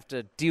to have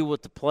to deal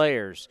with the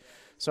players.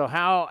 So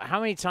how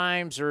many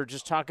times, or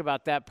just talk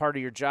about that part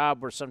of your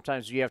job where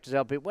sometimes you have to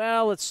tell people,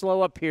 well, let's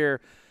slow up here.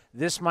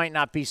 This might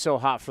not be so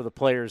hot for the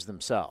players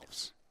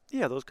themselves.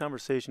 Yeah, those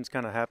conversations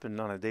kind of happen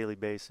on a daily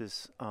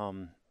basis.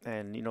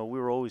 And, you know, we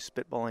were always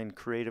spitballing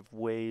creative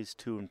ways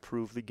to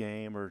improve the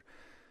game or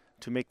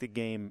to make the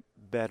game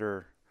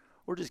better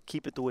or just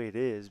keep it the way it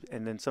is.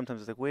 And then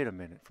sometimes it's like, wait a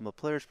minute, from a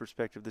player's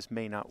perspective, this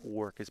may not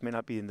work. This may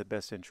not be in the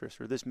best interest,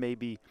 or this may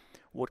be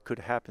what could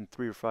happen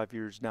 3 or 5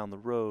 years down the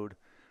road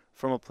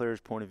from a player's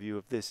point of view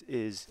if this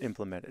is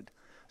implemented.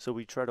 So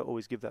we try to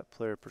always give that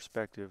player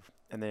perspective.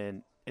 And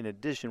then in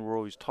addition, we're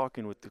always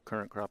talking with the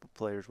current crop of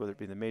players, whether it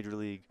be the major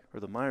league or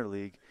the minor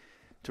league,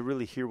 to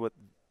really hear what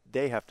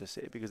they have to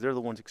say because they're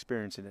the ones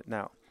experiencing it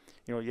now.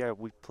 You know, yeah,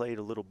 we played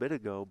a little bit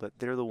ago, but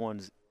they're the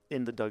ones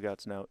in the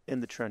dugouts now,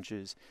 in the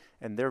trenches,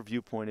 and their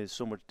viewpoint is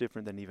so much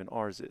different than even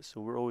ours is. So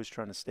we're always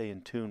trying to stay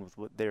in tune with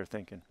what they're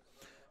thinking.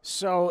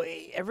 So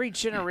every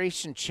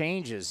generation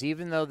changes.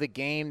 Even though the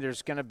game,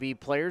 there's going to be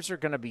players are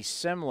going to be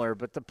similar,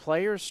 but the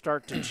players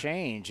start to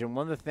change. And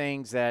one of the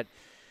things that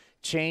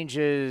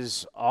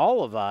changes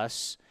all of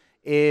us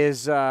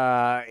is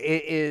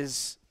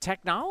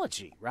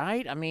technology,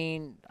 right? I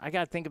mean, I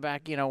got to think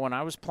back, you know, when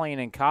I was playing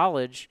in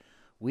college,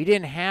 we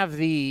didn't have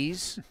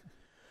these.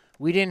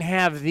 We didn't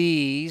have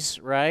these,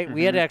 right? Mm-hmm.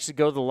 We had to actually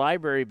go to the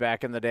library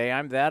back in the day.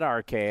 I'm that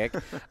archaic.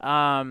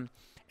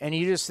 And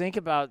you just think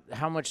about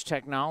how much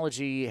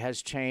technology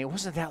has changed. It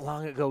wasn't that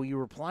long ago you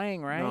were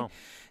playing, right? No.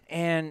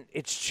 And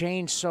it's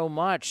changed so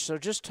much. So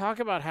just talk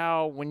about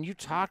how when you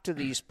talk to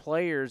these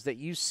players that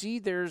you see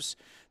there's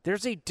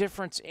a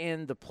difference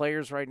in the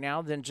players right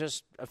now than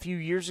just a few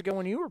years ago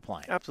when you were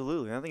playing.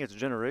 Absolutely. I think it's a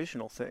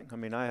generational thing. I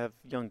mean, I have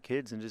young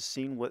kids and just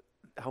seeing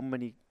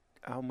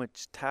how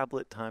much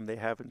tablet time they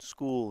have in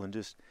school, and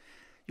just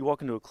you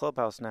walk into a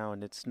clubhouse now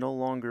and it's no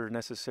longer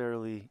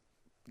necessarily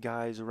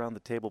guys around the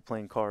table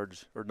playing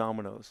cards or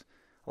dominoes.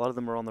 A lot of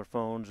them are on their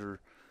phones or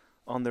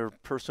on their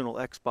personal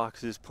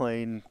Xboxes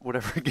playing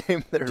whatever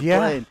game they're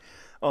playing.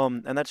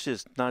 And that's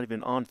just not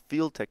even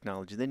on-field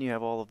technology. Then you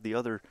have all of the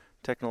other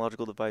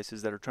technological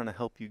devices that are trying to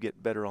help you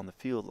get better on the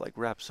field, like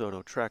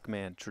Rapsodo,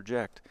 TrackMan,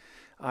 Traject,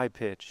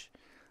 iPitch,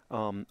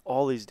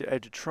 all these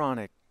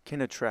Edgertronic,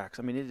 Kinetrax.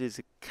 I mean, it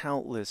is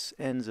countless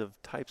ends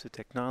of types of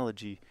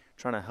technology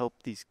trying to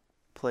help these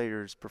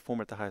players perform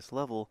at the highest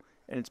level,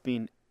 and it's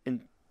being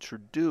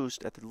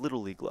introduced at the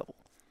Little League level.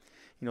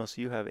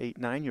 So you have 8,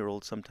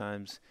 9-year-olds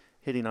sometimes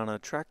hitting on a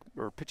track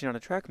or pitching on a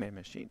TrackMan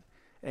machine.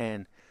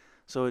 And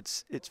so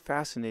it's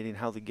fascinating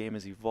how the game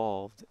has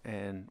evolved,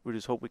 and we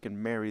just hope we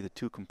can marry the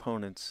two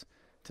components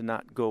to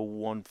not go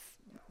one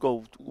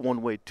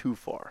way too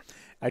far.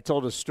 I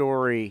told a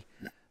story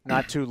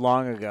not too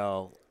long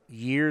ago,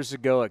 years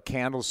ago at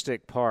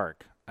Candlestick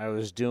Park. I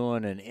was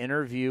doing an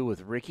interview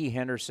with Ricky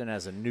Henderson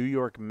as a New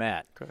York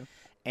Met. Okay.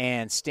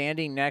 And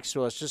standing next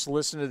to us, just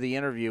listening to the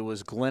interview,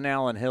 was Glenn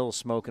Allen Hill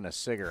smoking a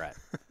cigarette.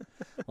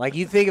 Like,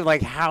 you think of,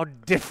 like, how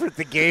different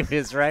the game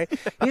is, right?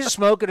 He's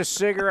smoking a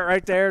cigarette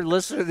right there,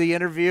 listening to the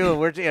interview, and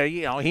we're,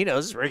 he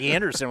knows Ricky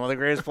Henderson, one of the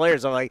greatest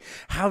players. I'm like,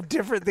 how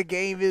different the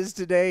game is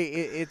today.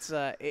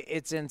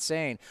 It's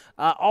insane.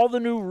 All the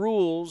new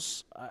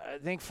rules, I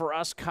think for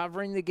us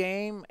covering the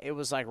game, it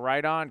was like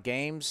right on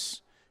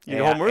games. You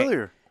got home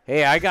earlier.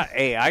 Hey, I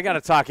got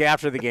to talk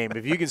after the game.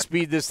 If you can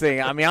speed this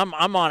thing, I mean,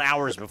 I'm on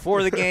hours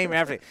before the game.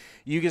 After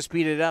you can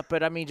speed it up,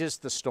 but I mean,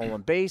 just the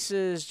stolen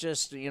bases.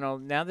 Just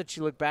now that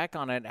you look back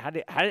on it, how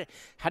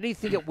do you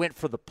think it went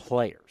for the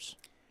players?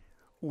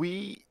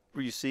 We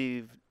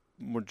received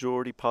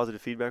majority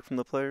positive feedback from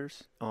the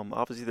players.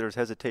 Obviously, there's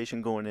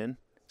hesitation going in,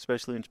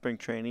 especially in spring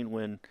training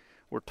when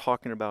we're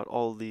talking about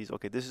all of these.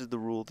 Okay, this is the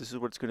rule. This is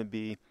what it's going to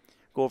be.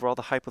 Go over all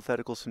the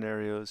hypothetical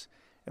scenarios.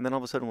 And then all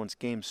of a sudden, once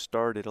games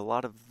started, a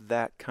lot of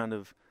that kind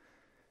of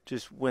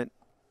just went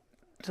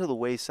to the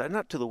wayside.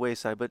 Not to the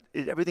wayside, but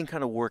everything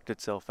kind of worked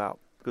itself out.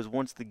 Because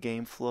once the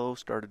game flow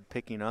started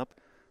picking up,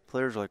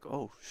 players are like,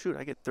 oh, shoot,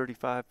 I get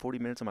 35, 40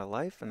 minutes of my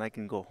life, and I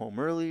can go home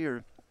early.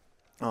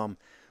 So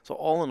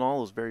all in all,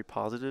 it was very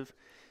positive.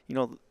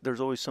 There's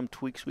always some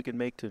tweaks we can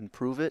make to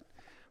improve it.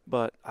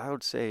 But I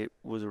would say it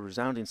was a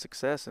resounding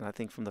success, and I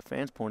think from the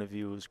fans' point of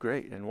view, it was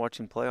great. And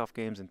watching playoff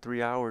games in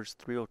 3 hours,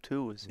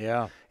 3:02 was,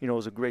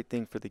 was a great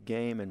thing for the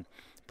game. And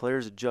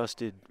players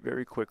adjusted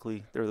very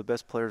quickly. They're the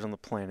best players on the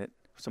planet,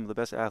 some of the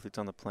best athletes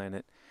on the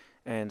planet.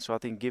 And so I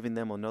think giving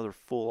them another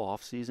full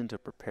off season to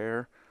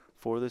prepare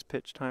for this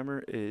pitch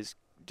timer is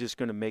just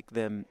going to make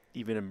them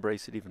even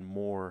embrace it even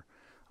more.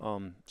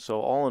 So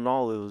all in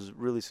all, it was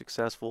really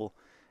successful.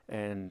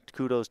 And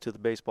kudos to the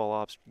baseball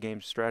ops game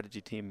strategy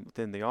team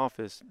within the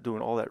office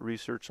doing all that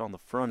research on the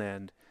front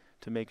end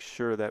to make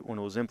sure that when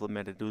it was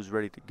implemented, it was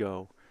ready to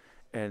go.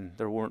 And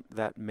there weren't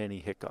that many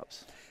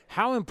hiccups.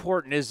 How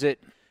important is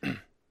it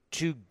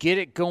to get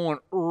it going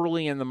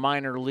early in the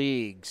minor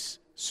leagues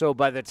so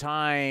by the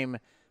time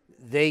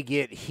they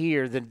get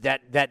here,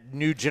 that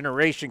new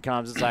generation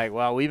comes, it's like,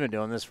 well, we've been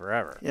doing this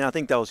forever. Yeah, I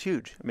think that was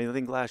huge. I mean, I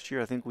think last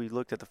year, we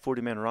looked at the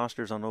 40-man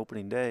rosters on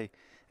opening day,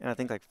 and I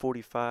think like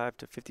 45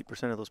 to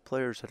 50% of those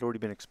players had already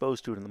been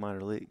exposed to it in the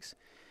minor leagues.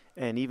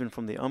 And even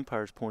from the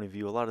umpire's point of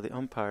view, a lot of the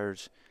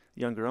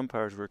younger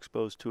umpires were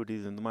exposed to it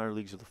either in the minor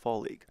leagues or the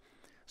fall league.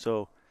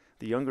 So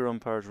the younger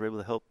umpires were able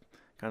to help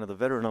kind of the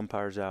veteran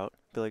umpires out,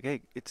 be like,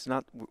 hey, it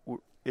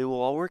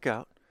will all work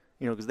out,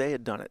 because they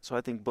had done it. So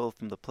I think both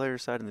from the player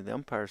side and the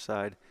umpire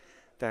side,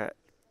 that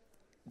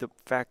the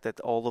fact that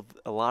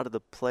a lot of the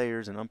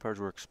players and umpires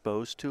were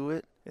exposed to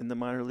it in the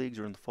minor leagues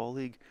or in the fall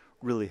league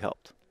really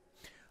helped.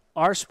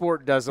 Our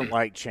sport doesn't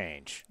like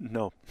change.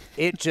 No.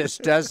 It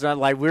just does not.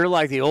 Like, we're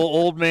like the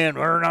old man.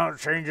 We're not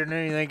changing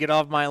anything. Get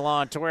off my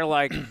lawn. To where,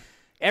 like,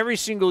 every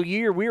single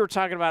year we were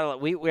talking about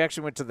it. We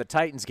actually went to the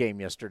Titans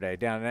game yesterday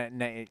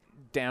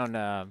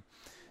downtown,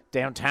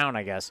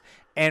 I guess.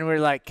 And we're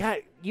like,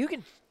 God, you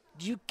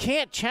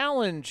can't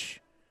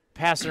challenge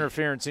pass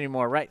interference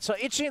anymore, right? So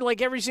it's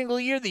like every single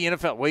year the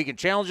NFL, well, you can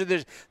challenge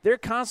it. They're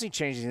constantly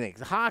changing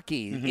things.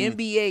 Hockey,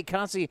 NBA,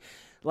 constantly,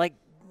 like,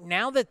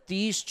 now that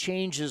these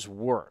changes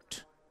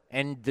worked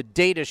and the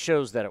data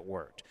shows that it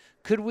worked,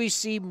 could we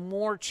see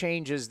more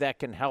changes that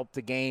can help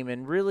the game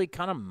and really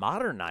kind of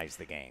modernize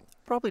the game?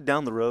 Probably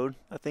down the road.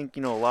 I think,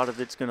 a lot of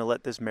it's going to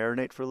let this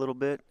marinate for a little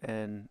bit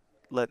and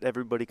let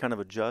everybody kind of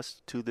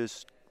adjust to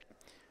this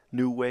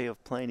new way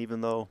of playing,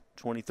 even though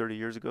 20, 30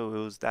 years ago it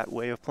was that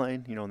way of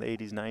playing. In the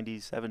 80s,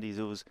 90s, 70s,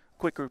 it was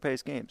quicker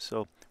paced games.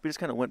 So we just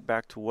kind of went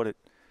back to what it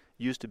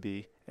used to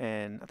be.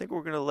 And I think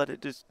we're going to let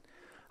it just –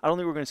 I don't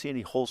think we're going to see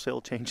any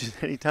wholesale changes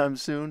anytime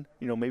soon.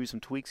 Maybe some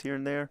tweaks here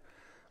and there.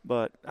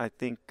 But I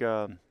think,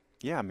 it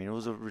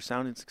was a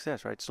resounding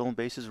success, right? Stolen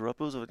bases were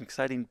up. It was an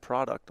exciting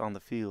product on the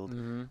field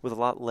with a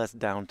lot less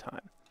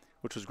downtime,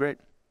 which was great.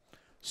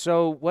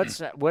 So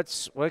what?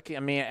 I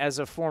mean, as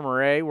a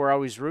former A, we're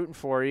always rooting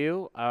for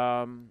you.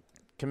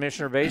 Can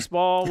Commissioner of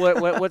Baseball?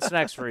 What's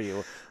next for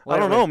you? I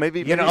don't know.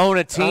 Maybe you own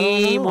a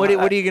team. What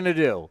are you going to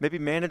do? Maybe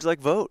manage like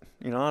Vogt.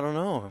 I don't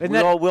know.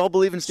 We all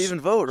believe in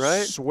Stephen Vogt,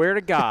 right? Swear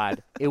to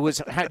God, it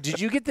was. Did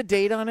you get the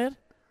date on it?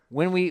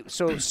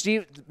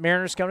 Steve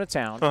Mariners come to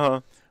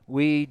town.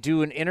 We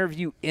do an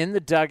interview in the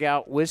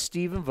dugout with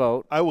Stephen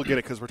Vogt. I will get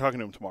it because we're talking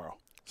to him tomorrow,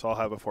 so I'll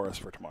have it for us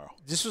for tomorrow.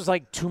 This was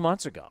like 2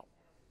 months ago,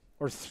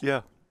 or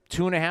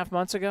 2.5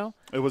 months ago.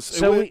 It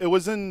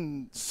was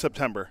in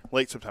September,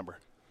 late September.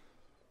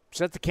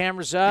 Set the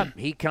cameras up.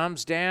 He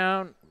comes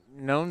down.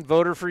 Known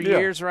voter for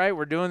years, right?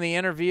 We're doing the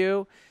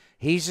interview.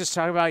 He's just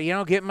talking about,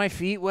 getting my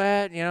feet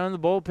wet, in the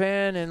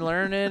bullpen and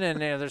learning,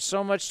 and there's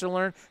so much to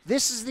learn.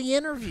 This is the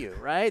interview,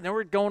 right? And then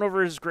we're going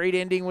over his great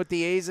ending with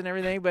the A's and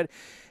everything, but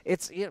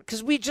it's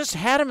because we just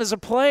had him as a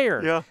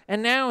player. Yeah.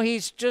 And now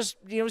he's just,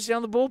 he's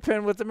down the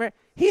bullpen with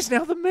he's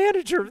now the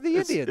manager of the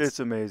Indians. It's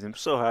amazing. I'm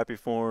so happy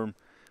for him.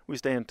 We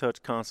stay in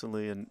touch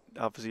constantly, and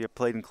obviously I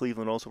played in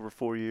Cleveland also for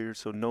 4 years,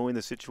 so knowing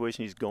the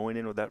situation he's going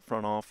in with that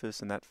front office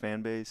and that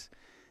fan base,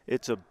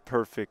 it's a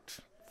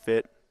perfect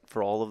fit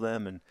for all of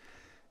them, and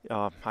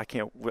I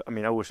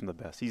wish him the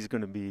best. He's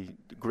going to be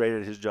great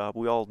at his job.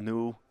 We all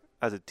knew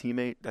as a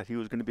teammate that he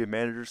was going to be a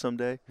manager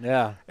someday.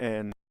 Yeah.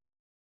 And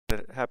that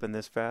it happened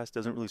this fast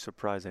doesn't really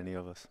surprise any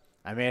of us.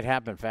 It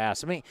happened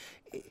fast.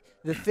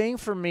 The thing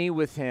for me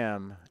with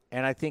him,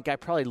 and I think I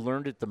probably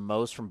learned it the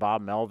most from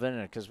Bob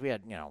Melvin, because we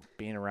had,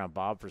 being around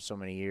Bob for so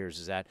many years,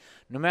 is that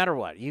no matter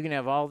what, you can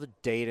have all the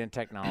data and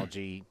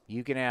technology,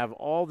 you can have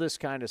all this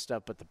kind of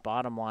stuff, but the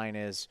bottom line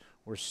is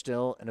we're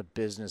still in a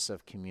business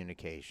of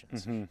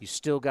communications. Mm-hmm. You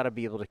still got to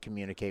be able to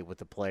communicate with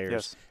the players,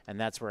 yes. And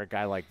that's where a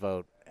guy like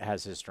Vogt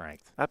has his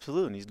strength.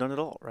 Absolutely, and he's done it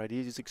all, right?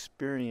 He's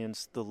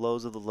experienced the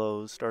lows of the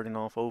lows, starting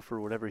off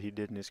for whatever he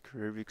did in his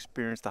career. He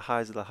experienced the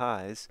highs of the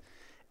highs,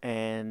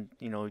 and,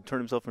 he turned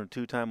himself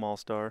into a 2-time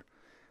All-Star.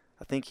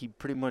 I think he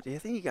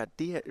got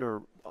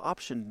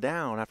optioned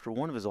down after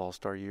one of his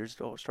All-Star years,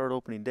 start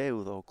opening day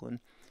with Oakland.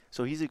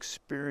 So he's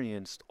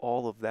experienced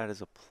all of that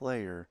as a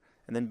player.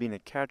 And then being a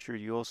catcher,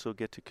 you also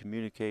get to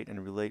communicate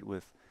and relate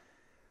with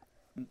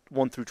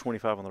 1 through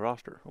 25 on the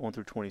roster, 1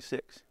 through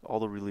 26, all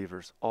the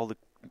relievers, all the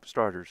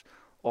starters,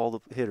 all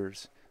the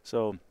hitters.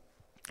 So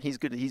he's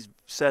good. He's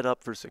set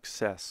up for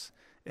success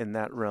in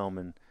that realm,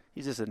 and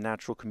he's just a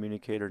natural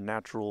communicator,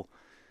 natural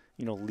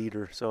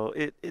leader. So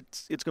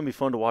it's going to be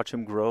fun to watch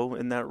him grow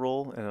in that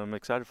role, and I'm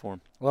excited for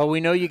him. Well, we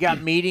know you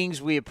got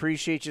meetings. We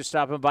appreciate you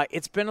stopping by.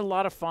 It's been a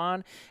lot of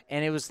fun,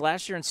 and it was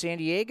last year in San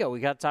Diego. We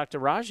got to talk to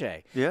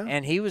Rajai,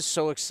 and he was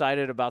so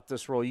excited about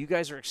this role. You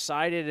guys are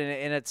excited,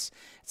 and it's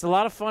a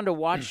lot of fun to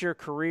watch your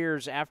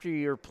careers after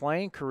your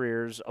playing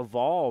careers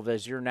evolve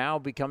as you're now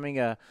becoming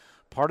a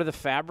part of the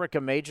fabric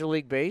of Major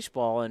League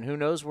Baseball, and who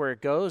knows where it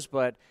goes,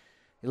 but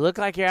you look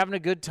like you're having a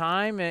good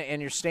time, and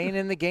you're staying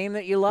in the game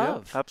that you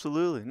love. Yeah,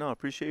 absolutely. No, I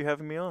appreciate you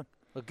having me on.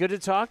 Well, good to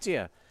talk to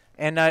you.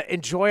 And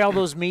enjoy all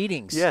those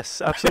meetings.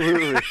 Yes,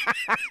 absolutely.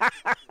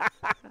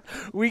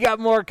 We got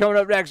more coming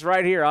up next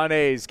right here on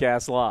A's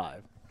Cast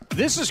Live.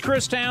 This is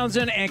Chris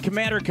Townsend and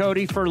Commander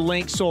Cody for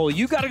Linksoul.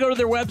 You got to go to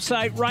their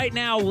website right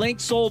now,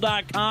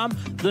 linksoul.com.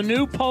 The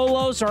new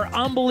polos are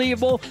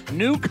unbelievable.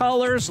 New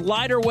colors,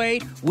 lighter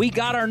weight. We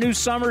got our new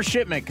summer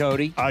shipment,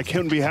 Cody. I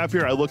couldn't be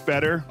happier. I look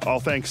better, all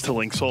thanks to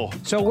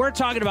Linksoul. So we're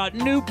talking about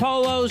new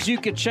polos. You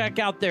can check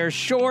out their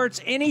shorts.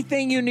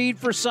 Anything you need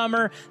for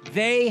summer,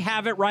 they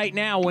have it right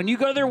now. When you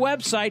go to their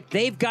website,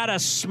 they've got a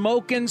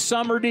smoking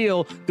summer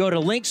deal. Go to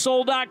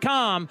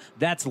linksoul.com.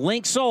 That's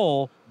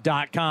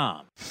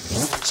linksoul.com.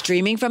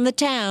 Streaming from the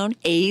town,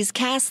 A's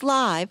Cast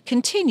Live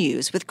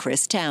continues with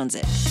Chris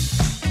Townsend.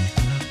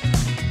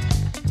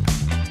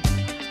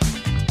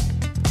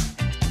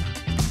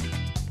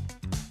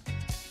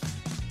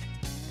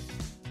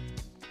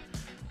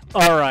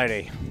 All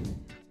righty.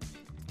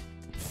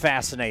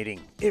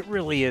 Fascinating. It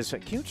really is.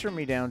 Can you turn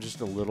me down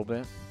just a little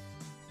bit?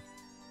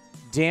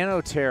 Dan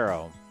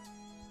Otero,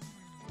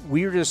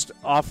 we're just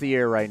off the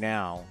air right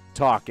now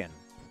talking,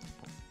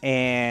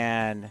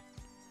 and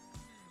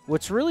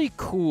what's really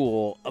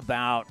cool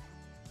about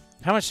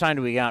how much time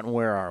do we got and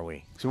where are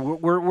we? So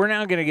we're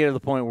now going to get to the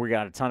point where we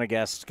got a ton of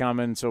guests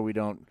coming, so we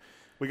don't.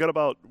 We got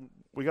about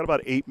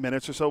 8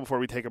 minutes or so before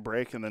we take a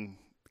break, and then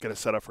get it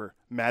set up for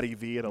Matty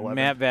V at 11.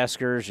 Matt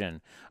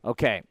Vasgersian.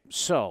 Okay,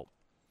 so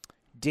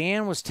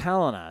Dan was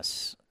telling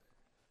us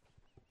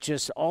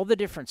just all the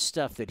different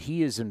stuff that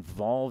he is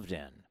involved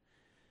in,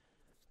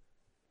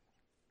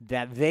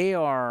 that they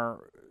are.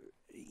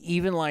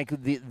 Even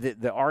like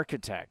the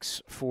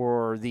architects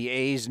for the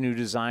A's new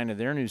design of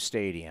their new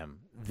stadium,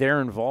 they're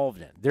involved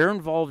in. They're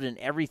involved in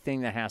everything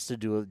that has to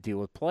deal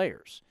with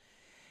players.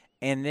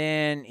 And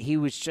then he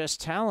was just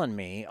telling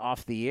me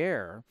off the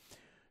air,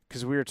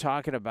 because we were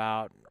talking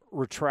about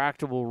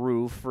retractable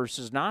roof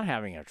versus not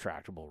having a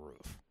retractable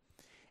roof.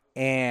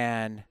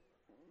 And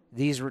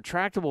these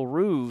retractable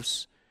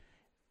roofs,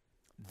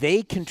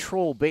 they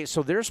control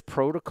so there's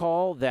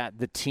protocol that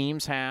the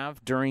teams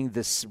have during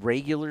this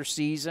regular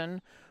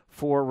season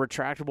for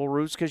retractable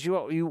roofs, because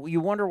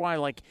you wonder why,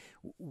 like,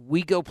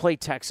 we go play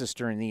Texas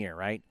during the year,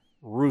 right?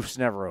 Roof's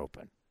never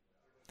open.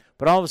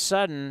 But all of a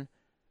sudden,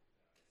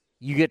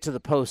 you get to the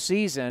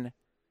postseason,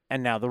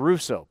 and now the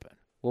roof's open.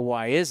 Well,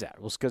 why is that?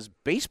 Well, it's because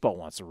baseball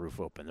wants the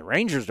roof open. The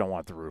Rangers don't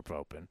want the roof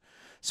open.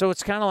 So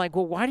it's kind of like,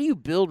 well, why do you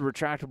build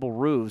retractable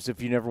roofs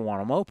if you never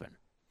want them open?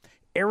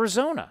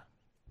 Arizona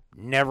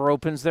never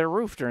opens their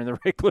roof during the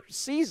regular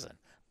season.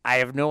 I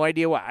have no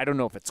idea why. I don't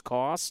know if it's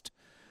cost.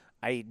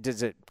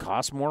 Does it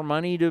cost more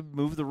money to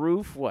move the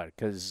roof? What?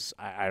 Because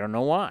I don't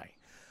know why.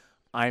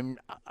 I'm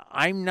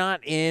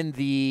not in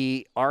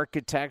the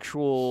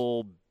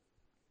architectural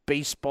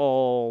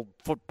baseball,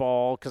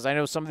 football, because I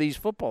know some of these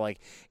football,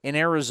 like in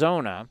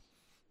Arizona,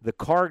 the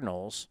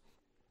Cardinals,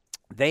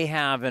 they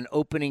have an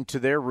opening to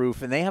their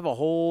roof, and they have a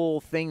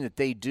whole thing that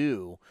they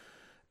do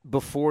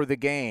before the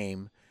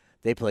game.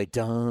 They play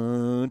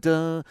dun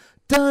dun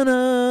dun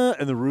dun,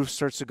 and the roof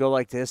starts to go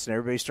like this, and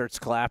everybody starts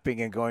clapping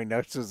and going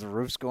nuts as the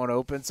roof's going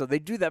open. So they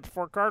do that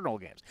before Cardinal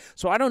games.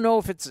 So I don't know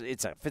if it's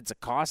a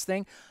cost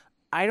thing.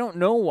 I don't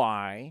know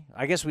why.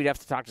 I guess we'd have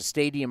to talk to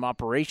stadium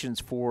operations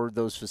for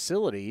those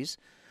facilities.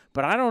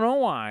 But I don't know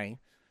why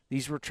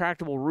these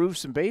retractable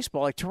roofs in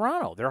baseball, like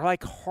Toronto, they're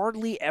like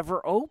hardly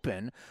ever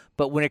open.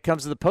 But when it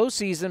comes to the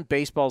postseason,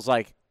 baseball's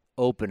like,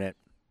 open it.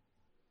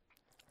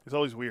 It's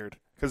always weird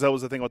because that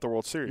was the thing with the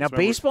World Series. Now,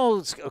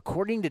 baseball,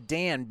 according to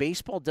Dan,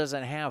 baseball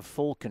doesn't have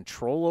full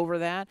control over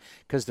that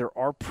because there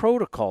are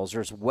protocols.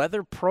 There's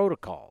weather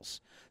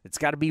protocols. It's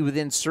got to be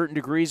within certain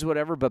degrees,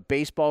 whatever, but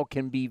baseball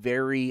can be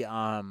very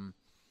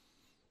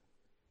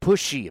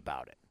pushy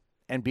about it.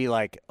 And be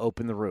like,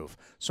 open the roof.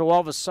 So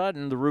all of a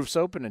sudden, the roof's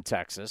open in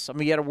Texas. I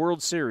mean, you had a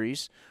World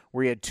Series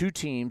where you had two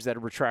teams that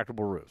had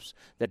retractable roofs.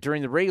 That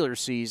during the regular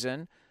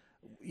season,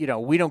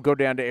 we don't go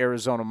down to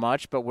Arizona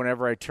much, but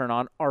whenever I turn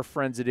on our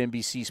friends at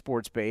NBC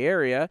Sports Bay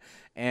Area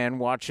and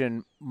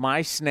watching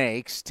my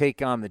Snakes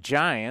take on the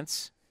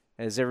Giants,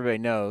 as everybody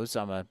knows,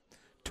 I'm a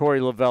Torey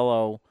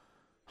Lovello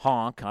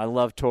honk. I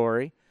love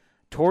Torey.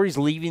 Torey's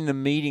leaving the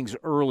meetings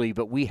early,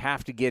 but we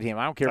have to get him.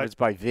 I don't care if it's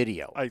by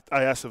video. I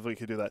asked if we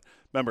could do that.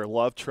 Remember,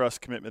 love,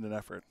 trust, commitment, and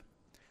effort.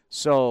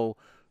 So,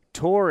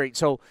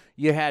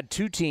 you had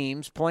two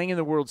teams playing in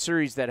the World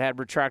Series that had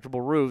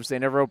retractable roofs. They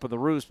never opened the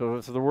roofs,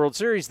 but for the World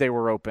Series they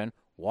were open.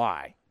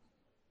 Why?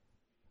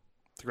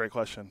 It's a great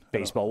question.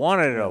 Baseball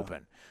wanted it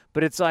open.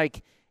 But it's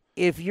like,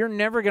 if you're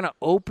never going to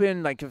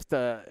open, like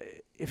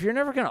if you're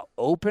never going to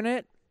open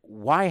it,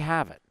 why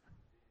have it?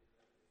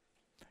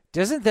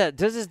 Doesn't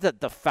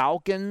the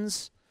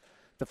Falcons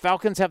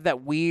have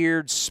that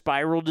weird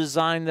spiral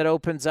design that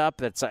opens up?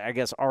 That's, I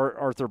guess,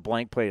 Arthur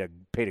Blank paid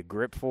a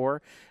grip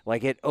for.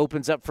 Like, it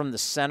opens up from the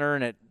center,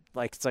 and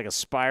it's like a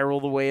spiral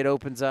the way it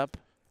opens up.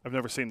 I've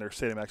never seen their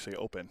stadium actually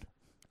open,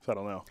 so I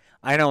don't know.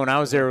 I know when I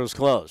was there, it was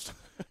closed.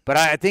 But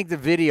I think the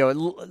video,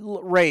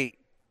 Ray,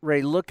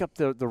 look up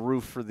the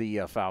roof for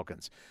the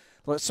Falcons.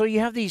 So you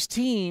have these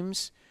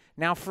teams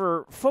now.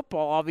 For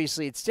football,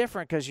 obviously, it's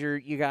different because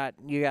you got.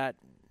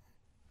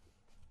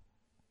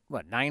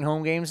 What, 9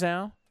 home games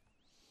now?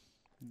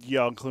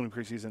 Yeah, including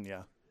preseason,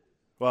 yeah.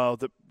 Well,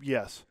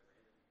 yes.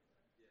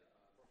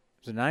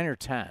 Is it 9 or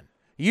 10?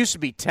 It used to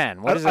be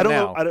 10. What is it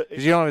now?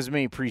 Because you don't have as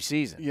many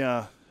preseason.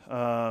 Yeah.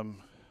 What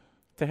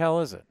the hell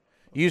is it?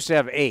 You used to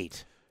have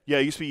 8. Yeah,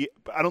 it used to be.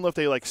 I don't know if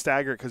they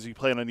stagger it because you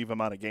play an uneven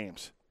amount of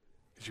games.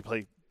 Because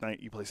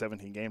you play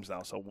 17 games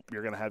now, so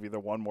you're going to have either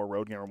one more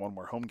road game or one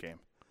more home game.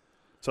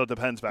 So it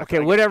depends back.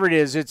 Okay, whatever it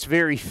is, it's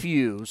very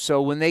few.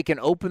 So when they can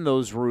open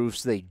those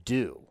roofs, they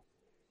do.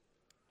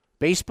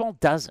 Baseball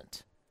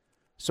doesn't.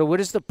 So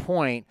what is the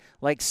point?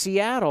 Like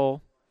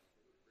Seattle,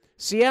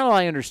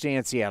 I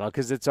understand Seattle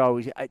because it's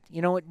always,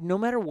 you know what, no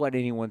matter what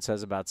anyone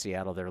says about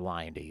Seattle, they're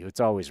lying to you. It's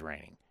always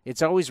raining.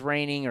 It's always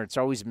raining or it's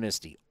always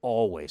misty.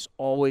 Always,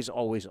 always,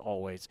 always,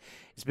 always.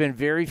 It's been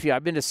very few.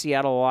 I've been to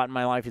Seattle a lot in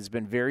my life. It's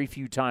been very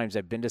few times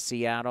I've been to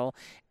Seattle,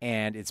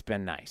 and it's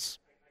been nice.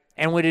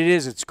 And when it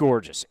is, it's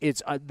gorgeous.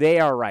 They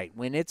are right.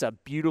 When it's a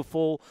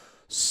beautiful,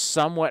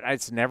 somewhat,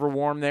 it's never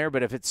warm there,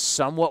 but if it's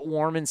somewhat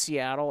warm in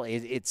Seattle,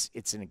 it's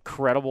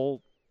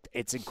incredible.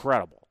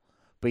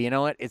 But you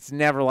know what? It's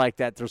never like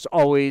that. There's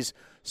always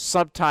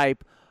some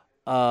type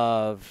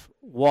of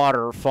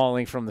water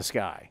falling from the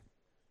sky.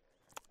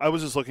 I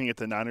was just looking at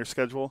the Niners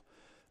schedule.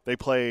 They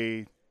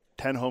play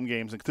 10 home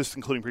games, this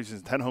including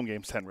preseason, 10 home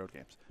games, 10 road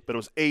games. But it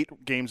was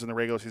 8 games in the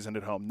regular season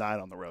at home, 9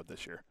 on the road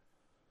this year.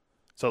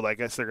 So I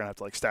guess they're going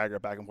to have to stagger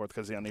it back and forth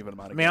because of the uneven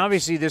amount of games.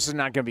 Obviously this is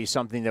not going to be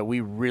something that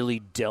we really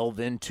delve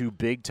into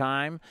big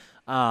time.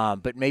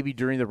 But maybe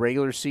during the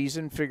regular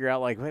season, figure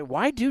out hey,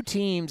 why do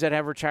teams that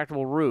have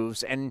retractable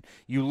roofs and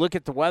you look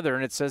at the weather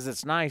and it says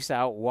it's nice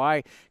out?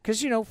 Why?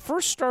 Because,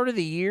 first start of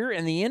the year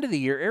and the end of the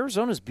year,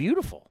 Arizona's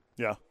beautiful.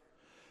 Yeah.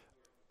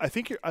 I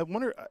think I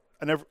wonder.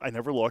 I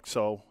never looked,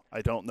 so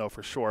I don't know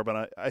for sure.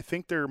 But I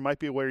think there might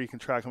be a way you can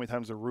track how many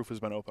times the roof has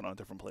been open on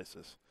different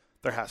places.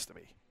 There has to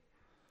be.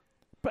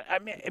 But I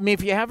mean,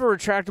 if you have a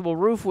retractable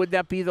roof, would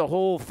that be the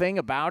whole thing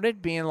about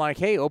it? Being like,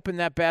 hey, open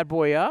that bad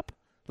boy up,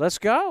 let's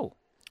go.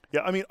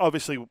 Yeah,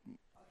 obviously,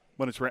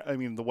 when it's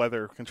the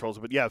weather controls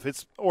it. But yeah, if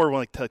it's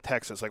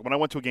Texas, when I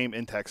went to a game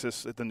in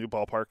Texas at the new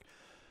ballpark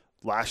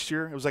last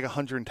year, it was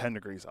 110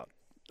 degrees out.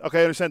 Okay,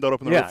 I understand. Don't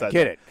open the roof. Yeah,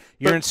 get it.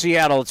 You're in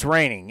Seattle. It's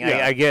raining.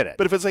 Yeah, I get it.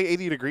 But if it's like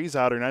 80 degrees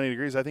out or 90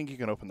 degrees, I think you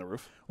can open the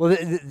roof. Well,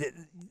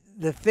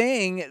 the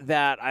thing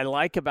that I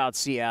like about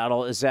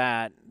Seattle is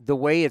that the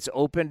way it's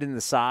opened in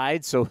the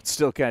sides, so it's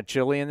still kind of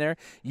chilly in there.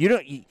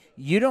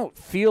 You don't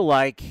feel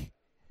like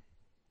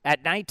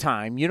at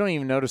nighttime, you don't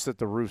even notice that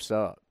the roof's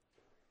up.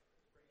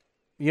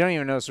 You don't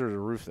even notice there's a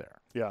roof there.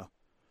 Yeah.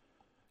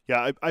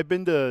 Yeah, I've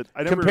been to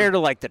 – compared to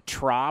like the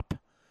Trop,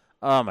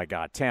 oh, my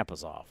God,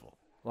 Tampa's awful.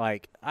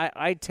 Like,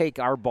 I'd take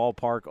our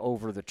ballpark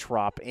over the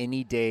Trop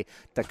any day.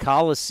 The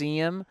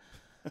Coliseum,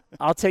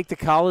 I'll take the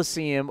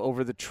Coliseum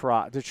over the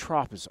Trop. The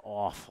Trop is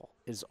awful.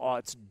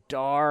 It's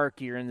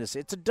dark. You're in this –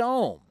 it's a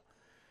dome,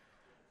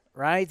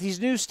 right? These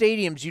new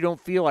stadiums, you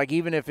don't feel like,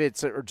 even if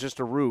it's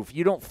just a roof,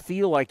 you don't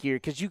feel like you're –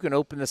 because you can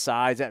open the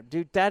sides.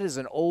 Dude, that is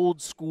an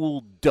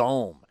old-school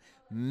dome.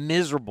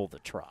 Miserable, the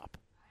Trop.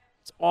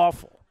 It's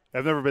awful.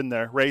 I've never been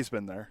there. Ray's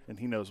been there, and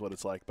he knows what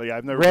it's like. But, yeah,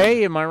 I've never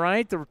Ray, am I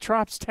right? The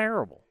Trop's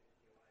terrible.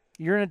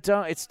 You're in a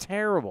dome. It's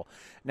terrible.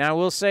 Now, I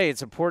will say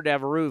it's important to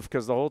have a roof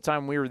because the whole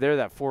time we were there,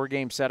 that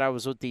 4-game set I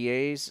was with the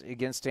A's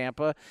against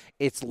Tampa,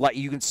 it's like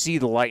you can see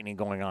the lightning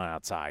going on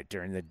outside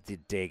during the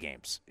day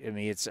games.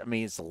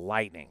 It's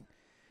lightning.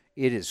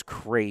 It is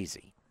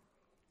crazy.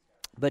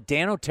 But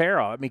Dan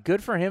Otero,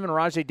 good for him and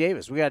Rajai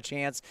Davis. We got a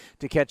chance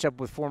to catch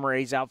up with former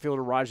A's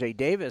outfielder Rajai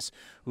Davis,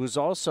 who is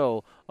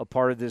also a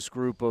part of this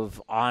group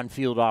of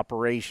on-field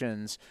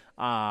operations.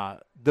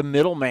 The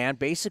middleman,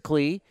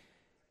 basically,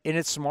 and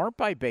it's smart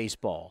by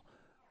baseball.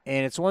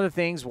 And it's one of the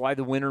things why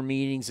the winter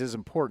meetings is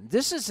important.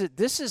 This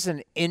is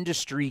an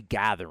industry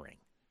gathering.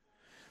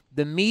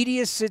 The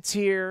media sits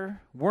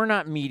here. We're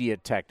not media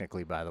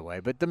technically, by the way,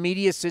 but the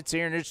media sits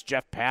here, and it's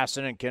Jeff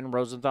Passan and Ken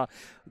Rosenthal.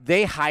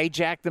 They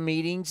hijack the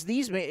meetings.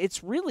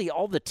 It's really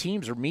all the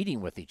teams are meeting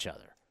with each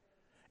other,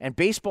 and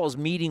baseball is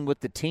meeting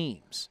with the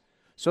teams.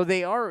 So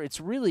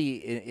it's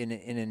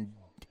really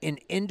an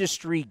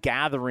industry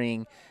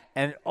gathering,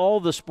 and all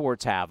the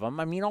sports have them.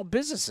 All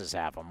businesses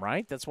have them,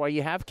 right? That's why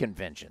you have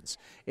conventions.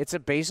 It's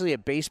basically a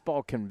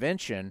baseball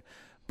convention.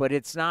 But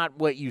it's not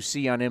what you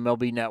see on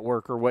MLB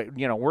Network or what,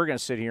 we're going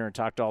to sit here and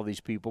talk to all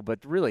these people. But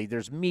really,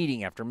 there's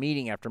meeting after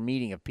meeting after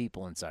meeting of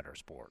people inside our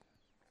sport.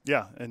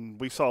 Yeah,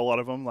 and we saw a lot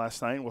of them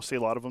last night. We'll see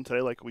a lot of them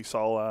today. Like we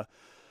saw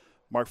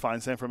Mark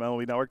Feinsand from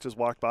MLB Network just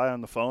walk by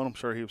on the phone. I'm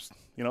sure he was,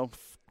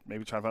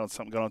 maybe trying to find out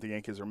something going on with the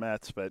Yankees or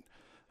Mets. But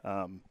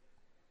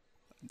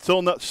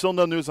still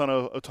no news on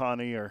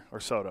Ohtani or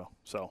Soto.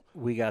 So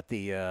we got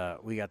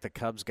the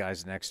Cubs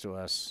guys next to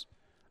us.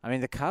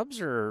 The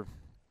Cubs are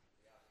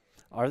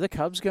the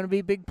Cubs going to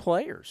be big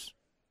players?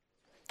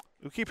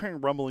 We keep hearing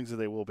rumblings that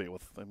they will be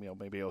with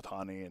maybe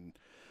Ohtani and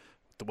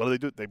what do they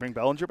do? They bring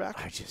Bellinger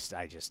back? I just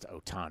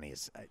Ohtani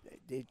is.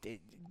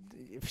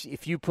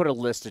 If you put a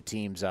list of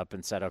teams up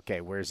and said,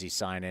 okay, where's he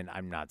signing?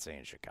 I'm not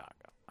saying Chicago.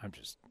 I'm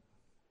just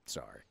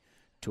sorry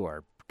to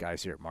our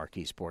guys here at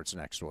Marquee Sports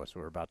next to us.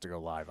 We're about to go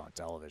live on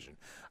television.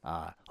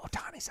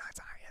 Ohtani's not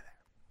signing there.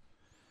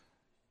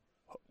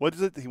 What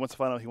is it? He wants to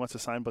find out. He wants to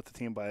sign but the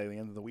team by the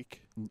end of the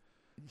week.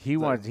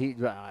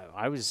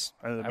 I was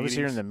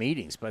here in the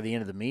meetings. By the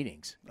end of the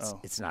meetings,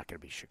 it's not going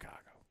to be Chicago.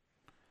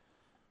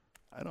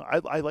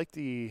 I like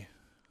the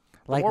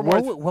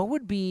what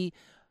would be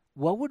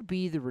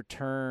the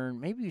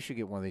return? Maybe you should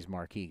get one of these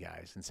marquee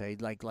guys and say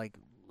like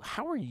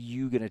how are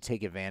you going to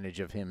take advantage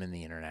of him in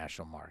the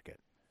international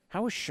market?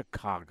 How is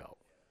Chicago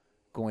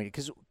going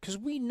to? Because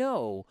we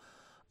know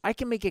I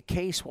can make a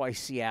case why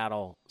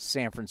Seattle,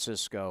 San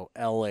Francisco,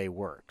 L.A.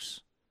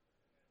 works.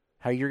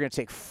 How you're going to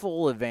take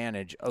full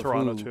advantage of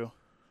Toronto too.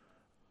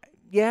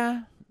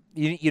 Yeah,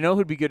 you know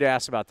who'd be good to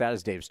ask about that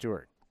is Dave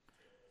Stewart.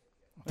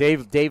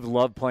 Dave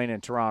loved playing in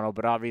Toronto,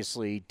 but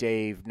obviously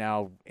Dave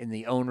now in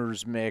the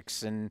owner's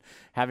mix and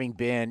having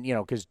been,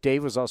 because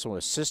Dave was also an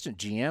assistant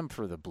GM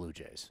for the Blue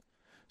Jays.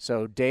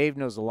 So Dave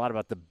knows a lot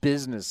about the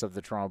business of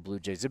the Toronto Blue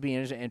Jays. It'd be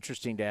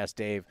interesting to ask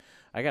Dave.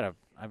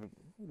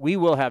 We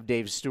will have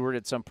Dave Stewart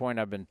at some point.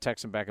 I've been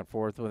texting back and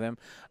forth with him.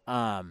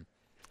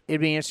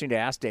 It'd be interesting to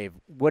ask Dave,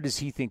 what does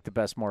he think the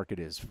best market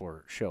is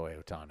for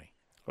Shohei Ohtani?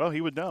 Well,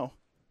 he would know.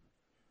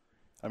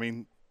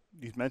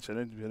 He's mentioned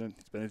it. He's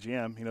been a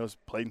GM. He knows,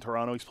 played in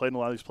Toronto. He's played in a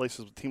lot of these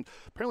places with teams.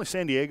 Apparently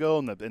San Diego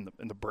and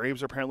the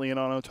Braves are apparently in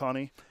on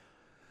Ohtani.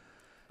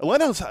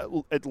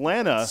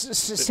 Atlanta.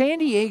 San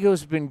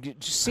Diego's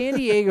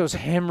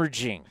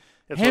hemorrhaging.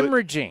 That's why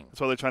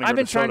they're trying to get I've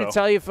been trying Soto. to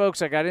tell you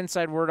folks, I got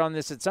inside word on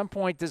this. At some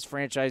point, this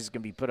franchise is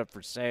going to be put up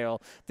for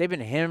sale. They've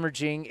been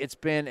hemorrhaging. It's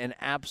been an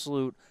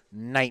absolute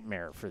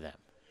nightmare for them.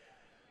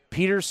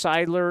 Peter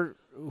Seidler,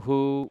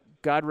 who,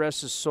 God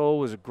rest his soul,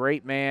 was a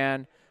great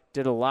man,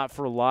 did a lot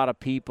for a lot of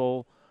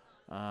people.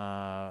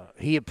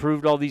 He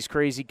approved all these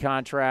crazy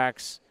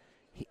contracts.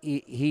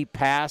 He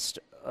passed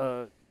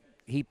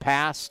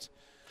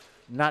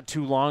not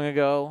too long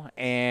ago,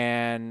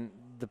 and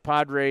the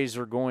Padres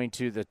are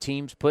the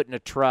team's putting a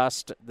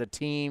trust. The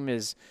team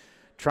is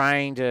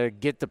trying to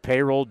get the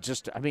payroll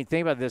think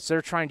about this.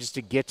 They're trying just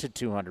to get to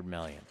 $200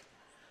 million.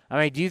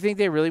 Do you think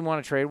they really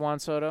want to trade Juan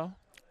Soto?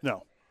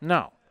 No.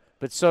 No.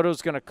 But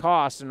Soto's going to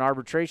cost an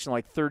arbitration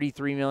like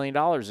 $33 million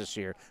this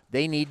year.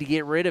 They need to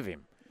get rid of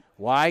him.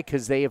 Why?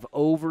 Because they have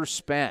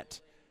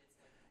overspent.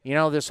 You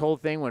know, this whole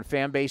thing when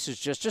fan bases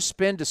just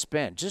spend to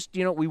spend. Just,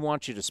 you know, we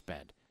want you to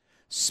spend.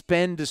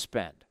 Spend to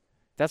spend.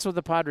 That's what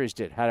the Padres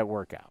did. How'd it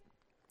work out?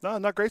 No,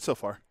 not great so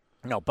far.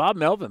 No, Bob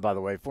Melvin, by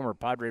the way, former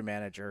Padre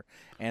manager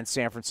and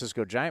San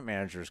Francisco Giant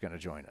manager, is going to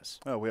join us.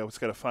 Oh, we always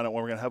got to find out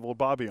when we're going to have old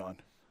Bobby on.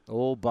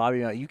 Old Bobby,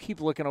 you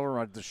keep looking over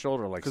my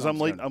shoulder like because I'm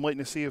waiting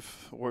to see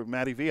if we're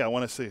Matty V. I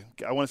want us to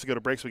go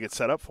to break so we get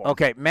set up for him.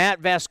 Okay,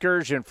 Matt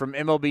Vasgersian from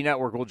MLB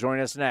Network will join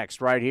us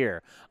next right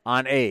here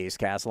on A's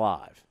Cast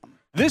Live.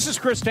 This is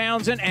Chris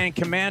Townsend and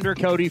Commander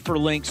Cody for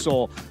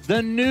Linksoul.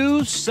 The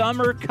new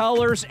summer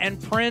colors and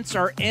prints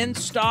are in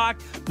stock.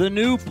 The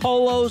new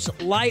polos,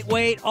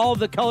 lightweight, all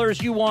the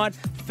colors you want.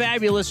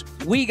 Fabulous.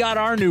 We got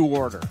our new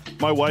order.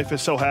 My wife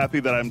is so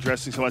happy that I'm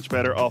dressing so much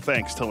better, all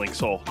thanks to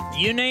Linksoul.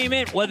 You name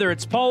it, whether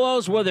it's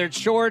polos, whether it's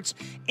shorts,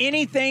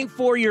 anything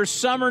for your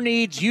summer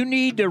needs, you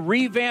need to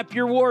revamp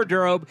your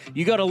wardrobe.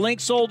 You go to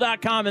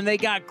linksoul.com and they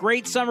got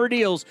great summer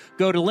deals.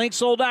 Go to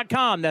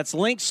linksoul.com. That's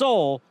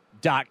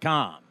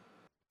linksoul.com.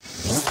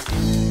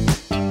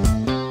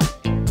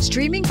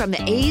 Streaming from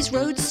the A's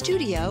Road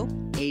studio,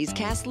 A's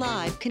Cast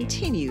Live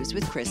continues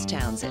with Chris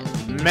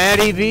Townsend.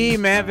 Matty V,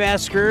 Matt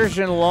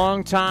Vasgersian,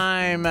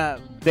 longtime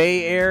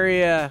Bay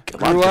Area,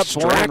 grew up,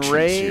 born and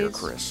raised. Here,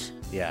 Chris.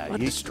 Yeah,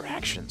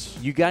 distractions.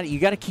 You got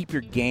to keep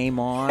your game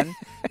on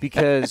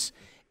because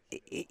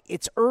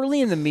it's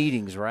early in the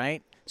meetings,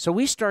 right? So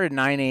we started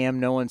 9 a.m.,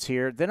 no one's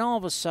here. Then all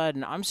of a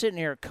sudden, I'm sitting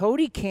here.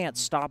 Cody can't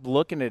stop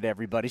looking at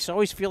everybody, so I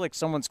always feel like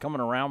someone's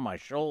coming around my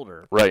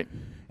shoulder. Right.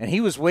 And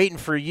he was waiting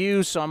for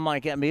you, so I'm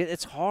like, I mean,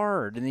 it's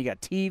hard. And you got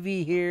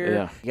TV here.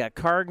 Yeah. You got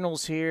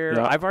Cardinals here.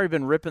 Yeah. I've already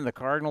been ripping the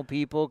Cardinal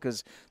people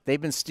because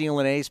they've been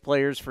stealing A's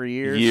players for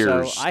years. So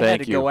I Thank had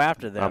to you. go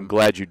after them. I'm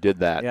glad you did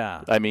that.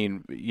 Yeah. I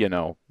mean, you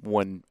know,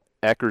 when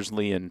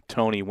Eckersley and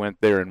Tony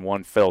went there in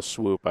one fell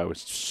swoop, I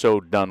was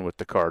so done with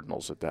the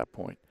Cardinals at that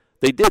point.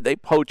 They did. They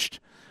poached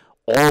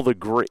all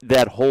the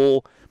that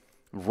whole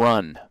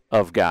run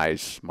of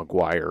guys,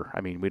 McGuire. I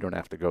mean, we don't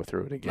have to go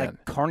through it again.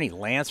 Like Carney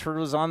Lansford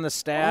was on the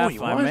staff. Oh, he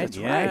was. That's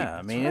right.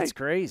 I mean, it's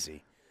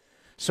crazy.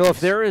 So if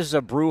there is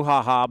a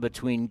brouhaha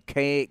between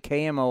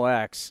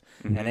KMOX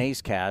and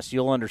A's Cast,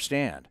 you'll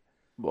understand.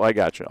 Well, I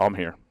got you. I'm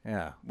here.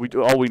 Yeah.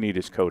 All we need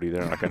is Cody.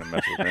 They're not going to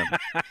mess with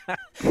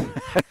him.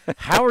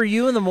 How are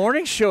you in the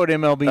morning show at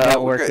MLB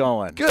Network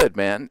going? Good,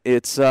 man.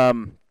 It's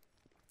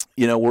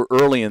you know, we're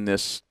early in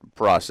this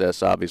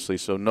process, obviously,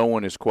 so no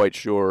one is quite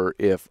sure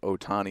if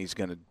Ohtani's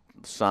going to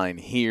sign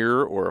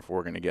here or if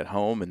we're going to get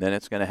home, and then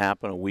it's going to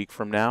happen a week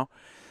from now.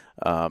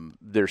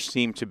 There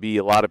seem to be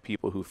a lot of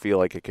people who feel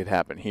like it could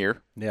happen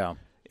here. Yeah.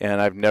 And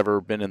I've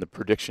never been in the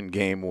prediction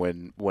game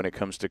when it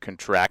comes to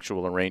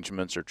contractual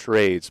arrangements or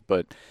trades.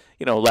 But,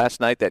 you know, last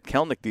night that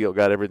Kelenic deal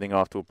got everything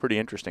off to a pretty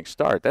interesting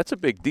start. That's a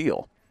big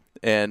deal.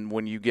 And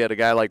when you get a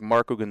guy like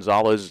Marco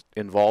Gonzalez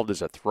involved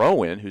as a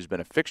throw-in, who's been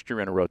a fixture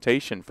in a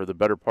rotation for the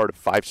better part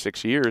of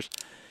 5-6 years,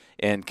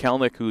 and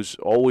Kelenic, who's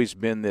always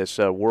been this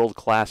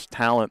world-class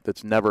talent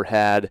that's never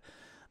had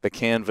the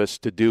canvas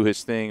to do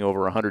his thing over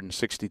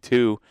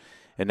 162,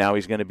 and now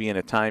he's going to be in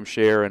a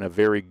timeshare in a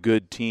very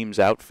good team's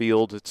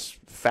outfield. It's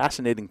a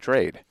fascinating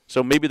trade.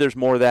 So maybe there's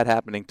more of that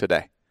happening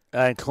today.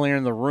 And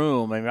clearing the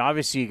room. I mean,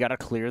 obviously you got to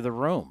clear the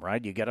room,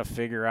 right? You got to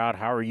figure out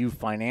how are you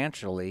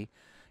financially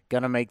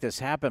going to make this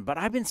happen. But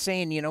I've been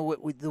saying, you know,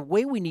 the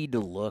way we need to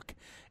look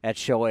at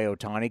Shohei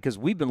Ohtani, because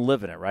we've been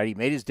living it, right? He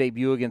made his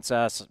debut against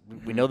us.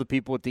 We know the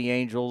people with the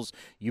Angels.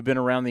 You've been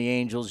around the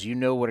Angels. You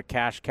know what a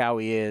cash cow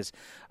he is.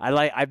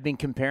 I've been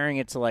comparing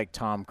it to like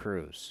Tom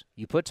Cruise.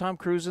 You put Tom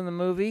Cruise in the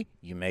movie,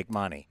 you make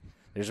money.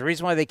 There's a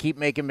reason why they keep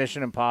making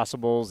Mission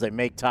Impossibles. They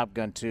make Top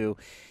Gun 2.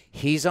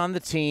 He's on the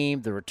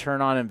team. The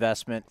return on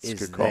investment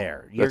is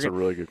there. That's a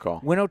really good call.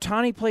 When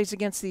Ohtani plays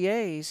against the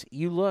A's,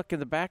 you look in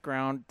the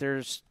background,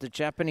 there's the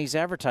Japanese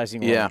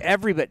advertising. Yeah.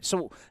 Everybody.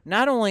 So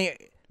not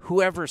only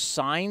whoever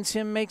signs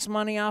him makes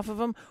money off of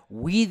him,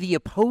 we, the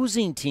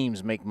opposing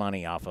teams, make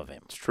money off of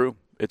him. It's true.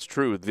 It's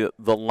true.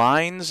 The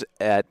lines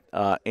at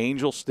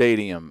Angel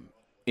Stadium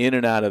in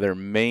and out of their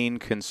main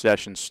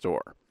concession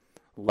store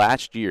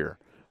last year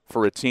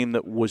for a team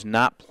that was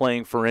not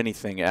playing for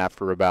anything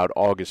after about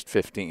August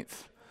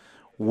 15th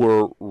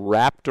were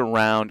wrapped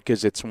around,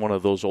 because it's one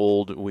of those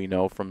old, we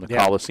know from the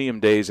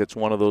Coliseum days, it's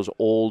one of those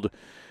old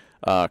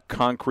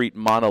concrete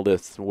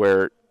monoliths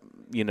where,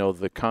 you know,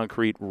 the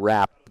concrete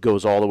wrap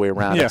goes all the way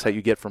around. Yeah. That's how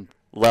you get from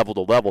level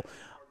to level.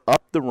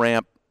 Up the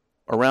ramp,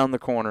 around the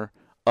corner,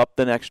 up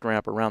the next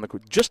ramp, around the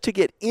corner, just to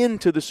get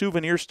into the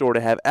souvenir store to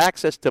have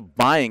access to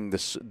buying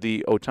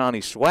the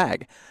Ohtani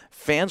swag.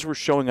 Fans were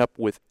showing up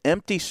with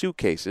empty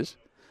suitcases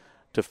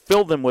to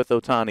fill them with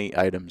Ohtani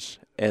items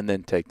and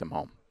then take them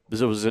home.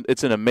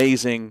 It's an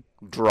amazing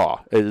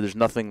draw. There's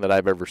nothing that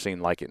I've ever seen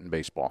like it in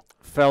baseball.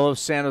 Fellow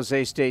San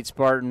Jose State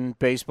Spartan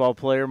baseball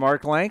player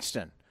Mark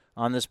Langston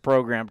on this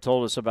program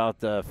told us about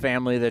the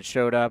family that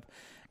showed up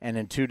and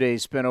in 2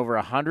 days spent over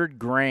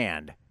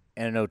 $100,000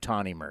 in an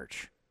Ohtani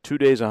merch. 2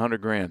 days,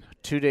 $100,000.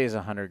 2 days,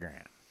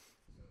 $100,000.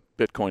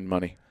 Bitcoin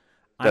money.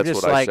 I'm That's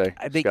just what like, I say.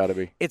 It's got to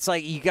be. It's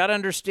like you got to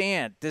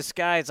understand this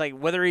guy. It's like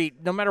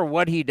no matter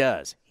what he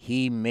does,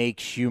 he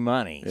makes you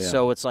money. Yeah.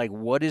 So it's like,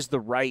 what is the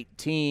right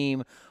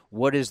team?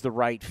 What is the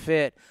right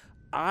fit?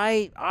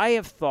 I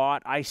have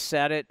thought. I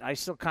said it. I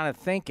still kind of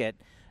think it.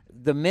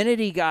 The minute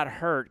he got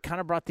hurt,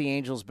 kind of brought the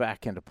Angels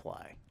back into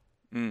play.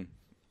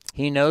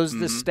 He knows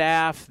the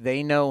staff.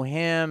 They know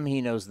him.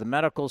 He knows the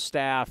medical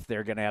staff.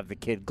 They're going to have the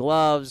kid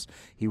gloves.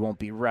 He won't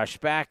be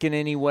rushed back in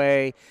any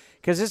way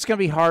because it's going to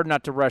be hard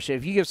not to rush it.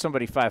 If you give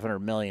somebody $500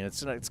 million,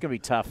 it's going to be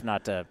tough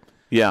not to.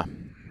 Yeah.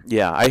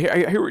 I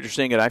hear what you're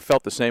saying, and I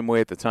felt the same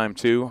way at the time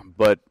too.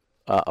 But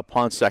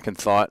upon second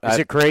thought, is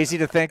it crazy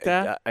to think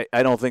that?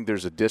 I don't think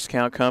there's a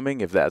discount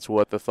coming. If that's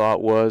what the thought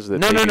was, that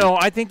no.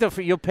 I think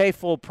you'll pay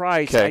full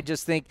price. Okay. I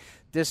just think.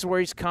 This is where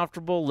he's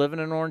comfortable. Living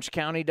in Orange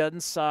County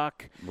doesn't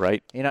suck.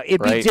 Right.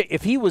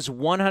 If he was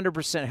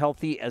 100%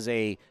 healthy as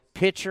a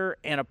pitcher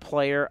and a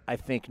player, I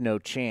think no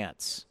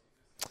chance.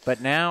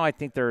 But now I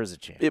think there is a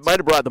chance. It might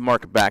have brought the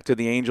market back to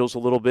the Angels a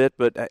little bit,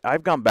 but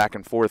I've gone back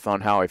and forth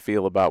on how I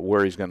feel about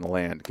where he's going to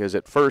land. Because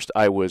at first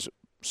I was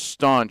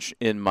staunch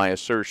in my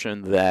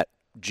assertion that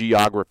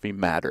geography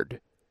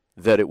mattered,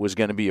 that it was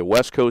going to be a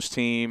West Coast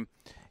team.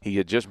 He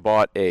had just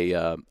bought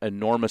a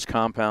enormous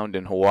compound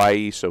in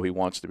Hawaii, so he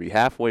wants to be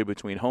halfway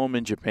between home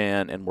in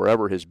Japan and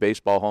wherever his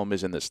baseball home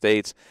is in the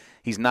States.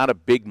 He's not a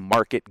big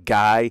market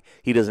guy.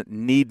 He doesn't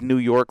need New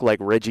York like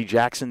Reggie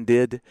Jackson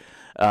did.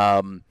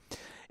 And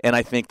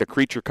I think the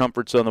creature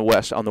comforts on the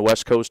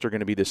West Coast are going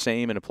to be the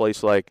same in a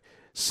place like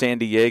San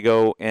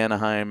Diego,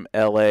 Anaheim,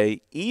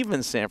 L.A.,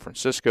 even San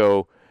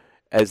Francisco,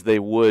 as they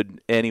would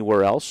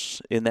anywhere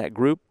else in that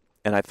group.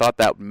 And I thought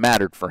that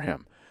mattered for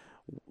him.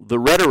 The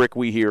rhetoric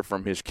we hear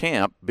from his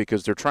camp,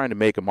 because they're trying to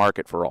make a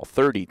market for all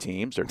 30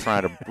 teams, they're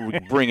trying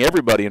to bring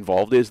everybody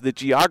involved, is that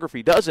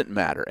geography doesn't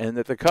matter and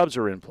that the Cubs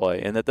are in play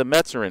and that the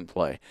Mets are in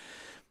play.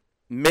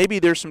 Maybe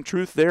there's some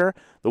truth there.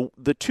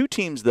 The two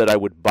teams that I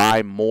would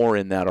buy more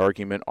in that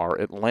argument are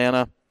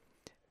Atlanta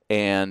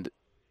and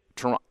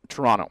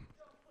Toronto.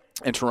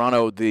 And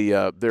Toronto,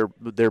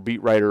 their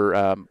beat writer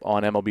on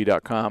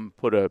MLB.com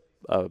put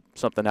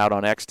something out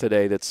on X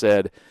today that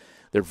said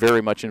they're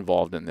very much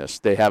involved in this.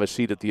 They have a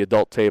seat at the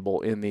adult table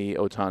in the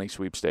Ohtani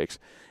sweepstakes.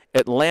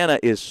 Atlanta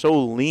is so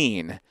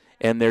lean,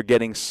 and they're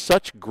getting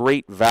such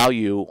great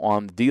value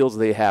on the deals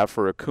they have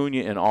for Acuna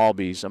and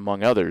Albies,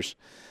 among others,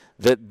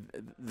 that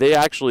they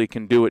actually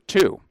can do it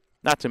too.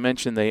 Not to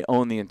mention they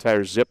own the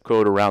entire zip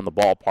code around the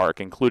ballpark,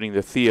 including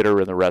the theater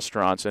and the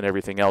restaurants and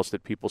everything else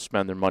that people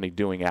spend their money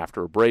doing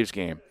after a Braves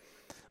game.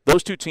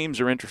 Those two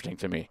teams are interesting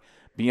to me.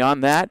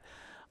 Beyond that,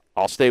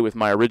 I'll stay with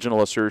my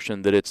original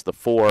assertion that it's the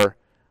four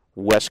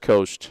West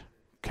Coast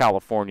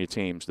California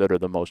teams that are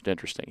the most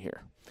interesting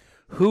here.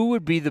 Who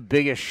would be the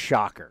biggest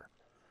shocker?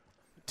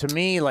 To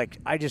me,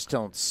 I just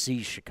don't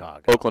see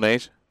Chicago. Oakland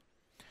A's?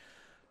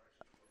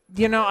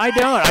 I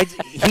don't.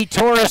 He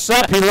tore us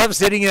up. He loves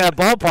sitting in that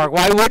ballpark.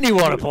 Why wouldn't he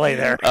want to play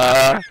there?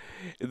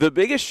 The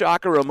biggest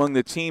shocker among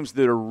the teams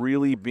that are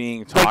really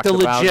being talked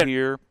about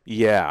here,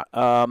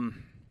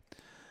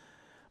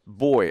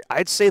 boy,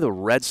 I'd say the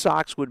Red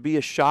Sox would be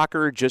a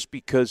shocker just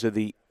because of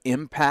the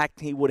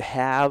impact he would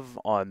have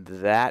on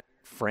that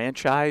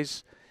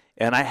franchise.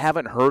 And I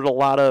haven't heard a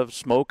lot of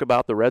smoke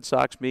about the Red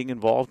Sox being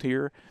involved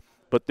here,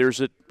 but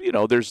there's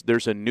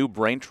a new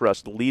brain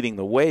trust leading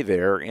the way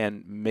there,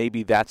 and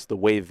maybe that's the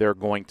way they're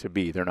going to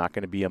be. They're not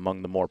going to be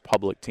among the more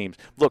public teams.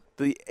 Look,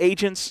 the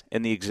agents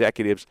and the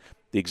executives,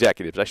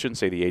 I shouldn't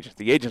say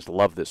the agents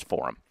love this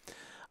for them.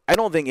 I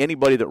don't think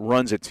anybody that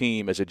runs a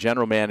team as a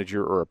general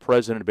manager or a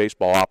president of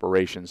baseball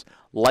operations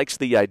likes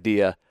the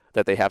idea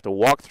that they have to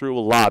walk through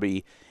a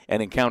lobby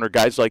and encounter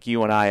guys like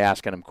you and I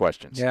asking them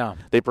questions. Yeah.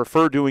 They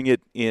prefer doing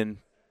it in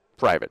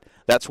private.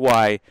 That's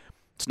why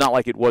it's not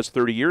like it was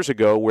 30 years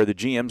ago where the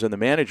GMs and the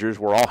managers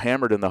were all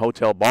hammered in the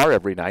hotel bar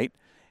every night.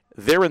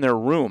 They're in their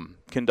room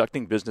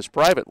conducting business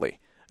privately.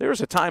 There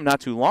was a time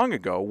not too long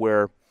ago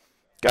where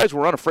guys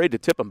were unafraid to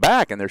tip them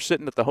back, and they're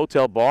sitting at the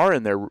hotel bar,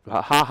 and they're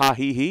ha-ha,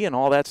 he-he, and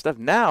all that stuff.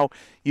 Now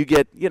you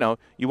get,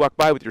 you walk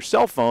by with your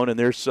cell phone, and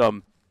there's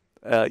some,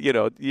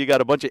 you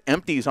got a bunch of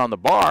empties on the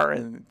bar,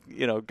 and,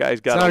 guy's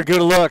got not a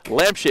good look.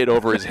 Lampshade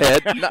over his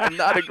head.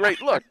 not a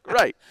great look.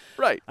 Right.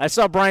 I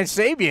saw Brian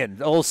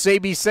Sabian, old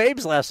Saby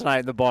Sabes, last night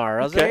in the bar.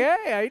 I was like,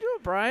 hey, how you doing,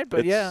 Brian?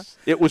 But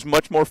it was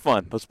much more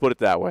fun. Let's put it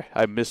that way.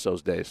 I miss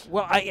those days.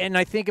 Well,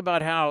 I think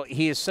about how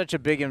he is such a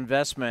big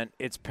investment.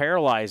 It's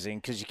paralyzing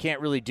because you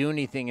can't really do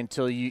anything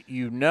until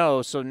you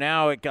know. So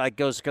now it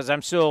goes, because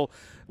I'm still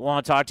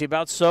want to talk to you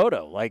about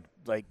Soto, like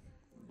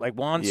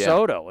Juan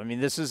Soto. I mean,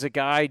 this is a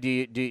guy.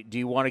 Do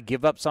you want to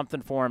give up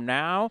something for him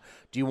now?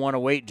 Do you want to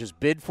wait and just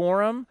bid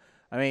for him?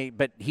 I mean,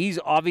 but he's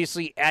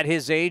obviously at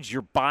his age.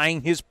 You're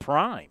buying his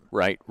prime.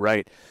 Right.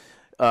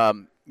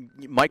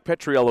 Mike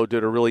Petriello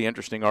did a really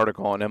interesting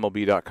article on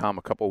MLB.com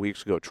a couple of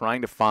weeks ago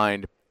trying to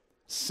find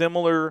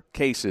similar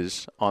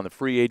cases on the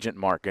free agent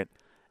market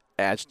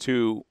as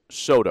to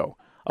Soto,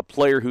 a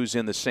player who's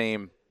in the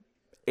same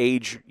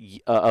age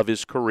of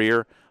his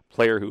career,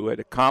 player who had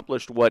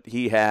accomplished what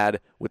he had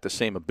with the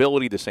same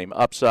ability, the same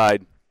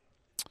upside,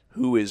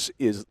 who is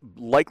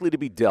likely to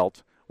be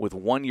dealt with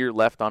 1 year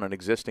left on an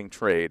existing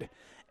trade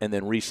and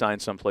then re-sign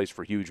someplace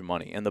for huge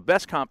money. And the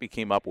best comp he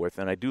came up with,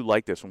 and I do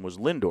like this one, was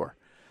Lindor.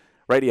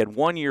 Right, he had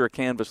 1 year of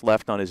canvas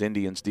left on his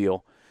Indians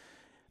deal.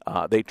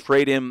 They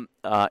trade him,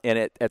 and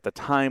at the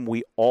time,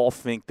 we all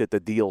think that the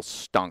deal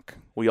stunk.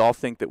 We all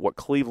think that what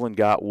Cleveland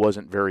got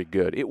wasn't very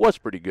good. It was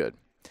pretty good.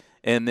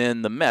 And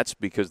then the Mets,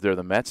 because they're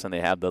the Mets and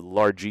they have the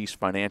largesse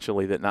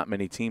financially that not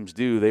many teams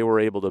do, they were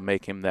able to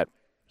make him that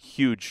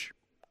huge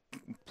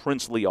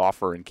princely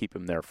offer and keep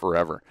him there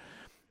forever.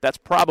 That's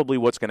probably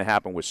what's going to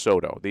happen with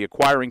Soto. The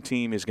acquiring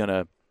team is going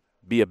to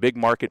be a big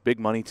market, big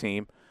money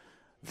team.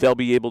 They'll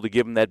be able to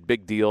give him that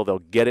big deal. They'll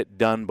get it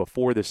done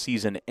before the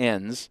season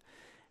ends.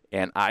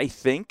 And I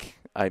think,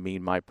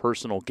 my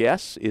personal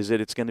guess is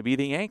that it's going to be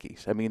the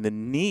Yankees. The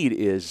need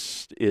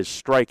is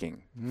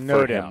striking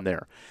for him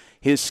there.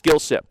 His skill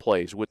set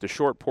plays with the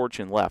short porch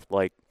and left,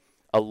 like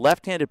a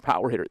left-handed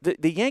power hitter.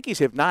 The Yankees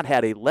have not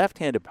had a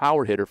left-handed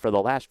power hitter for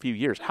the last few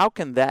years. How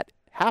can that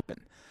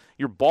happen?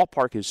 Your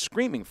ballpark is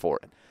screaming for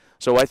it.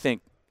 So I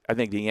think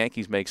the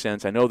Yankees make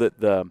sense. I know that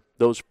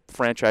those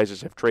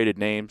franchises have traded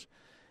names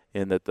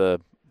and that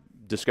the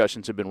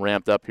discussions have been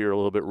ramped up here a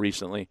little bit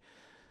recently.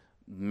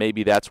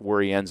 Maybe that's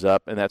where he ends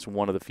up, and that's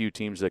one of the few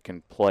teams that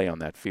can play on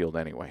that field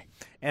anyway.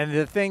 And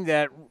the thing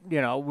that,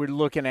 we're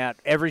looking at,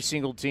 every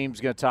single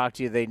team's going to talk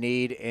to you they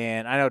need,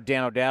 and I know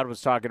Dan O'Dowd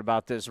was talking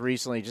about this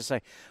recently, just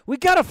like, we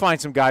got to find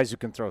some guys who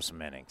can throw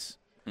some innings.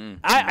 Mm-hmm.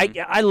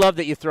 I love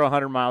that you throw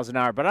 100 miles an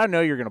hour, but I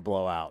know you're going to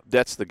blow out.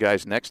 That's the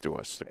guys next to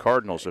us. The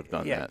Cardinals have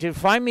done that. Dude,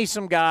 find me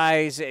some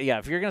guys. Yeah,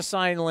 if you're going to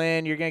sign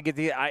Lynn, you're going to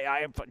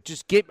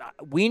get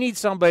we need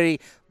somebody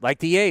like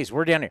the A's.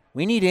 We're down here.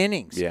 We need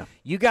innings. Yeah.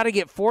 You got to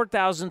get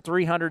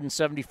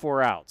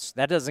 4,374 outs.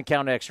 That doesn't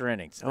count extra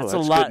innings. That's a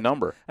lot. Good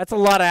number. That's a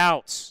lot of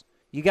outs.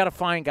 You got to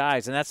find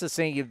guys, and that's the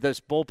thing.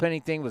 This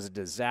bullpenning thing was a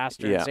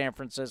disaster in San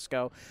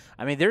Francisco.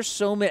 There's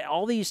so many.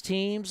 All these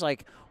teams,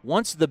 like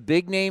once the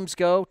big names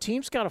go,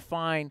 teams got to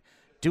find.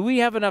 Do we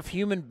have enough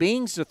human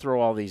beings to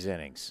throw all these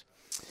innings?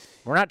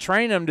 We're not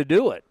training them to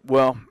do it.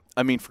 Well,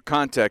 for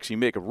context, you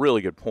make a really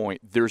good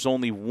point. There's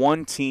only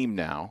one team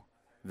now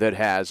that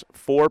has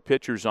 4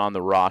 pitchers on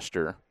the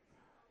roster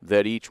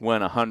that each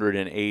went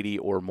 180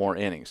 or more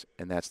innings,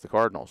 and that's the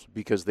Cardinals,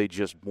 because they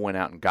just went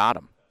out and got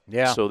them.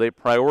 Yeah. So they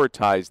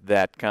prioritized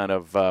that kind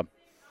of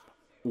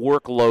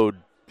workload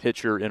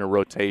pitcher in a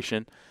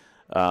rotation.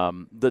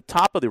 The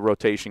top of the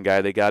rotation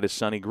guy they got is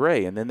Sonny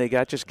Gray, and then they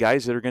got just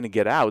guys that are going to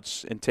get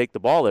outs and take the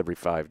ball every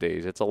 5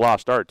 days. It's a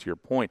lost art, to your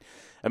point.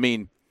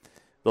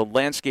 The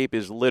landscape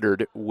is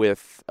littered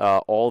with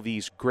all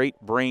these great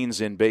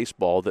brains in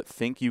baseball that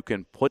think you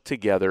can put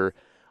together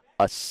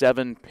a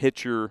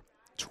 7-pitcher,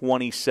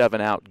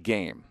 27-out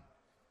game.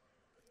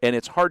 And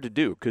it's hard to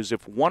do because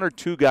if 1 or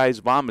 2 guys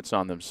vomits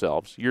on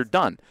themselves, you're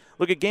done.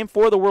 Look at Game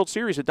 4 of the World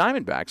Series at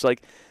Diamondbacks.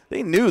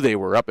 They knew they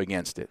were up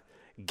against it.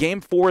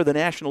 Game 4 of the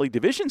National League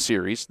Division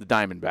Series, the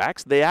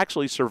Diamondbacks, they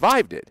actually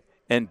survived it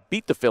and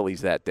beat the Phillies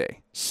that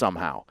day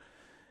somehow.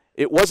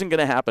 It wasn't going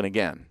to happen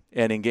again.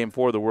 And in Game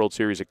 4 of the World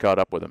Series, it caught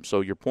up with them.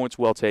 So your point's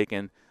well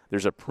taken.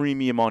 There's a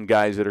premium on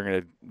guys that are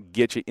going to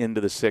get you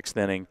into the 6th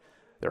inning.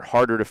 They're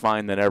harder to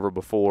find than ever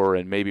before,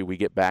 and maybe we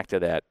get back to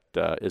that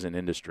as an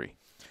industry.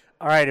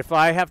 All right, if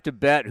I have to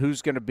bet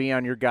who's going to be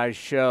on your guys'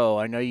 show,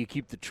 I know you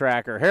keep the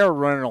tracker. Harold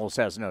Reynolds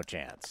has no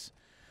chance.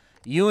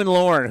 You and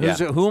Lauren,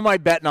 who am I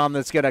betting on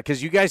that's going to –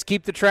 because you guys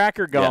keep the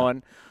tracker going.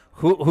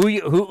 Yeah.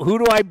 Who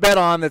do I bet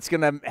on that's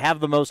going to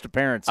have the most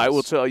appearances? I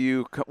will tell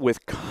you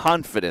with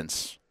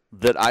confidence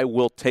that I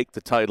will take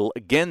the title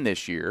again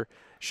this year.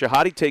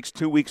 Shahadi takes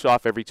 2 weeks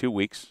off every 2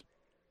 weeks.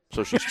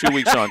 So she's 2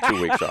 weeks on,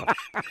 2 weeks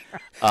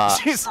off.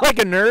 She's like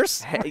a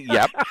nurse?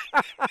 Yep.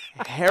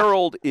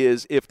 Harold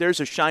is, if there's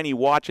a shiny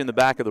watch in the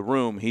back of the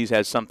room, he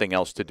has something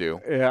else to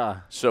do. Yeah.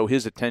 So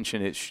his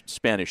attention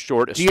span is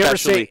short. Do you ever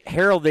say,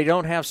 Harold, they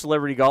don't have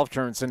celebrity golf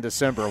tournaments in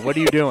December. What are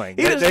you doing?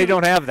 They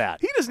don't have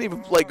that. He doesn't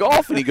even play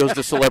golf and he goes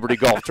to celebrity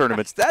golf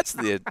tournaments. That's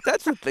the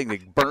thing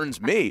that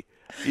burns me.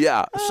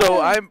 Yeah.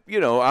 So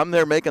I'm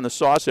there making the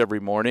sauce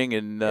every morning,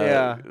 and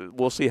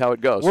we'll see how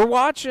it goes. We're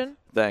watching.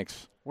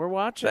 Thanks. We're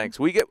watching. Thanks.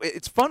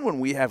 It's fun when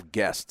we have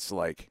guests.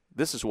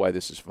 This is why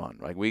this is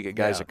fun. We get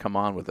guys that come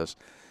on with us.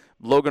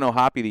 Logan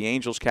O'Hoppe, the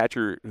Angels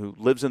catcher who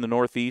lives in the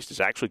Northeast, is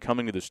actually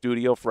coming to the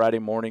studio Friday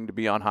morning to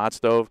be on Hot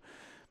Stove.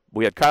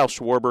 We had Kyle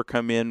Schwarber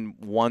come in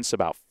once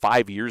about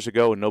 5 years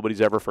ago, and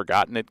nobody's ever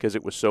forgotten it because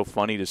it was so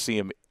funny to see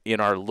him in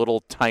our little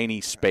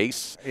tiny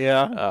space.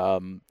 Yeah.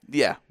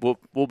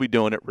 We'll be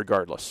doing it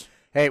regardless.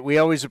 Hey, we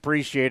always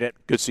appreciate it.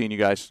 Good seeing you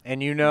guys.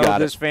 And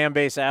this fan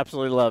base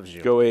absolutely loves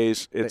you. Go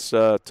A's. It's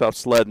tough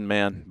sledding,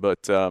 man.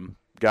 But,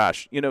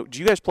 gosh, do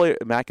you guys play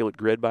Immaculate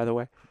Grid, by the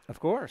way? Of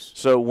course.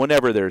 So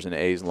whenever there's an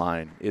A's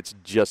line, it's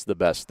just the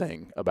best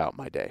thing about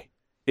my day.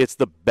 It's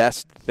the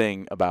best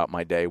thing about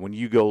my day. When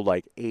you go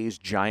like A's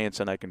Giants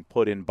and I can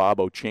put in Bob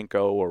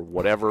Ochinko or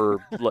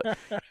whatever,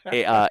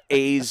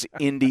 A's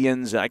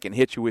Indians, and I can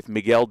hit you with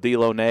Miguel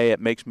Delaunay,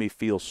 it makes me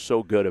feel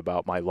so good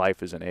about my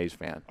life as an A's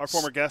fan. Our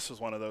former guest was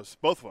one of those,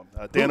 both of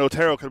them. Dan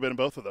Otero could have been in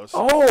both of those.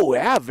 Oh,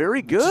 yeah,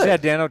 very good. Yeah,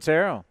 Dan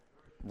Otero.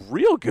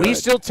 Real good. We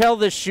still tell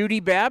the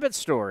Shooty Babbitt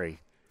story.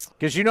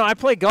 Because, I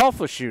play golf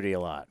with Shooty a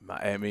lot.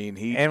 I mean,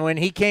 and when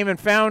he came and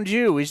found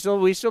you, we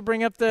still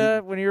bring up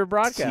when you were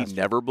broadcasting. He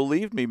never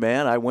believed me,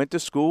 man. I went to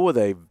school with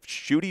a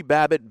Shooty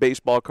Babbitt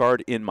baseball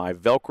card in my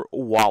Velcro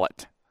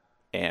wallet.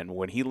 And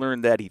when he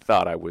learned that, he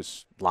thought I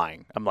was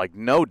lying. I'm like,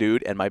 no,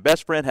 dude. And my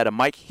best friend had a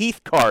Mike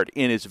Heath card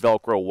in his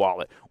Velcro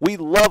wallet. We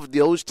loved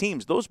those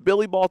teams. Those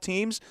Billy Ball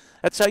teams,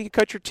 that's how you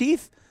cut your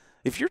teeth.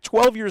 If you're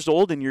 12 years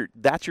old and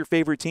that's your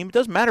favorite team, it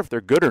doesn't matter if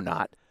they're good or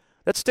not.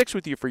 That sticks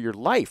with you for your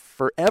life,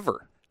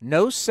 forever.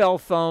 No cell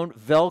phone,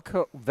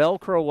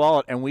 Velcro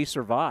wallet, and we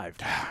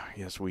survived.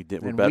 Yes, we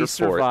did. We're and better we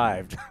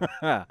survived.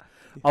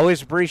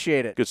 Always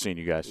appreciate it. Good seeing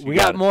you guys. We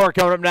got more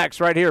coming up next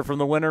right here from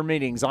the Winter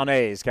Meetings on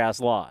A's Cast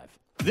Live.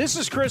 This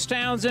is Chris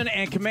Townsend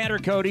and Commander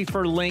Cody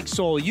for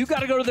LinkSoul. You got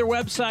to go to their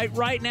website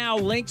right now,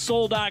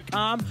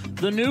 linksoul.com.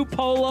 The new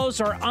polos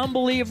are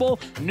unbelievable.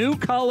 New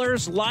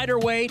colors, lighter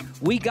weight.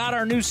 We got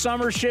our new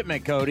summer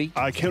shipment, Cody.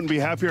 I couldn't be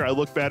happier. I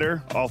look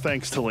better, all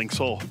thanks to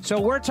LinkSoul. So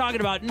we're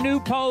talking about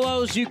new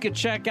polos. You can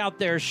check out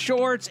their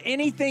shorts.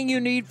 Anything you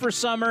need for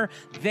summer,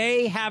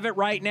 they have it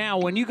right now.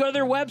 When you go to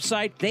their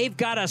website, they've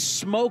got a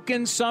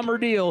smoking summer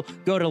deal.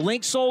 Go to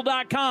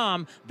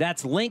linksoul.com.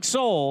 That's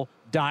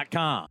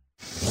linksoul.com.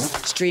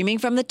 Streaming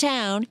from the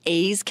town,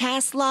 A's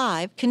Cast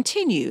Live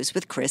continues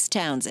with Chris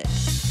Townsend.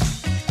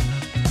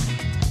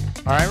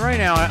 All right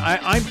now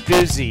I'm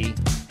busy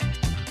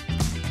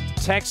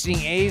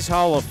texting A's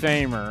Hall of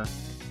Famer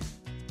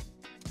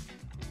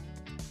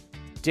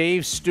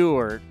Dave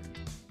Stewart,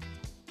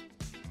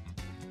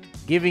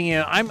 giving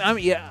him.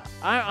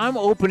 I'm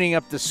opening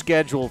up the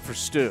schedule for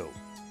Stu,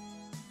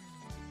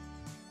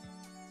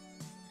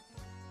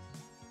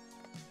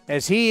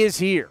 as he is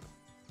here.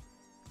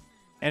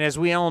 And as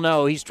we all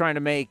know, he's trying to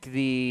make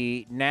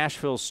the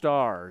Nashville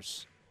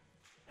Stars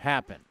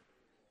happen.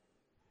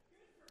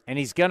 And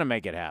he's going to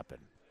make it happen.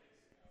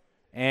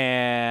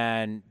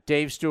 And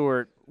Dave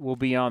Stewart will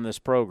be on this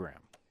program.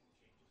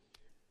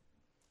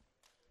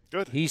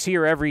 Good. He's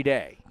here every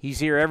day. He's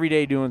here every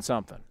day doing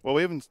something. Well,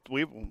 it's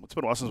been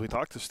a while since we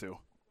talked to Stu.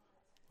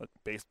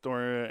 Based on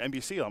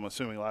NBC, I'm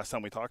assuming, last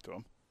time we talked to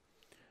him.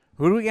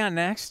 Who do we got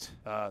next?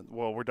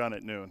 Well, we're done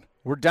at noon.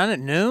 We're done at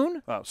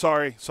noon?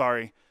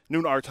 Sorry.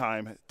 Noon our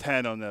time,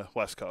 10 on the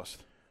West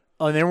Coast.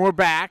 Oh, and then we're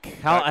back.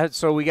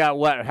 So we got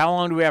what? How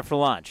long do we have for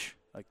lunch?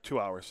 Like 2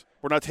 hours.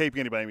 We're not taping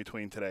anybody in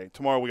between today.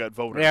 Tomorrow we got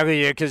voter. Yeah,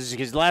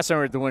 because last time we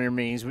were at the Winter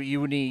Meetings,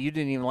 you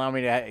didn't even allow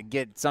me to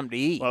get something to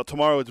eat. Well,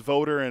 tomorrow it's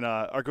voter and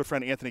our good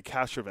friend Anthony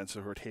Castrovince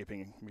who are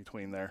taping in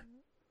between there.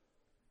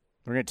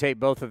 We're going to tape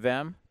both of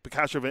them? But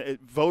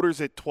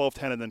voters at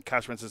 12:10 and then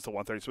Castrovince is to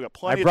 1:30. So we got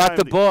plenty of time. I brought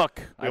the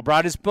book. I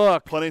brought his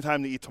book. Plenty of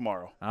time to eat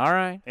tomorrow. All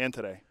right. And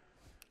today.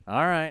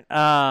 All right.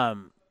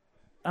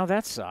 Oh,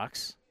 that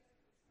sucks.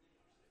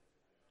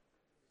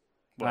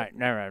 All right,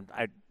 never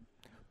mind.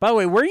 By the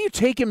way, where are you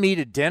taking me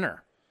to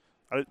dinner?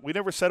 We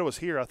never said it was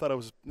here. I thought it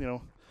was,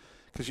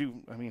 because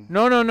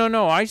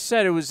No. I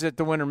said it was at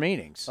the Winter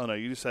Meetings. Oh, no,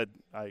 you just said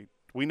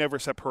we never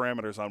set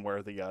parameters on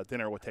where the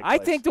dinner would take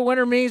place. I think the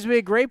Winter Meetings would be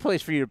a great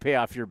place for you to pay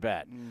off your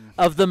bet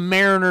of the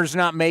Mariners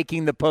not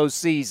making the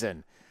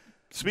postseason.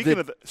 Speaking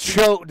of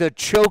the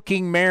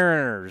choking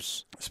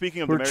Mariners.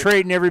 Speaking of we're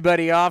trading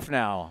everybody off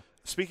now.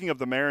 Speaking of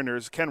the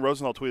Mariners, Ken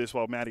Rosenthal tweeted this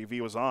while Matty V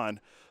was on.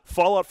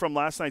 Fallout from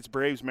last night's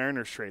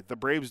Braves-Mariners trade. The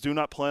Braves do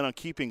not plan on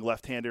keeping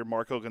left-hander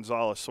Marco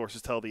Gonzalez,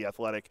 sources tell The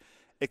Athletic.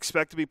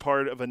 Expect to be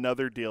part of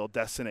another deal,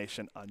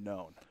 destination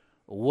unknown.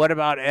 What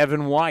about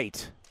Evan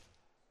White?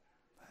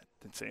 I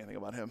didn't say anything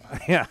about him.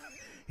 Yeah,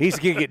 he's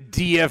going to get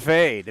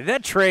DFA'd.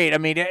 That trade, I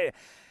mean,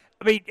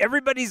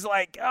 everybody's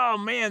like, oh,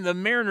 man, the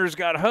Mariners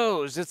got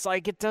hosed. It's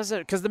like it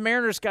doesn't, because the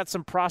Mariners got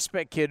some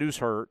prospect kid who's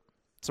hurt.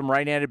 Some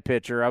right-handed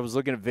pitcher. I was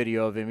looking at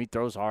video of him. He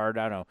throws hard.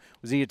 I don't know.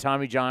 Was he a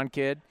Tommy John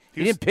kid?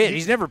 He didn't pitch.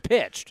 He's never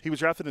pitched. He was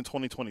drafted in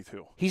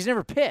 2022. He's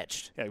never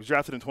pitched. Yeah, he was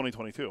drafted in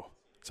 2022.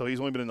 So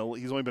he's only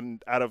been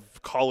out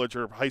of college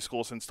or high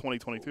school since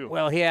 2022.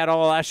 Well, he had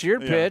all last year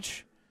to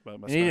pitch,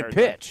 and he didn't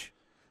pitch.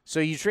 So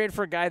you trade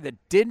for a guy that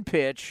didn't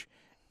pitch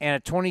and a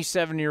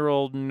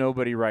 27-year-old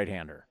nobody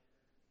right-hander.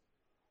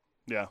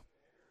 Yeah.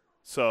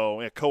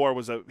 So Kowar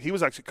was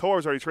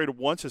already traded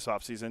once this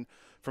offseason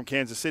from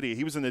Kansas City.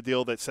 He was in the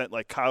deal that sent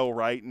like Kyle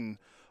Wright and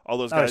all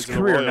those guys. His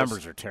career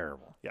numbers are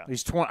terrible. Yeah,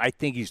 he's 20. I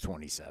think he's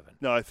 27.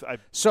 No,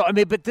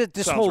 but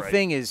this whole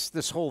thing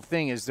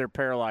is they're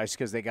paralyzed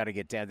because they got to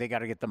get down. They got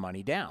to get the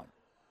money down.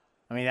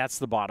 I mean, that's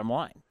the bottom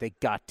line. They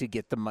got to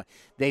get the money.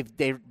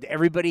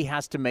 Everybody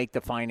has to make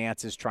the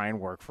finances try and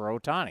work for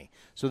Ohtani.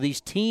 So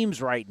these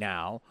teams right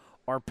now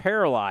are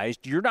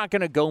paralyzed. You're not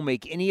going to go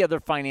make any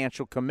other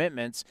financial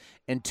commitments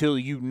until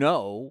you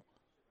know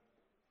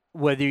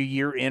whether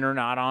you're in or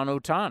not on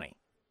Ohtani.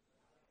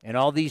 And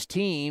all these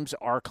teams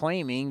are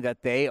claiming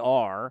that they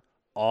are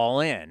all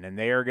in, and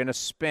they are going to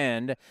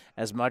spend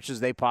as much as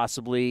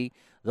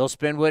they'll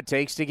spend what it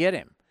takes to get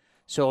him.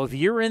 So if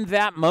you're in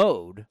that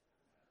mode,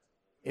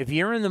 if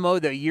you're in the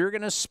mode that you're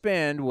going to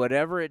spend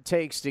whatever it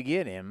takes to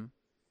get him,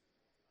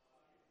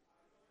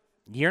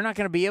 you're not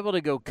going to be able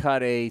to go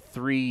cut a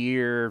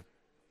 3-year,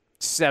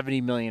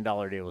 $70 million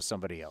deal with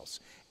somebody else.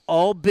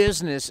 All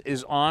business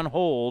is on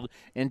hold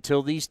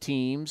until these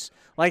teams,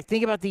 like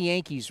think about the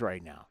Yankees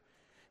right now.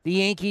 The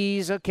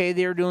Yankees, okay,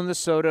 they were doing the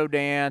Soto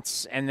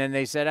dance, and then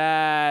they said,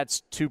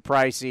 it's too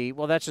pricey.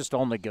 Well, that's just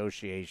all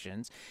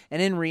negotiations.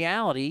 And in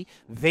reality,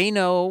 they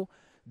know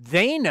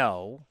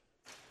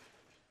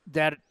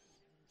that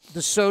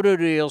the Soto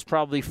deal is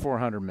probably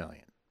 $400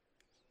 million.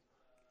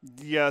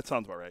 Yeah, that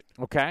sounds about right.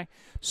 Okay?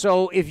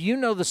 So if you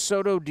know the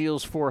Soto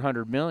deal's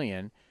 $400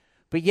 million,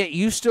 but yet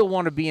you still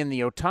want to be in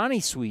the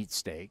Ohtani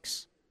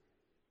sweepstakes,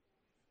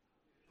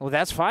 well,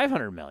 that's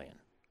 $500 million.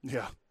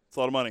 Yeah, it's a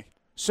lot of money.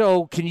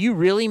 So can you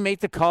really make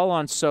the call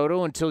on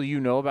Soto until you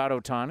know about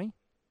Ohtani?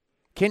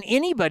 Can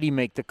anybody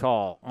make the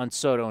call on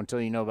Soto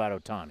until you know about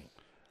Ohtani?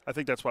 I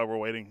think that's why we're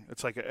waiting.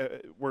 It's like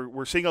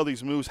we're seeing all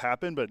these moves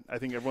happen, but I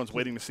think everyone's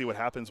waiting to see what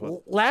happens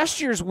with. Last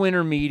year's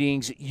winter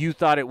meetings, you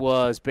thought it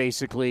was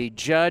basically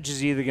Judge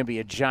is either going to be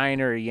a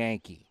Giant or a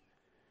Yankee.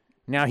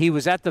 Now, he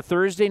was at the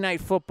Thursday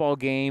night football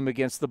game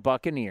against the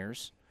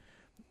Buccaneers,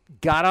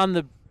 got on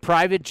the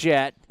private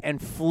jet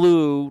and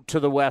flew to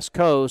the West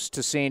Coast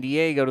to San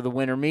Diego to the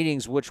winter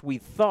meetings, which we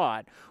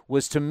thought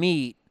was to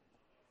meet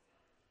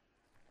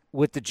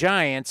with the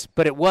Giants,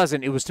 but it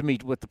wasn't. It was to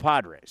meet with the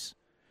Padres.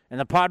 And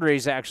the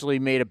Padres actually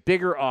made a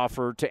bigger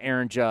offer to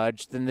Aaron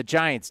Judge than the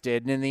Giants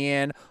did. And in the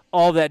end,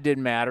 all that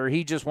didn't matter.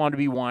 He just wanted to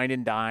be wined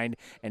and dined,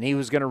 and he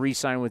was going to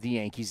re-sign with the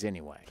Yankees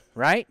anyway,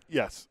 right?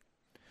 Yes.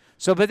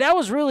 So, but that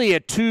was really a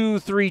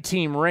 2-3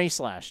 team race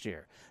last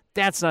year.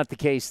 That's not the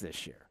case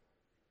this year.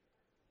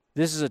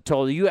 This is a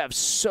total. You have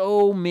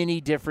so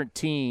many different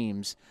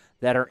teams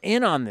that are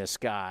in on this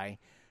guy,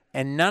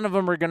 and none of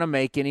them are going to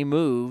make any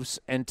moves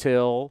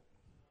until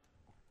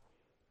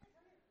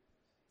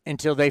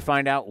they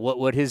find out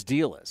what his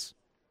deal is.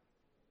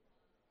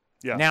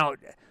 Yeah. Now,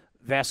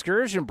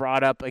 Vasgersian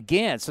brought up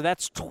again, so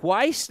that's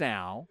twice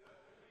now.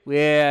 We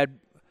had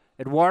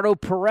Eduardo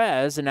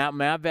Perez and now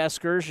Matt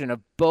Vasgersian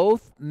have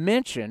both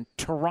mentioned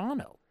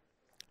Toronto.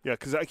 Yeah,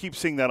 because I keep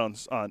seeing that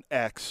on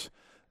X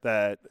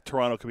that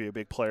Toronto could be a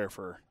big player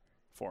for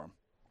him.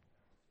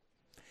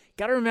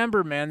 Got to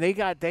remember, man, they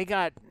got big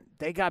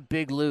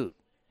loot.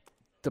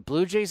 The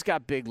Blue Jays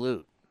got big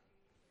loot.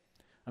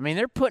 I mean,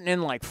 they're putting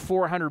in like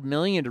 $400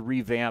 million to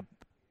revamp.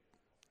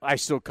 I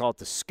still call it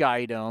the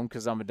Sky Dome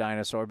because I'm a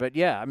dinosaur, but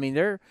yeah, I mean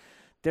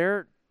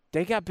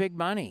they got big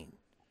money.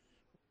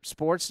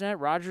 Sportsnet,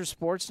 Rogers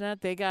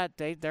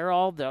Sportsnet, they're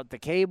all the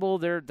cable.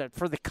 They're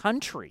for the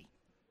country.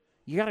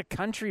 You got a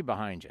country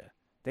behind you.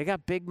 They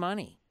got big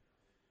money.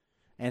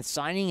 And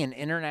signing an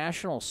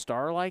international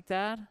star like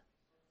that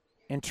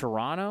in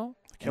Toronto,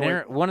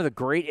 one of the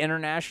great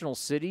international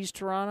cities,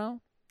 Toronto.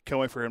 Can't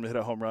wait for him to hit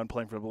a home run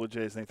playing for the Blue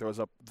Jays, and he throws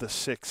up the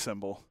 6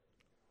 symbol.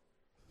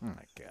 Oh,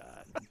 my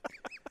God.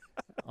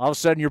 All of a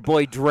sudden, your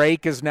boy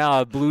Drake is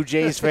now a Blue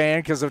Jays fan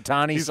because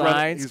Ohtani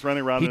signs. He's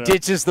running around. He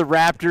ditches the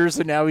Raptors,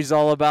 and now he's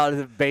all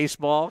about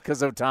baseball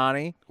because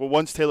Ohtani. Well,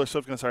 when's Taylor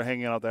Swift going to start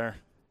hanging out there?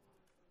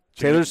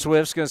 Taylor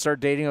Swift's going to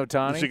start dating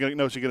Ohtani? She's going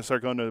to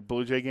start going to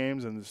Blue Jay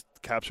games and just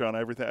capture on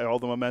everything, all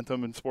the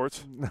momentum in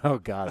sports? Oh,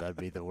 God, that'd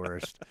be the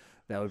worst.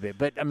 That would be.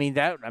 But,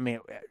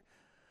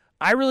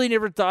 I really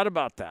never thought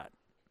about that.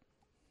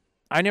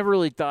 I never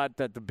really thought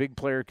that the big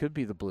player could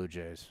be the Blue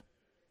Jays.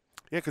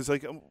 Yeah, because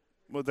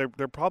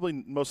they're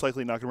probably most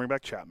likely not going to bring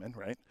back Chapman,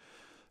 right?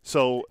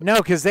 So no,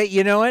 because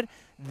you know what?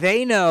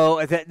 They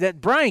know that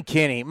Brian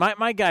Kenny,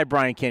 my guy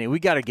Brian Kenny, we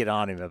got to get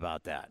on him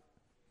about that.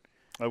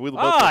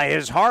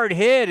 His hard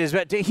hit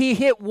he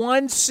hit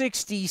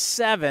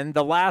 167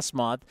 the last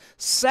month.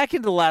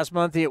 Second to last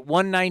month, he hit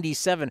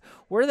 197.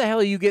 Where the hell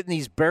are you getting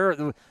these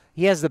barrel?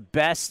 He has it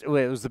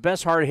was the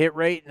best hard hit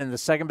rate and the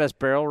second best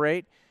barrel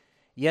rate.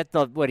 Yet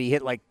he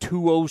hit like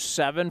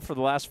 207 for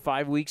the last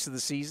 5 weeks of the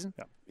season.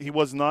 Yeah. He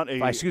was not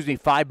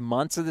 5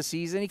 months of the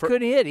season. He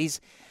couldn't hit.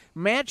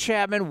 Matt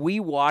Chapman. We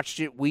watched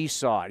it. We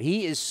saw it.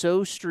 He is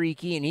so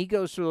streaky, and he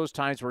goes through those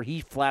times where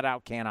he flat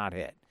out cannot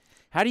hit.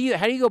 How do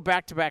you go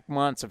back-to-back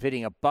months of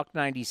hitting a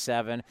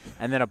 $197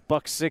 and then a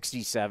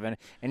 $167,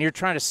 and you're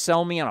trying to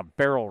sell me on a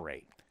barrel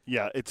rate?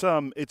 Yeah, it's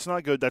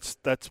not good.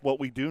 That's what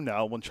we do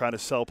now when trying to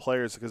sell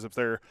players, because if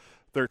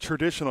their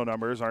traditional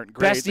numbers aren't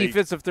great. Best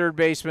defensive third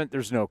baseman,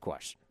 there's no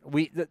question.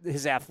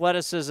 His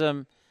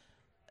athleticism,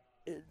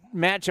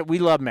 we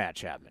love Matt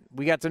Chapman.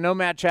 We got to know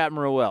Matt Chapman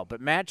real well,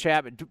 but Matt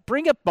Chapman,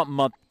 bring up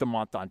month to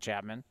month on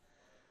Chapman.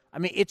 I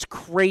mean, it's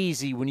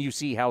crazy when you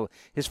see how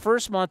his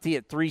first month he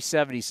hit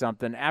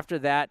 370-something. After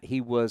that,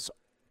 he was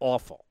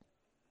awful.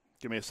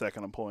 Give me a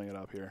second. I'm pulling it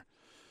up here.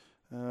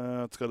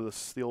 Let's go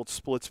to the old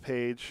splits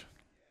page.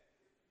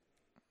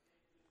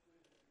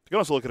 You can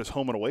also look at his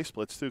home and away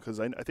splits, too, because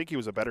I think he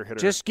was a better hitter.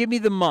 Just give me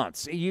the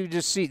months. You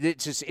just see,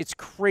 it's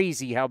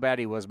crazy how bad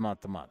he was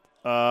month to month.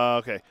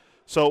 Okay.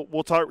 So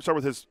we'll start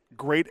with his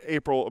great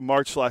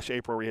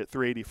March/April where he hit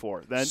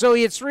 384. Then so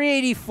he hit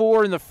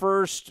 384 in the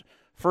first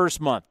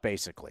month,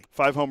 basically.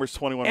 5 homers,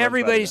 21 runs.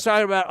 Everybody's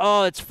talking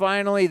about, it's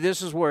finally,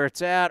 this is where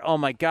it's at. Oh,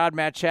 my God,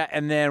 Matt Chapman.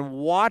 And then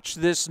watch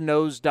this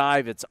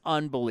nosedive. It's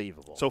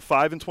unbelievable. So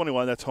 5 and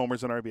 21, that's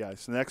homers and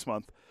RBIs. The next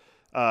month,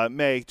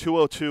 May,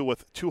 202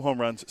 with 2 home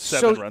runs,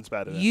 7 runs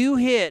batted in. You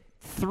hit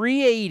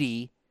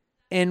 380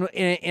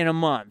 in a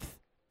month,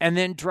 and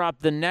then drop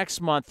the next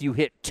month, you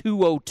hit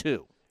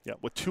 202. Yeah,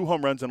 with 2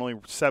 home runs and only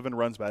 7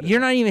 runs batted. You're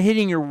not even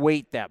hitting your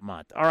weight that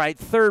month. All right,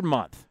 third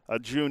month.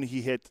 June,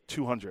 he hit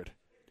 200.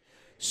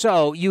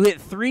 So you hit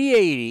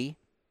 380,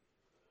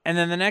 and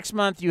then the next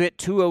month you hit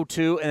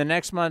 202, and the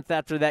next month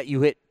after that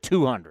you hit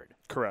 200.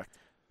 Correct.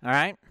 All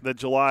right? Then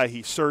July,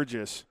 he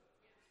surges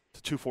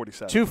to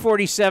 247.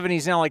 247,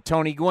 he's now like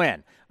Tony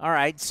Gwynn. All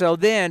right, so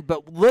then,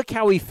 but look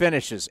how he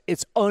finishes.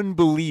 It's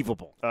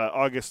unbelievable.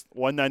 August,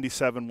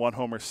 197, 1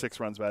 homer, 6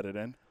 runs batted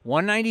in.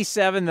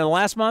 197, the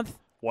last month?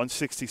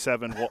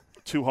 167,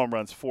 2 home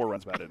runs, 4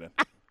 runs batted in.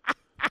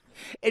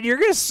 And you're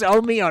going to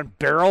sell me on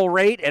barrel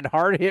rate and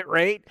hard hit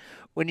rate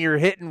when you're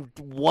hitting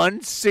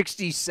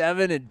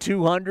 167 and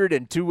 200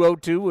 and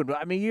 202? And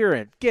I mean, you're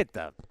in. Get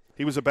them.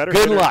 He was a better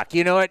hitter. Good luck.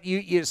 You know what?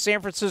 You San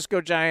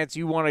Francisco Giants,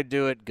 you want to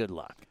do it. Good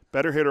luck.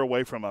 Better hitter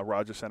away from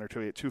Rogers Center, too.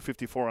 He had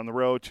 254 on the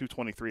road,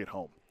 223 at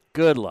home.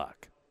 Good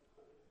luck.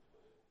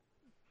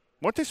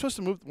 Weren't they supposed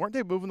to move? Weren't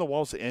they moving the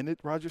walls in at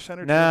Rogers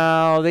Center?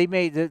 No, they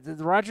made the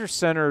Rogers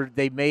Center.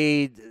 They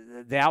made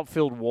the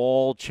outfield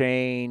wall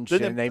change,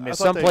 and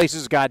some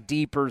places got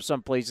deeper,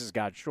 some places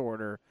got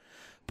shorter.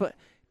 But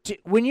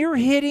when you're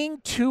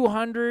hitting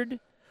 200,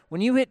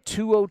 when you hit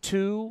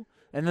 202,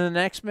 and then the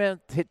next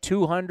month hit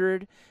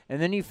 200, and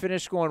then you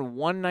finish going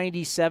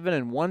 197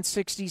 and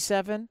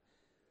 167,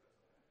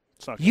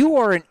 you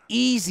are an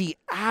easy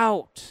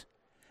out.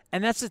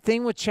 And that's the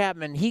thing with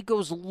Chapman. He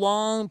goes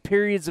long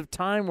periods of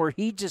time where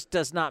he just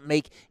does not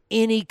make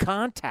any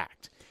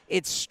contact.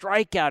 It's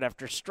strikeout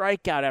after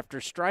strikeout after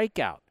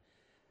strikeout.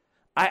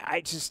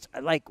 I just,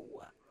 like,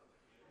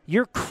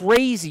 you're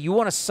crazy. You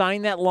want to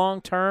sign that long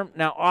term?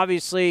 Now,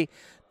 obviously,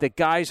 the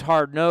guy's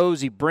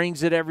hard-nosed. He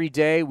brings it every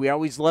day. We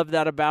always love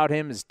that about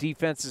him. His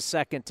defense is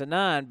second to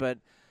none. But,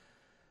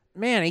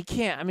 man, he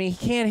can't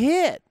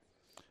hit.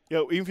 You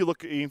know, even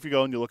if you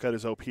go and you look at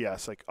his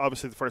OPS, like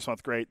obviously the first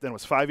month great, then it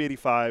was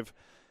 585,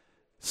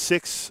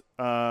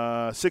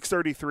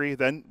 633.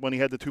 Then when he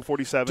had the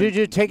 247,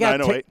 dude, take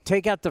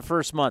out the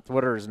first month.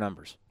 What are his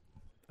numbers?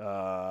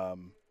 I'd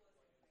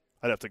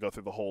have to go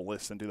through the whole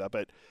list and do that,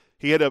 but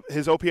he had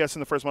his OPS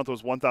in the first month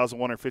was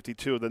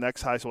 1,152. The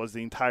next highest was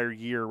the entire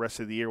year. Rest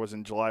of the year was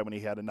in July when he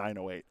had a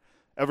 908.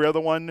 Every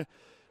other one,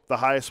 the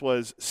highest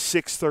was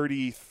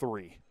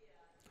 633.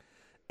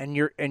 And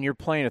you're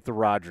playing at the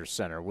Rogers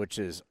Center, which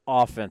is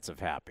offensive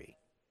happy.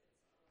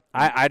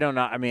 I don't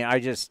know. I mean, I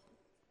just,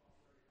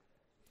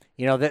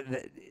 you know,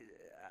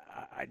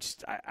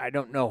 I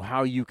don't know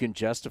how you can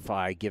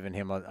justify giving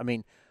him I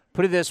mean,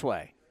 put it this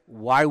way: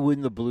 why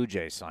wouldn't the Blue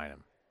Jays sign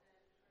him?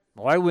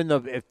 Why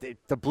wouldn't if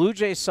the Blue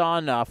Jays saw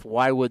enough?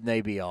 Why wouldn't they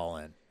be all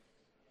in?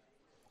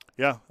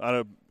 Yeah,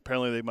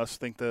 apparently they must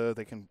think that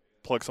they can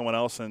plug someone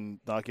else and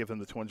not give him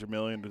the $200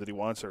 million that he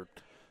wants or.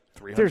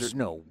 300. There's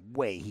no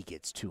way he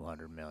gets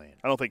 $200 million.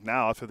 I don't think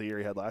now after the year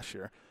he had last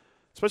year,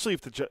 especially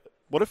if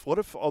what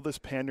if all this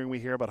pandering we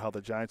hear about how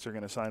the Giants are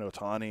going to sign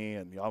Ohtani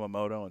and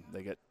Yamamoto and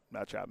they get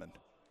Matt Chapman.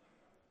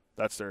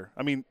 That's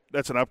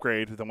an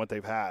upgrade than what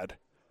they've had,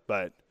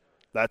 but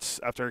that's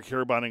after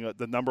Kiribaning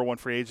the number one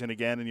free agent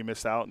again and you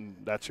missed out and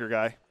that's your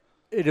guy.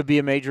 It'll be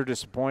a major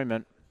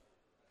disappointment.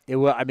 It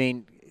will. I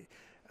mean,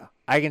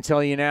 I can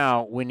tell you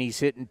now when he's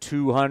hitting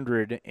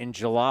 200 in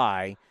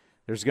July,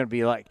 there's going to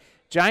be like.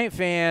 Giant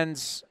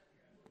fans,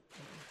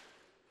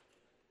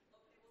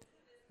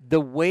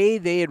 the way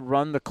they had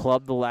run the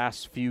club the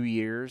last few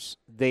years,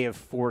 they have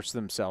forced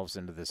themselves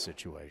into this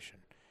situation.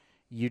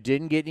 You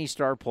didn't get any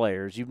star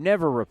players. You've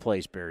never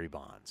replaced Barry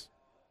Bonds,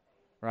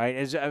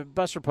 right?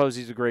 Buster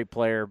Posey's a great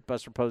player.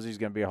 Buster Posey's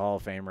going to be a Hall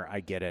of Famer. I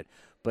get it.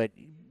 But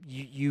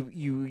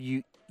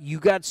you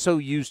got so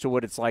used to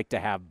what it's like to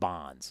have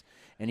Bonds,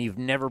 and you've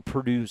never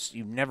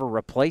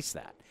replaced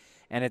that.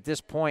 And at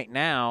this point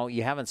now,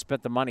 you haven't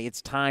spent the money.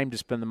 It's time to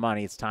spend the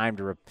money. It's time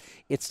to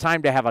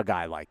have a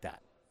guy like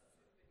that.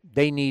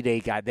 They need a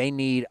guy. They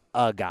need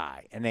a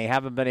guy, and they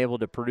haven't been able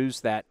to produce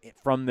that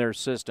from their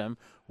system,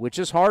 which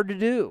is hard to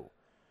do.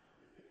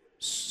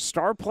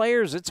 Star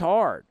players, it's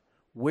hard.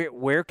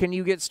 Where can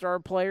you get star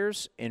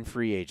players? In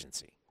free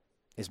agency.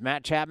 Is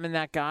Matt Chapman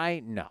that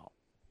guy? No.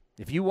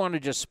 If you want to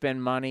just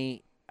spend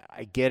money,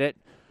 I get it,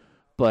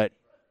 but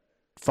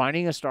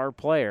finding a star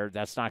player,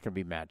 that's not going to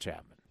be Matt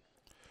Chapman.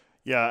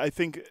 Yeah, I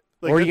think.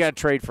 Or you got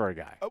to trade for a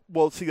guy. I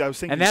was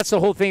thinking. And that's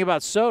the whole thing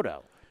about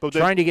Soto.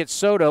 Trying to get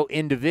Soto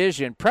in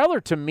division.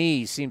 Preller, to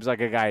me, seems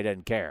like a guy who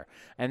doesn't care.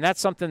 And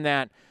that's something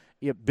that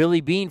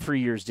Billy Beane for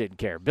years didn't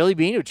care. Billy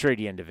Beane would trade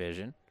you in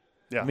division.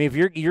 Yeah. I mean, if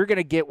you're going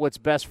to get what's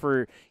best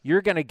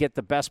you're going to get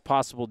the best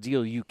possible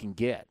deal you can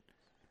get.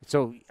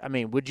 So, I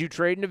mean, would you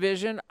trade in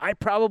division? I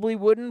probably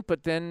wouldn't,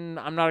 but then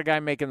I'm not a guy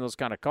making those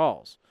kind of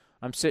calls.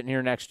 I'm sitting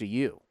here next to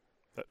you.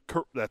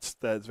 That's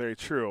very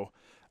true.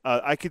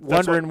 I could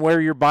wondering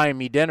where you're buying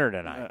me dinner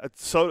tonight.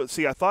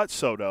 I thought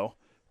Soto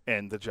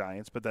and the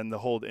Giants, but then the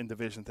whole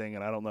in-division thing,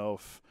 and I don't know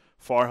if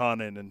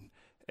Farhan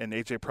and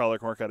A.J. Preller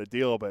can work out a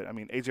deal, but, I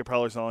mean, A.J.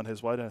 Preller's on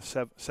his,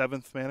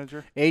 seventh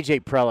manager?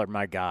 A.J. Preller,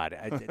 my God.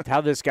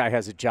 How this guy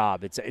has a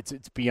job, it's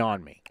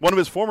beyond me. One of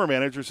his former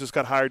managers just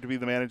got hired to be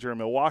the manager in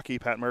Milwaukee,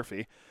 Pat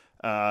Murphy.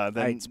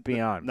 It's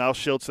beyond. Now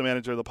Schiltz, the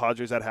manager of the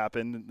Padres, that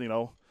happened,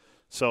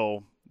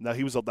 So now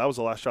that was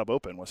the last job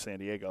open was San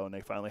Diego, and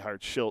they finally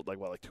hired Schiltz,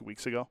 2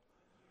 weeks ago?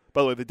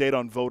 By the way, the date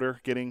on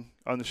Voter getting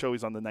on the show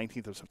is on the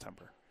 19th of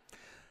September.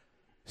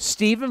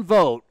 Stephen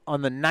Vogt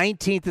on the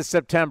 19th of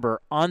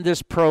September on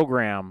this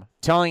program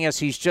telling us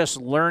he's just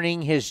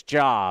learning his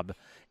job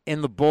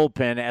in the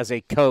bullpen as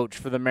a coach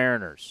for the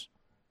Mariners.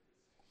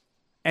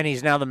 And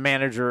he's now the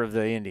manager of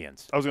the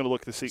Indians. I was going to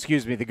look to see.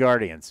 Excuse me, the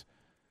Guardians.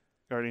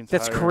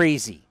 That's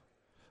crazy.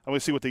 I'm going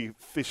to see what the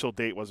official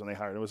date was when they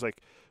hired. It was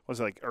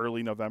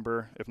early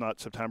November, if not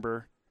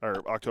September or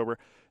October.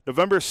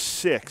 November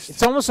 6th.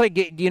 It's almost like,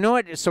 do you know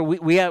what? So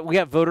we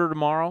got Voter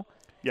tomorrow.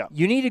 Yeah.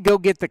 You need to go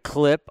get the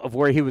clip of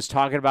where he was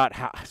talking about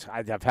how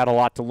I've had a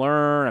lot to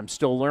learn. I'm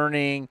still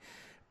learning.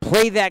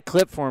 Play that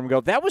clip for him. Go,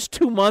 that was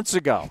 2 months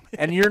ago,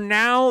 and you're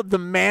now the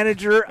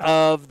manager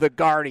of the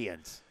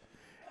Guardians.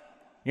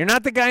 You're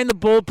not the guy in the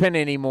bullpen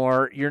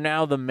anymore. You're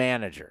now the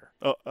manager.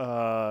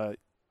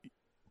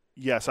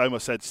 Yes, I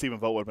almost said Stephen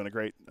Vogt would have been a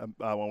great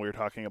when we were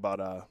talking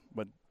about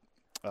when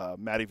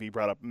Matty V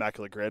brought up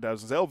Immaculate Grid. I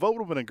was going to say, Vogt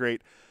would have been a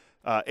great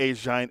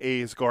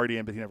A's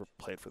Guardian, but he never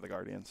played for the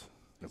Guardians.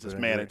 Just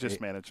manage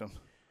them.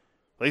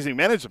 He hasn't even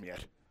managed them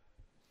yet.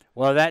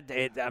 Well,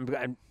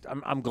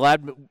 I'm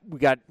glad we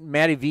got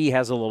Matty V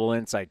has a little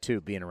insight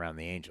too, being around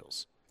the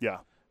Angels.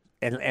 Yeah,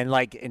 and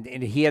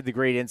he had the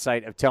great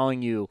insight of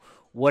telling you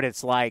what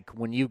it's like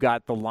when you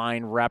got the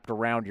line wrapped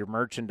around your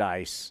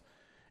merchandise,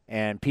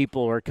 and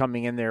people are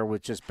coming in there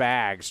with just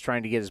bags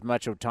trying to get as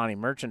much Ohtani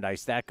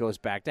merchandise. That goes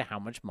back to how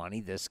much money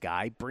this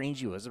guy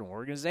brings you as an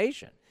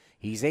organization.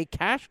 He's a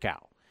cash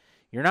cow.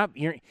 You're not.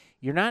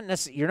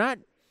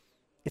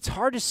 It's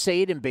hard to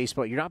say it in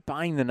baseball. You're not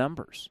buying the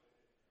numbers.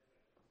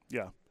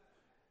 Yeah.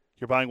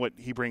 You're buying what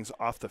he brings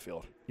off the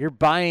field. You're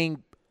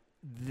buying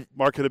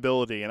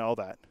marketability and all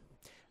that.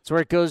 It's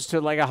where it goes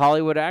to like a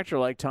Hollywood actor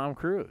like Tom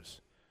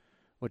Cruise.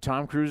 What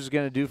Tom Cruise is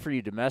going to do for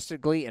you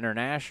domestically,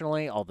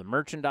 internationally, all the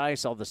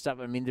merchandise, all the stuff.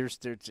 I mean,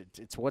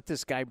 it's what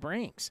this guy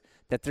brings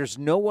that there's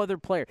no other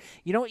player.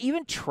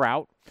 Even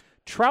Trout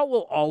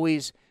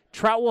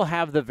will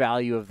have the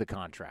value of the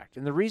contract.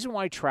 And the reason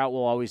why Trout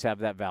will always have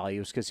that value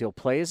is because he'll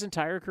play his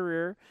entire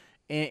career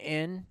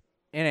in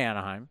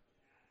Anaheim.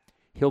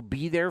 He'll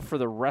be there for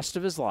the rest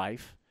of his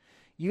life.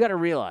 You got to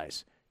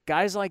realize,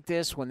 guys like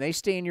this, when they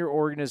stay in your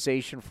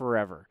organization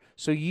forever,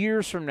 so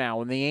years from now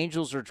when the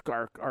Angels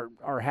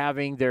are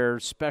having their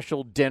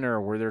special dinner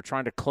where they're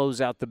trying to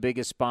close out the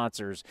biggest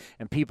sponsors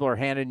and people are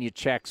handing you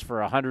checks for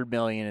 $100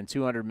 million and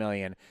 $200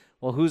 million,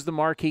 well, who's the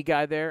marquee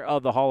guy there? Oh,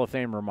 the Hall of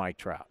Famer Mike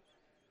Trout.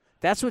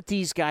 That's what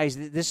these guys.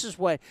 This is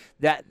what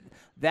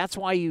That's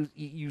why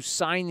you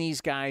sign these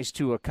guys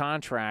to a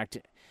contract,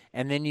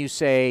 and then you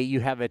say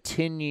you have a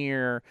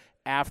 10-year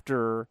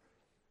after,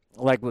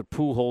 like what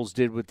Pujols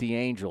did with the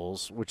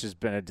Angels, which has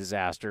been a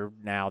disaster.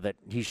 Now that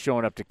he's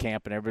showing up to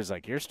camp and everybody's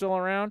like, "You're still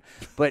around,"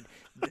 but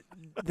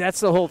that's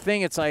the whole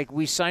thing. It's like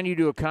we sign you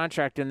to a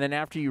contract, and then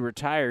after you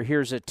retire,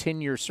 here's a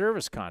 10-year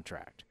service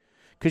contract.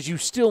 Because you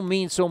still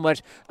mean so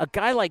much. A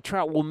guy like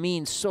Trout will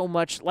mean so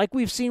much, like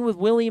we've seen with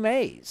Willie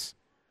Mays.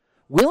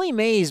 Willie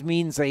Mays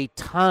means a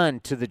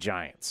ton to the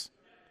Giants.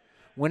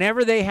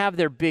 Whenever they have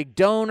their big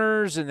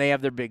donors and they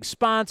have their big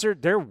sponsor,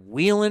 they're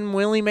wheeling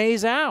Willie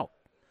Mays out.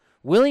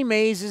 Willie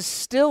Mays is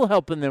still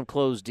helping them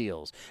close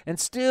deals. And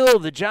still,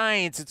 the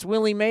Giants, it's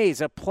Willie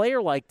Mays. A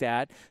player like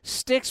that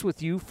sticks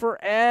with you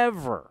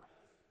forever.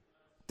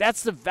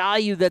 That's the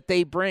value that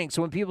they bring.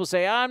 So when people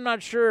say, I'm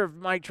not sure if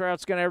Mike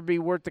Trout's going to ever be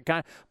worth the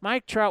kind,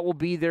 Mike Trout will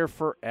be there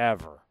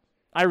forever.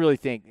 I don't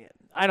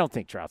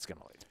think Trout's going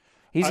to leave.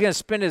 He's going to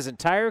spend his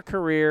entire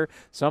career.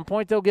 Some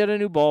point they'll get a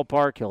new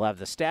ballpark. He'll have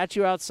the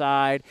statue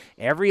outside.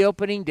 Every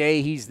opening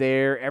day he's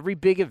there. Every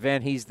big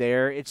event he's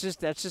there.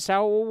 That's just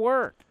how it will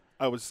work.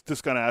 I was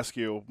just going to ask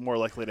you, more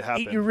likely to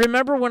happen. You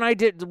remember when I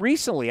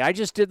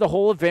just did the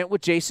whole event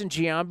with Jason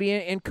Giambi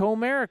in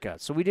Comerica.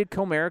 So we did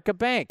Comerica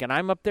Bank, and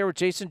I'm up there with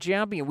Jason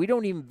Giambi, and we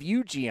don't even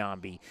view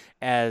Giambi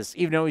as,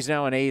 even though he's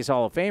now an A's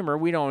Hall of Famer,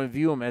 we don't even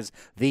view him as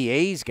the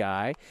A's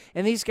guy.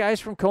 And these guys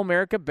from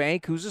Comerica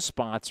Bank, who's a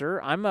sponsor,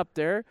 I'm up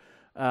there,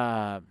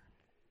 and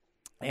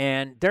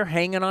they're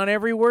hanging on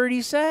every word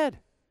he said.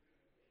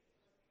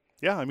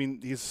 Yeah, I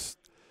mean, he's...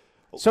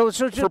 So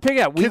just pick it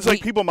up. Kids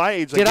like people my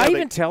age. Did I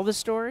even tell the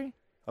story?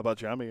 About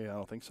Giambi? I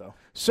don't think so.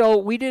 So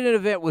we did an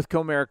event with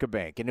Comerica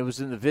Bank, and it was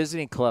in the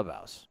visiting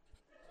clubhouse.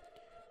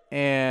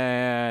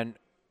 And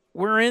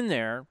we're in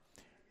there,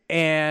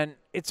 and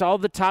it's all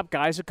the top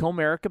guys at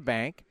Comerica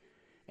Bank.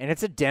 And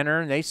it's a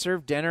dinner, and they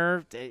serve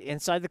dinner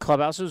inside the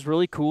clubhouse. It was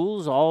really cool. It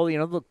was all,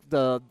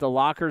 the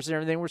lockers and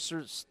everything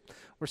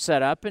were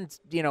set up. And,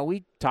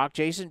 we talked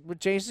with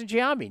Jason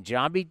Giambi.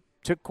 Giambi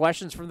took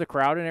questions from the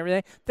crowd and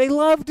everything. They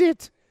loved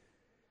it.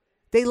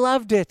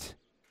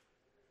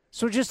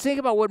 So just think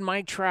about what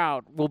Mike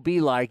Trout will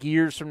be like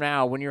years from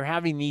now when you're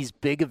having these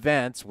big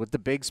events with the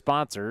big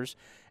sponsors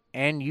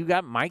and you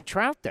got Mike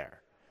Trout there.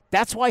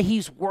 That's why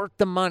he's worth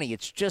the money.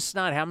 It's just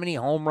not how many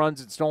home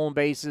runs and stolen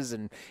bases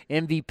and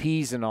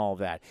MVPs and all of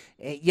that.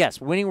 Yes,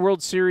 winning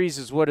World Series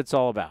is what it's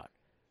all about.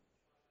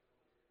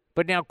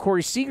 But now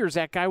Corey Seager's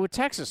that guy with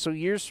Texas. So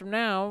years from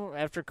now,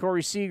 after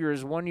Corey Seager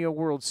has won you a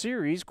World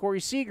Series, Corey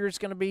Seager's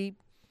going to be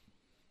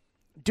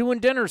doing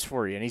dinners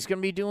for you, and he's going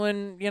to be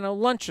doing,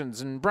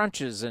 luncheons and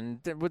brunches and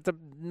with the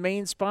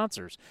main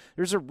sponsors.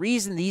 There's a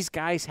reason these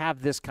guys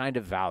have this kind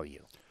of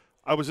value.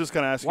 I was just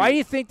going to ask Why do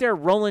you think they're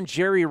rolling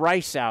Jerry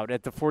Rice out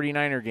at the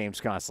 49er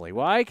games constantly?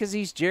 Why? Because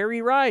he's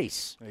Jerry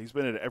Rice. Yeah, he's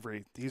been at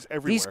he's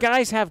everywhere. These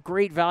guys have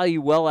great value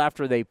well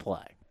after they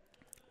play.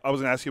 I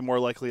was going to ask you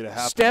more likely to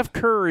happen. Steph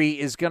Curry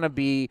is going to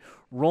be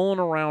rolling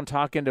around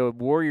talking to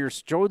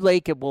Warriors. Joe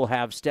Lacob will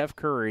have Steph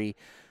Curry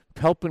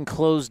helping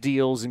close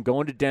deals and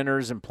going to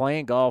dinners and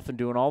playing golf and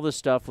doing all this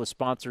stuff with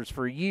sponsors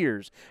for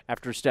years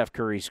after Steph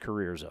Curry's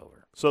career's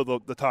over. So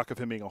the talk of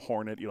him being a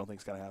Hornet, you don't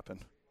think is going to happen?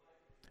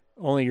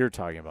 Only you're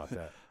talking about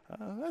that.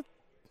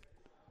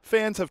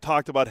 Fans have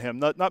talked about him,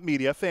 not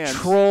media, fans.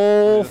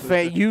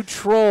 You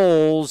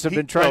trolls have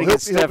been trying to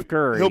get Steph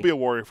Curry. He'll be a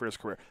Warrior for his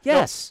career.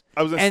 Yes.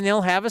 And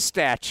they'll have a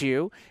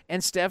statue,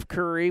 and Steph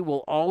Curry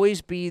will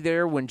always be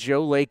there when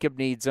Joe Lacob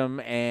needs him,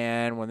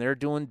 and when they're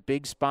doing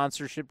big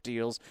sponsorship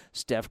deals,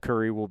 Steph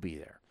Curry will be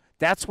there.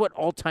 That's what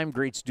all-time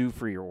greats do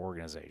for your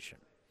organization.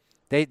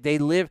 They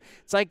live.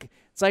 It's like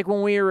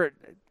when we were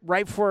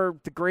right before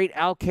the great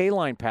Al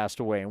Kaline passed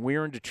away, and we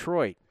were in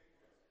Detroit.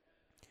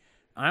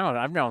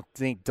 I don't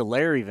think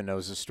Dallaire even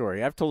knows the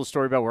story. I've told a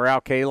story about where Al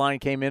Kaline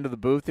came into the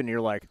booth, and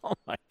you're like, oh,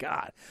 my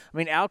God. I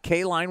mean, Al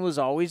Kaline was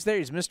always there.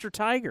 He's Mr.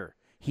 Tiger.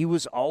 He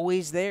was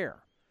always there.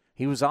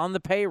 He was on the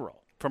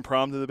payroll. From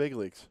prom to the big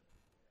leagues.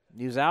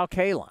 He was Al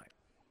Kaline.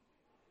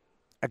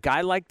 A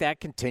guy like that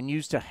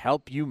continues to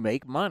help you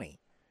make money.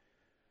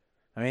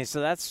 I mean,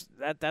 so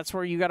that's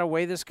where you got to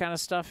weigh this kind of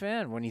stuff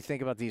in when you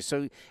think about these.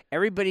 So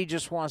everybody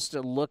just wants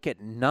to look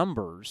at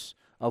numbers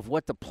of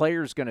what the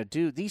player's going to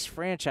do. These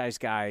franchise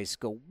guys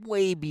go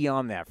way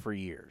beyond that for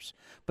years.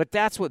 But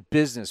that's what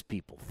business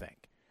people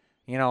think.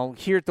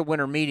 Here at the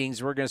winter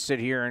meetings, we're going to sit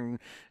here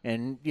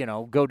and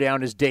go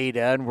down his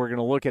data, and we're going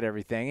to look at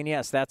everything. And,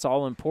 yes, that's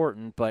all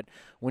important. But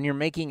when you're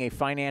making a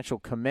financial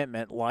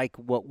commitment like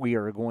what we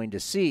are going to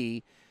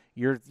see,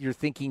 you're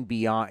thinking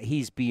beyond.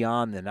 He's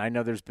beyond I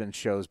know there's been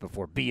shows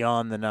before,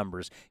 beyond the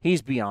numbers.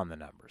 He's beyond the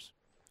numbers.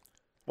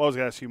 Well, I was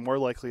going to ask you, more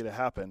likely to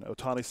happen.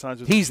 Ohtani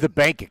signs with He's the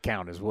bank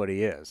account is what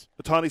he is.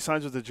 Ohtani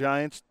signs with the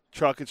Giants.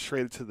 Trout gets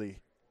traded to the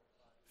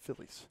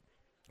Phillies.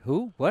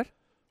 Who? What?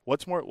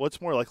 What's more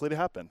likely to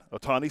happen?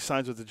 Ohtani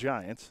signs with the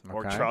Giants,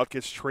 or Trout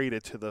gets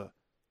traded to the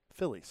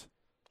Phillies?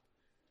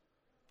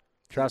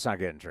 Trout's not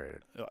getting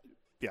traded.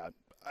 Yeah,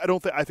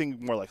 I think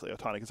more likely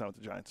Ohtani gets signed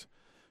with the Giants.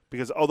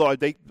 Because although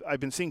I've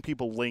been seeing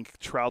people link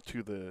Trout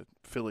to the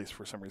Phillies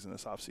for some reason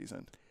this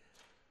offseason.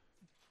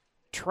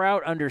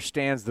 Trout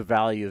understands the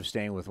value of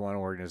staying with one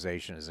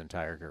organization his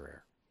entire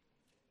career.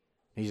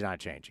 He's not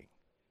changing.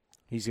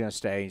 He's going to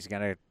stay. He's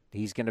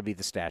going to be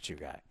the statue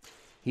guy.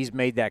 He's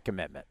made that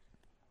commitment.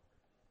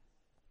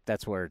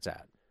 That's where it's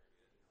at.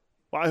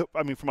 Well,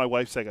 I mean, for my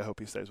wife's sake, I hope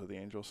he stays with the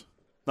Angels.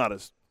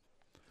 That's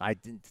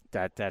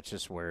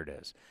just where it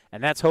is.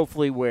 And that's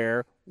hopefully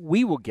where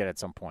we will get at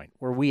some point,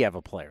 where we have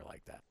a player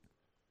like that.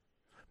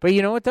 But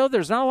you know what, though?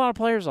 There's not a lot of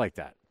players like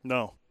that.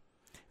 No.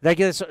 Like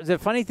the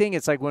funny thing,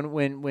 it's like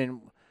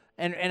when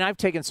I've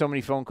taken so many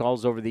phone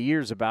calls over the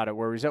years about it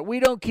where we said, we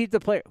don't keep the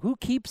player. Who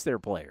keeps their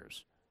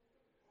players?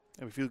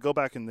 And if you go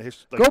back in the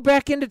history. Go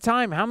back into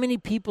time. How many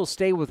people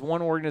stay with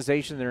one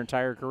organization their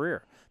entire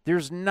career?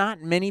 There's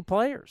not many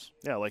players.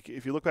 Yeah, like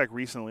if you look back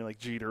recently, like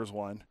Jeter's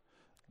one,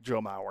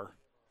 Joe Mauer.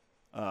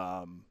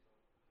 I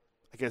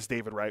guess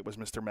David Wright was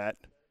Mr. Met.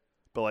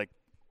 But, like,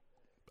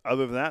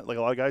 other than that, like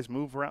a lot of guys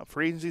move around.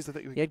 Free agencies.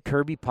 You had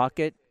Kirby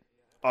Puckett.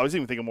 I was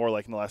even thinking more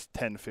like in the last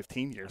 10,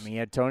 15 years. I mean, you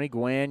had Tony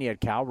Gwynn, you had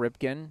Cal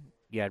Ripken,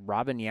 you had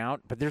Robin Yount,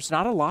 but there's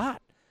not a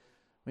lot.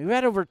 We've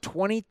had over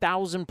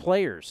 20,000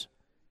 players.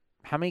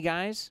 How many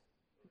guys?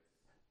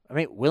 I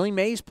mean, Willie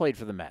Mays played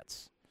for the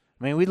Mets.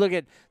 I mean, we look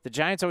at the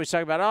Giants always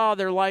talk about,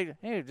 they're like,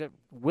 hey,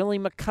 Willie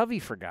McCovey,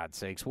 for God's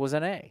sakes, was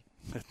an A.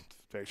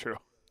 Very true.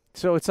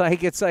 So it's like,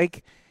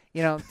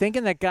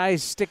 thinking that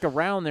guys stick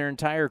around their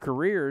entire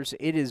careers,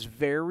 it is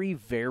very,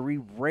 very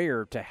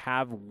rare to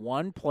have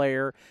one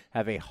player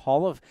have a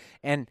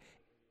and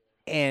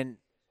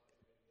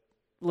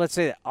let's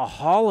say a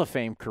Hall of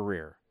Fame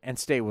career and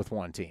stay with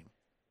one team.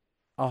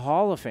 A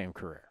Hall of Fame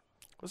career.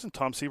 Wasn't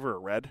Tom Seaver a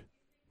Red?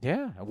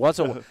 Yeah, it was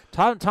a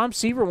Tom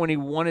Seaver when he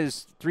won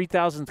his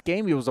 3,000th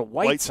game. He was a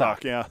White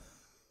Sox. Yeah.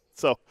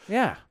 So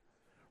yeah,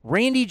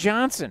 Randy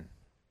Johnson.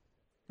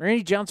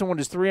 Randy Johnson won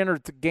his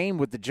 300th game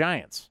with the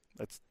Giants.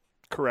 That's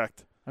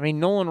correct. I mean,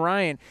 Nolan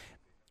Ryan,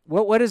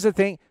 what is the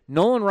thing?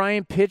 Nolan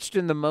Ryan pitched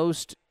in the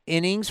most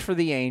innings for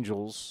the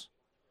Angels,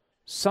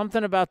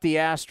 something about the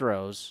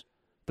Astros,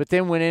 but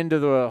then went into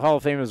the Hall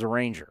of Fame as a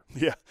Ranger.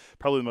 Yeah,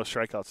 probably the most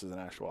strikeouts as an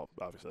Astros,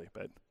 obviously.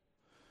 But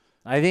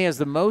I think it's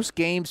the most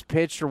games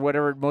pitched or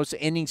whatever, most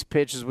innings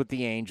pitches with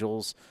the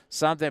Angels,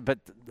 something. But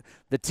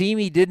the team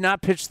he did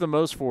not pitch the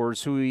most for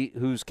is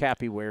whose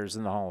cap he wears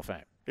in the Hall of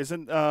Fame.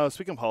 Isn't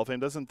speaking of Hall of Fame,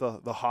 doesn't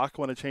the Hawk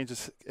want to change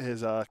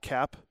his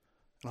cap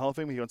in Hall of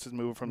Fame? He wants to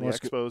move from the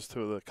Expos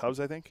to the Cubs,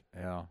 I think.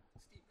 Yeah.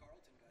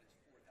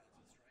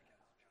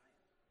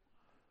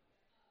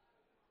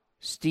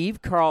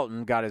 Steve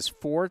Carlton got his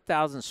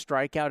 4,000th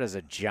strikeout as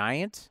a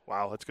Giant.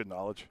 Wow, that's good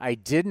knowledge. I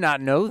did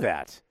not know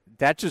that.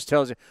 That just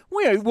tells you,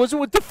 wait, he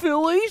wasn't with the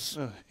Phillies?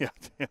 Yeah.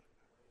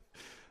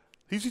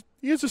 He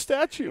is a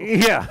statue.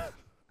 Yeah.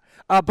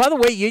 By the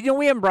way, you know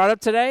we haven't brought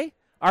up today?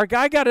 Our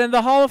guy got in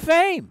the Hall of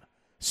Fame.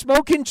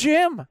 Smoking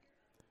Jim.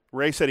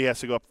 Ray said he has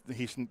to go up.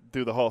 He should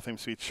do the Hall of Fame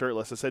speech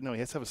shirtless. I said, no, he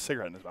has to have a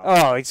cigarette in his mouth.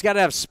 Oh, he's got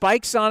to have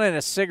spikes on and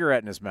a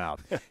cigarette in his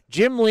mouth.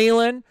 Jim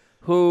Leyland,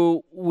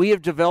 who we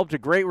have developed a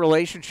great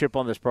relationship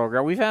on this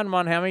program. We've had him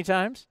on how many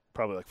times?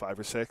 Probably like 5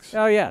 or 6.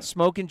 Oh, yeah,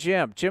 Smoking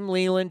Jim. Jim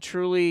Leyland,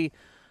 truly,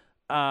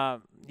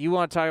 you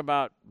want to talk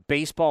about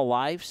baseball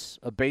lives,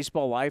 a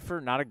baseball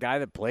lifer, not a guy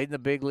that played in the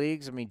big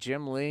leagues. I mean,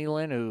 Jim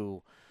Leyland,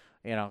 who,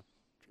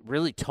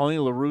 really Tony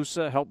La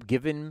Russa helped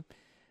give him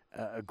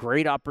a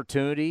great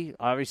opportunity.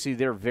 Obviously,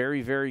 they're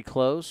very, very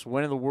close.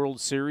 Winning the World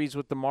Series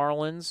with the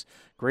Marlins.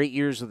 Great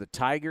years with the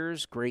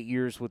Tigers. Great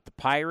years with the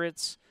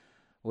Pirates.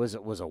 Was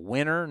a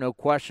winner, no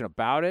question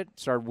about it.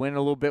 Started winning a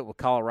little bit with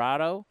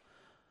Colorado.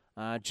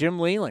 Jim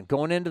Leyland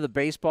going into the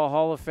Baseball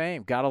Hall of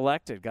Fame. Got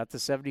elected. Got the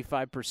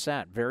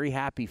 75%. Very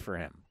happy for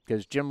him.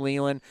 Because Jim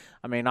Leyland,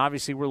 I mean,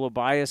 obviously we're a little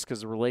biased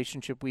because of the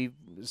relationship we've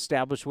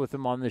established with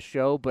him on this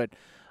show, but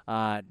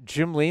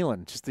Jim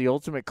Leyland, just the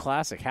ultimate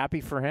classic. Happy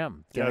for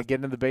him. Going to get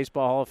into the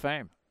Baseball Hall of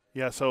Fame.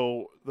 Yeah,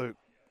 so the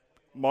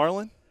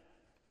Marlin,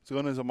 is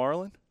going as a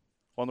Marlin?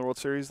 Won the World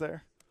Series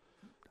there?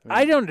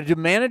 I don't know. Do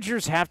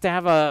managers have to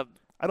have a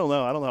 – I don't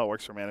know. I don't know how it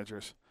works for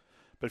managers.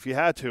 But if you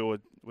had to,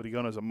 would he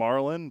go as a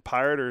Marlin,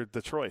 Pirate, or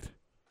Detroit?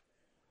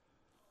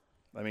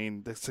 I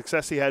mean, the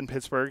success he had in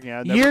Pittsburgh.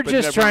 Yeah, you're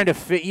just trying to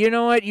fit. You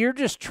know what? You're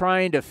just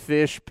trying to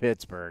fish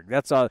Pittsburgh.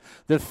 That's all.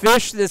 The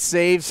fish that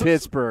saves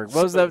Pittsburgh.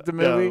 What was that the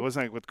movie? Yeah, it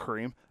wasn't with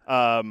Kareem.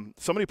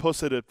 Somebody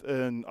posted it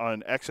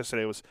on X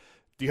yesterday. Was,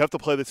 do you have to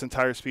play this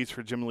entire speech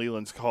for Jim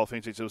Leyland's Hall of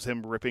Fame speech? It was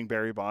him ripping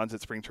Barry Bonds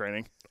at spring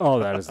training. Oh,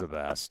 that is the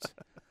best.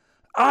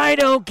 I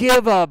don't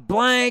give a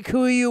blank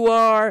who you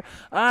are.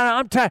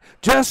 I'm tired.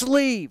 Just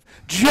leave.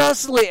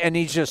 Just leave. And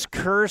he's just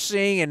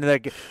cursing,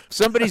 and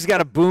somebody's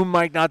got a boom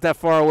mic not that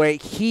far away.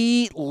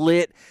 He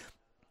lit.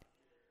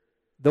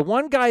 The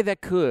one guy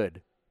that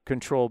could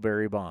control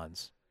Barry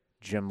Bonds,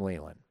 Jim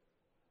Leyland.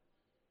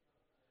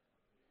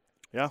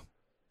 Yeah.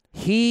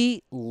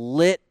 He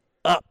lit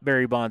up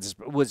Barry Bonds.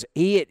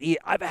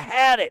 I've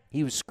had it.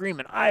 He was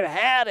screaming, I've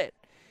had it.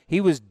 He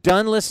was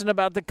done listening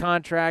about the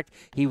contract.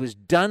 He was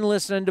done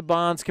listening to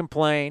Bonds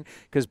complain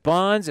because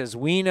Bonds, as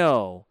we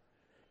know,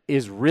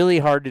 is really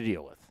hard to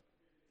deal with.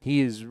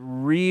 He is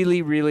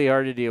really, really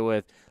hard to deal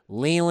with.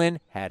 Leyland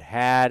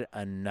had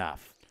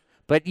enough.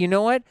 But you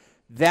know what?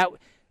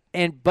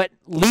 But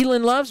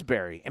Leyland loves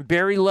Barry, and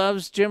Barry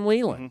loves Jim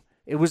Leyland. Mm-hmm.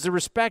 It was the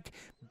respect.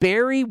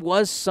 Barry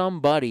was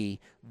somebody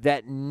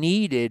that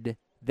needed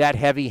that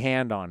heavy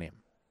hand on him.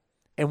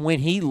 And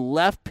when he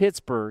left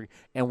Pittsburgh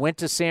and went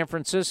to San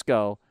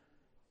Francisco,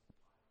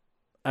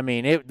 I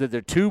mean,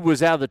 the tube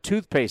was out of the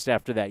toothpaste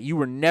after that. You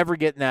were never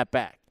getting that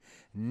back.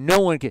 No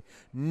one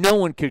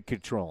could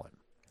control him.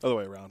 Other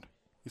way around.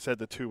 You said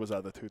the tube was out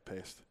of the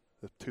toothpaste.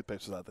 The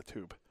toothpaste was out of the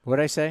tube.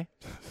 What'd I say?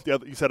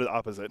 You said it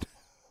opposite.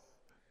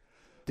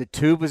 The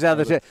tube was out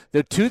of the tube.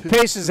 The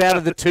toothpaste is out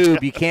of the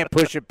tube. You can't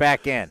push it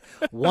back in.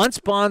 Once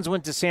Bonds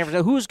went to San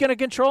Francisco, who's going to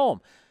control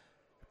him?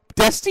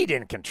 Dusty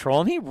didn't control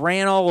him. He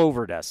ran all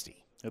over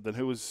Dusty. And then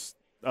who was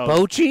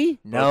Bochy?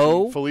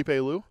 No. Felipe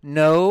Alou?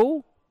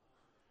 No.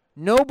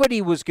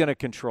 Nobody was going to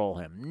control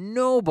him.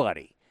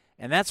 Nobody.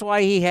 And that's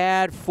why he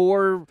had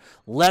 4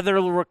 leather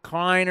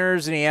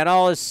recliners, and he had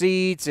all his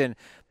seats, and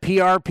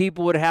PR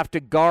people would have to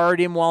guard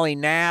him while he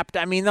napped.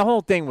 I mean, the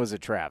whole thing was a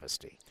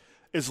travesty.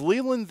 Is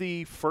Leyland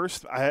the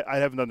first? I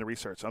haven't done the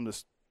research. I'm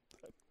just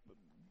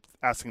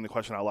asking the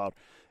question out loud.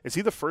 Is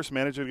he the first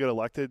manager to get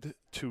elected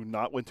to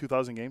not win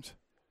 2,000 games?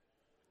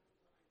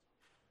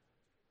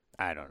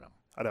 I don't know.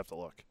 I'd have to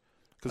look.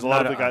 Because a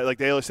lot of the guys, like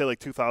they always say, like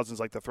 2,000 is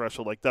like the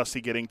threshold. Like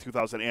Dusty getting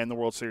 2,000 and the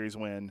World Series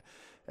win,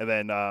 and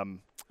then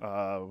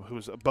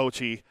who's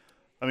Bochy?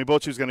 I mean,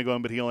 Bochy was going to go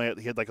in, but he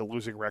had like a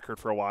losing record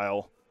for a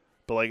while.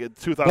 But like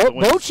 2,000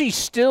 wins. Bochy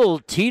still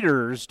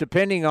teeters,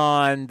 depending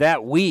on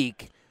that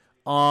week,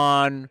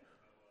 on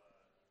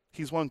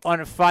he's won on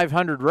a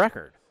 500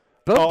 record.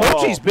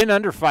 Bochy's been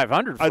under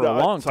 500 for a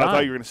long time. I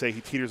thought you were going to say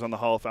he teeters on the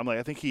Hall of Fame. I'm like,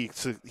 I think he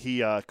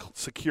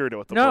secured it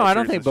with the No, World I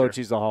don't Series think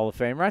Bochy's a Hall of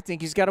Famer. I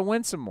think he's got to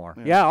win some more.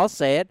 Yeah, I'll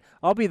say it.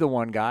 I'll be the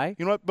one guy.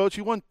 You know what,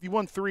 Bochy? You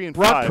won 3 and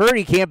 5. Brock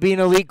Purdy can't be an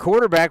elite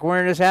quarterback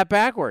wearing his hat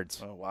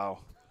backwards. Oh, wow.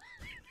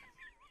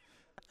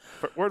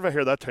 Where did I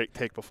hear that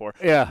take before?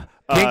 Yeah.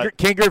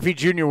 Ken Griffey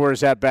Jr. wore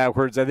his hat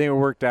backwards. I think it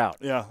worked out.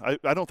 Yeah,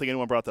 I don't think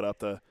anyone brought that up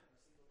to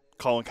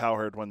Colin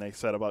Cowherd when they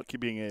said about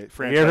being a franchise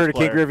player. You ever heard of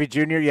Ken Griffey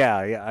Jr.?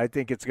 Yeah, I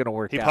think it's going to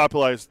work out.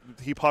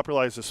 He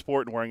popularized the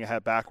sport and wearing a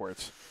hat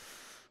backwards.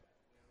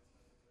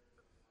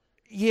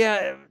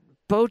 Yeah,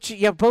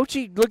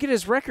 Bochy, look at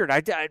his record.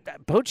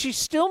 Bochy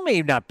still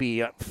may not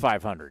be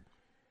 500.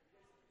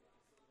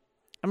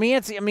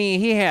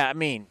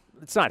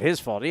 It's not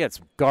his fault. He had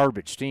some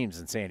garbage teams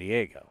in San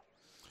Diego.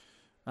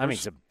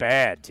 Some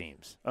bad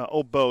teams.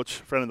 Old Boch,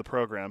 friend of the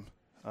program.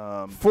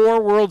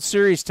 4 World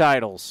Series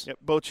titles. Yep,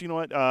 Boch, you know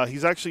what?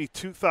 He's actually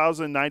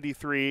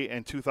 2,093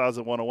 and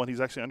 2,101. He's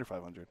actually under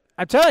 500.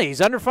 I'm telling you,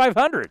 he's under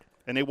 500.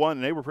 And they won,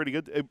 and they were pretty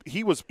good.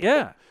 He was.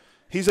 Yeah.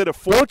 He's at a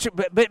 4.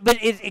 Boch, but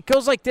it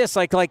goes like this.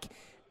 Like,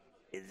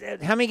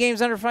 how many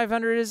games under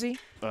 500 is he?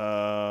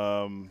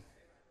 8.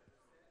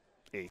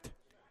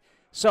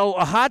 So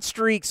a hot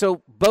streak.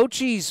 So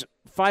Bochy's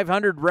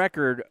 500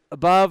 record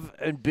above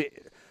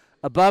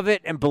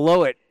it and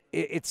below it.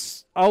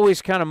 It's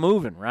always kind of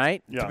moving,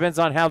 right? Yeah. Depends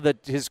on how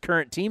his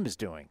current team is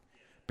doing.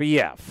 But,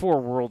 yeah,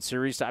 4 World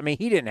Series. I mean,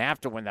 he didn't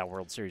have to win that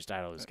World Series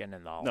title. He was getting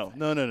in the Hall of Fame.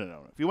 No.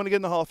 If you want to get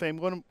in the Hall of Fame,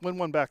 win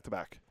one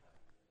back-to-back.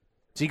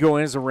 Does he go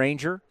in as a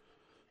Ranger?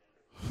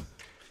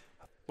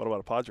 What about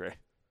a Padre?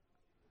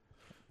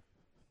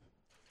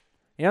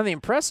 You know, the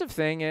impressive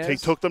thing is he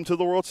took them to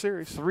the World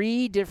Series.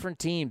 3 different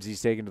teams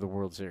he's taken to the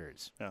World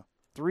Series. Yeah.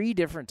 3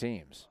 different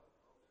teams.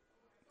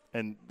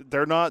 And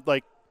they're not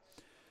like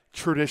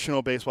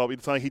traditional baseball.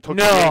 It's not like he took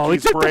the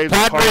Yankees, he took Braves, the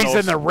Padres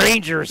and the Cardinals.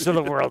 Rangers to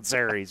the World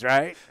Series,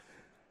 right?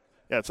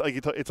 Yeah, it's not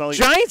like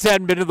Giants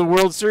hadn't been to the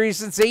World Series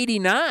since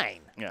 '89.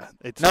 Yeah,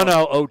 it's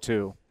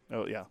 02.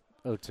 Oh yeah,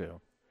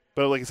 02.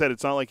 But like I said,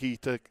 it's not like he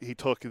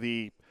took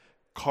the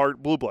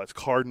Blue Bloods,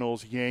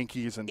 Cardinals,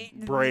 Yankees, and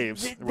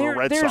Braves,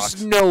 Red Sox.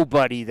 There's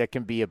nobody that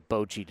can be a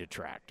Bochy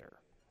detractor.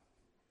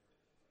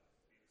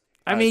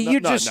 I mean, you're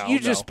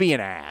just being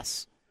an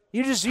ass.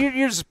 You're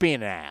just being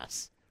an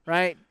ass,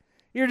 right?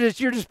 You're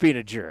just being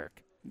a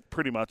jerk.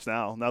 Pretty much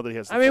now that he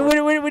has. I mean, what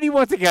do you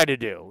want the guy to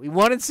do? He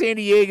won in San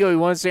Diego. He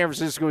won in San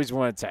Francisco. He's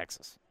won in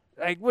Texas.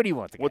 Like, what do you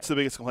want the guy? What's the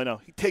biggest complaint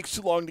now? He takes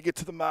too long to get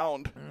to the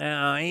mound.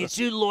 No, he's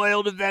too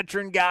loyal to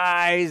veteran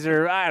guys,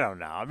 or I don't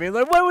know. I mean,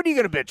 like, what are you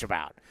going to bitch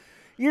about?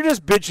 You're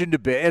just bitching to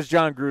bitch. As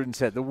John Gruden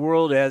said, the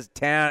world has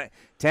town.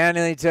 Let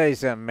me tell you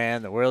something,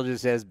 man. The world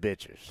just has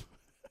bitches.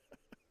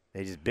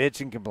 They just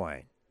bitch and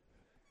complain.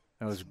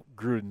 That was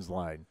Gruden's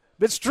line.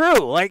 But it's true.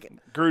 Like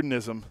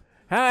Grudenism.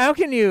 How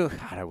can you?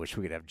 God, I wish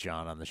we could have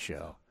John on the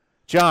show.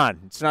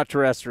 John, it's not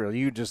terrestrial.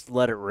 You just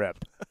let it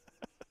rip.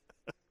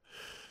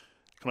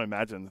 Can I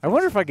imagine? I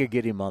wonder if I could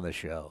get him on the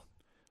show.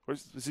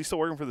 Is he still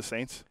working for the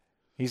Saints?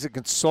 He's a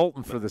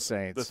consultant for the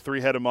Saints. The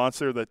 3-headed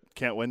monster that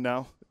can't win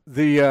now?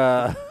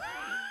 The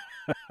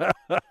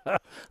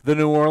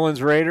New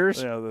Orleans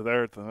Raiders? Yeah,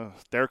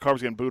 Derek Carr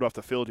was getting booed off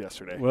the field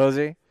yesterday. Was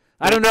he?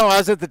 I don't know. I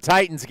was at the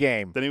Titans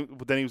game. Then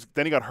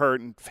he got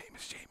hurt, and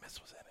Famous Jameis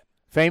was in it.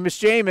 Famous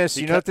Jameis.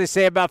 You know what they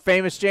say about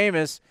Famous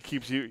Jameis? He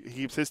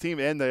keeps his team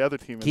and the other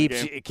team in the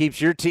game.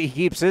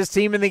 Keeps his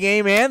team in the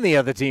game and the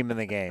other team in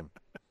the game.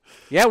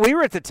 Yeah, we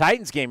were at the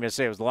Titans game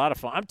yesterday. It was a lot of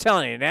fun. I'm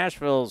telling you,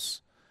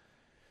 Nashville's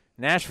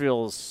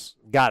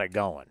got it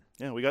going.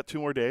 Yeah, we got 2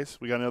 more days.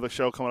 We got another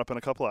show coming up in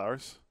a couple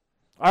hours.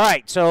 All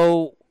right,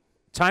 so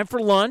time for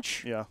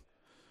lunch. Yeah,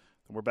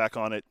 we're back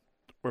on it.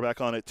 We're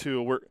back on it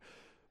too. We're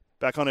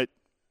back on it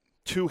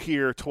 2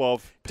 here,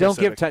 12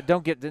 Pacific.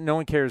 Don't get. No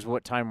one cares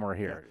what time we're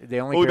here. Yeah.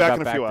 They only. We'll care be back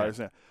about in a few then. hours.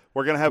 Yeah,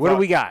 we're gonna have. What do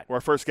we got?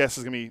 Our first guest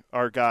is gonna be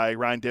our guy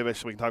Ryan Divish.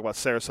 So we can talk about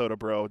Sarasota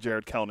bro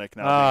Jared Kelnick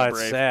now. Oh,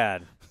 it's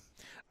sad.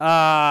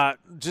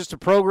 Just a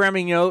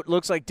programming note.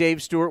 Looks like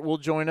Dave Stewart will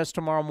join us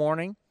tomorrow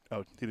morning.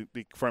 Oh, he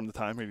confirmed the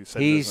time. Maybe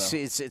he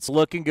said it's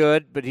looking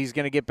good, but he's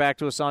going to get back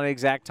to us on the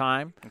exact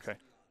time. Okay.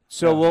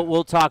 So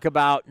we'll talk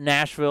about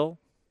Nashville,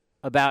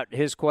 about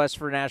his quest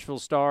for Nashville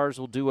Stars.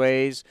 We'll do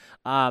A's,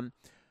 and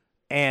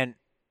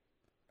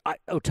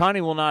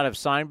Ohtani will not have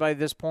signed by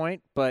this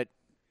point, but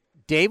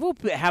Dave will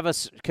have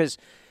us because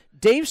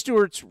Dave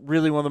Stewart's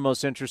really one of the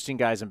most interesting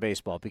guys in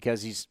baseball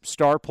because he's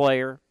star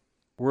player,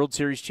 World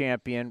Series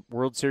champion,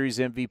 World Series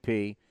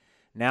MVP,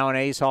 now an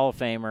A's Hall of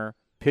Famer,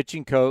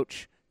 pitching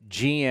coach,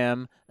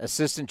 GM,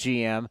 assistant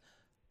GM,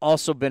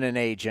 also been an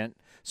agent.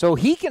 So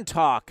he can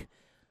talk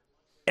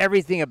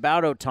everything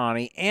about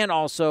Ohtani, and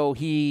also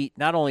he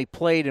not only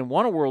played and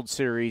won a World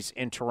Series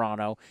in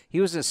Toronto, he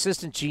was an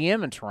assistant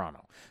GM in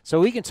Toronto. So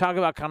we can talk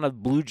about kind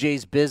of Blue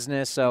Jays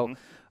business. So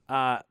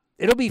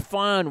it'll be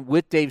fun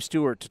with Dave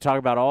Stewart to talk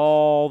about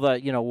all the,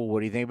 what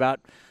do you think about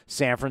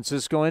San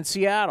Francisco and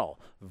Seattle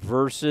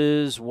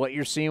versus what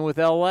you're seeing with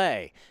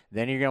L.A.?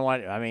 Then you're going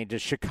to want,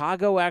 does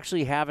Chicago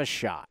actually have a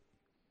shot?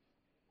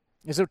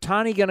 Is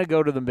Ohtani going to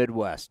go to the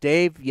Midwest?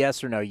 Dave,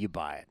 yes or no, you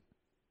buy it?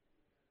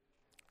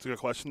 It's a good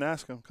question to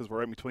ask him because we're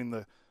right between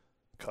the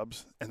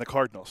Cubs and the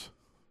Cardinals.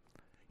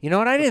 You know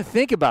what? I didn't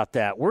think about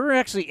that. We're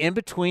actually in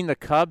between the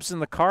Cubs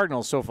and the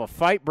Cardinals, so if a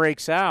fight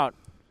breaks out,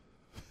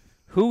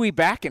 who we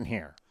backing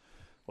here?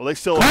 Well, they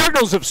still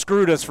Cardinals have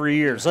screwed us for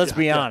years, let's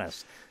be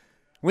honest.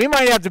 We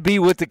might have to be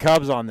with the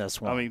Cubs on this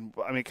one. I mean,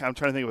 I'm trying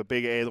to think of a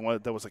big A, the one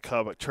that was a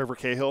Cub, like Trevor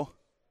Cahill.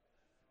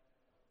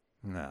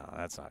 No,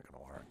 that's not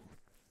going to work.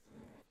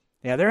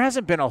 Yeah, there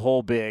hasn't been a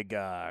whole big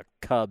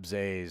Cubs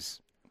A's.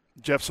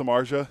 Jeff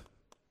Samardzija.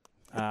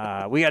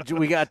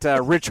 We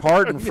got Rich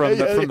Harden from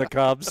the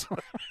Cubs.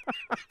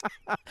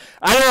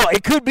 I don't know.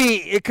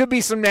 It could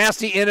be some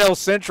nasty NL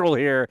Central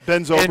here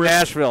in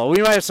Nashville.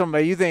 We might have some.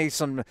 You think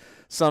some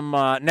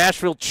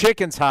Nashville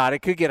chickens hot? It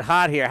could get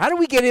hot here. How did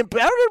we get in?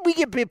 How did we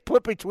get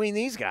put between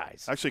these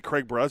guys? Actually,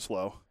 Craig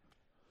Breslow.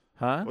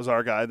 Was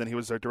our guy. Then he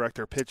was their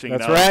director of pitching.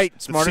 That's right.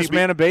 Smartest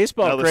man in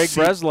baseball, Craig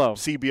Breslow.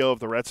 CBO of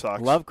the Red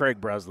Sox. Love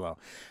Craig Breslow.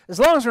 As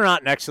long as we're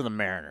not next to the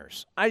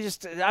Mariners. I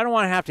don't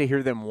want to have to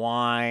hear them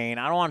whine.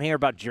 I don't want to hear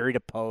about Jerry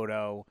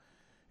DiPoto.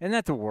 Isn't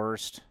that the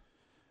worst?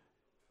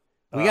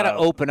 We got to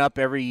open up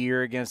every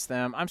year against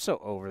them. I'm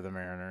so over the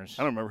Mariners.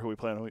 I don't remember who we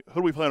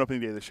play on opening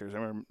day this year. I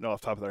remember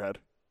off the top of their head.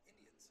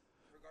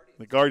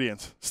 The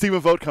Guardians. Stephen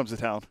Vogt comes to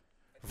town.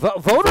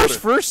 Voter's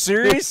first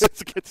series?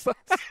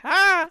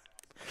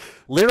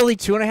 Literally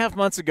 2.5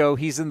 months ago,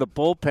 he's in the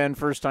bullpen,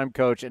 first-time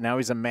coach, and now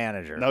he's a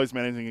manager. Now he's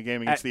managing a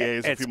game against the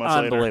A's a few months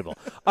later. It's unbelievable.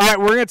 All right,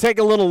 we're going to take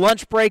a little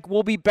lunch break.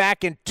 We'll be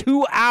back in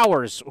 2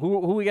 hours. Who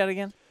we got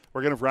again?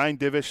 We're going to have Ryan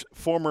Divish,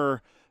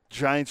 former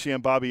Giants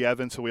GM Bobby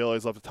Evans, who we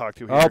always love to talk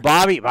to here. Oh,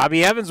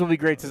 Bobby Evans will be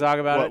great to talk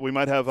about. We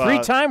might have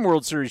 3-time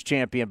World Series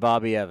champion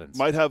Bobby Evans.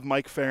 Might have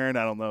Mike Farron.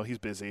 I don't know. He's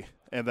busy.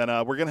 And then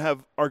we're going to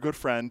have our good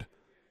friend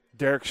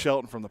Derek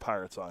Shelton from the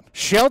Pirates on.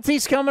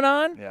 Shelty's coming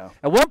on? Yeah.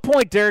 At one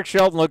point, Derek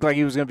Shelton looked like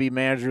he was going to be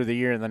manager of the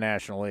year in the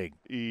National League.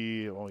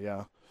 He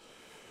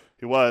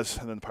was,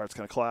 and then the Pirates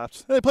kind of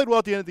collapsed. And they played well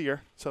at the end of the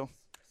year. So,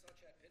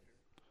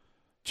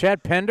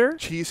 Chad Pender?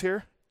 Cheese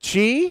here.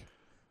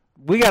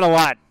 We got a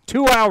lot.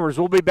 2 hours.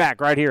 We'll be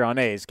back right here on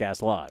A's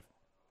Cast Live.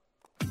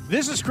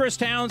 This is Chris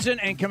Townsend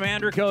and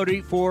Commander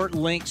Cody for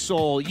Link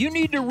Soul. You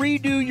need to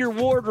redo your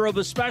wardrobe,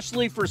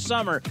 especially for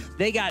summer.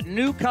 They got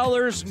new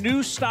colors,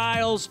 new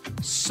styles.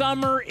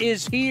 Summer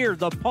is here.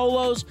 The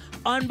polos,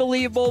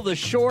 unbelievable. The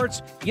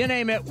shorts, you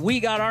name it,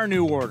 we got our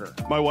new order.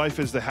 My wife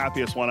is the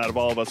happiest one out of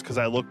all of us because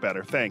I look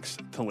better, thanks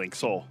to Link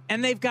Soul.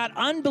 And they've got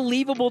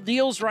unbelievable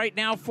deals right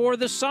now for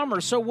the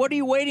summer. So what are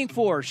you waiting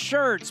for?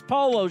 Shirts,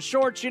 polos,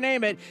 shorts, you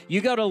name it.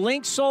 You go to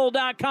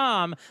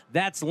linksoul.com.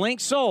 That's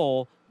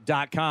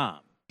linksoul.com.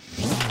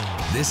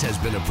 This has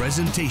been a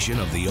presentation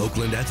of the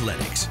Oakland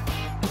Athletics.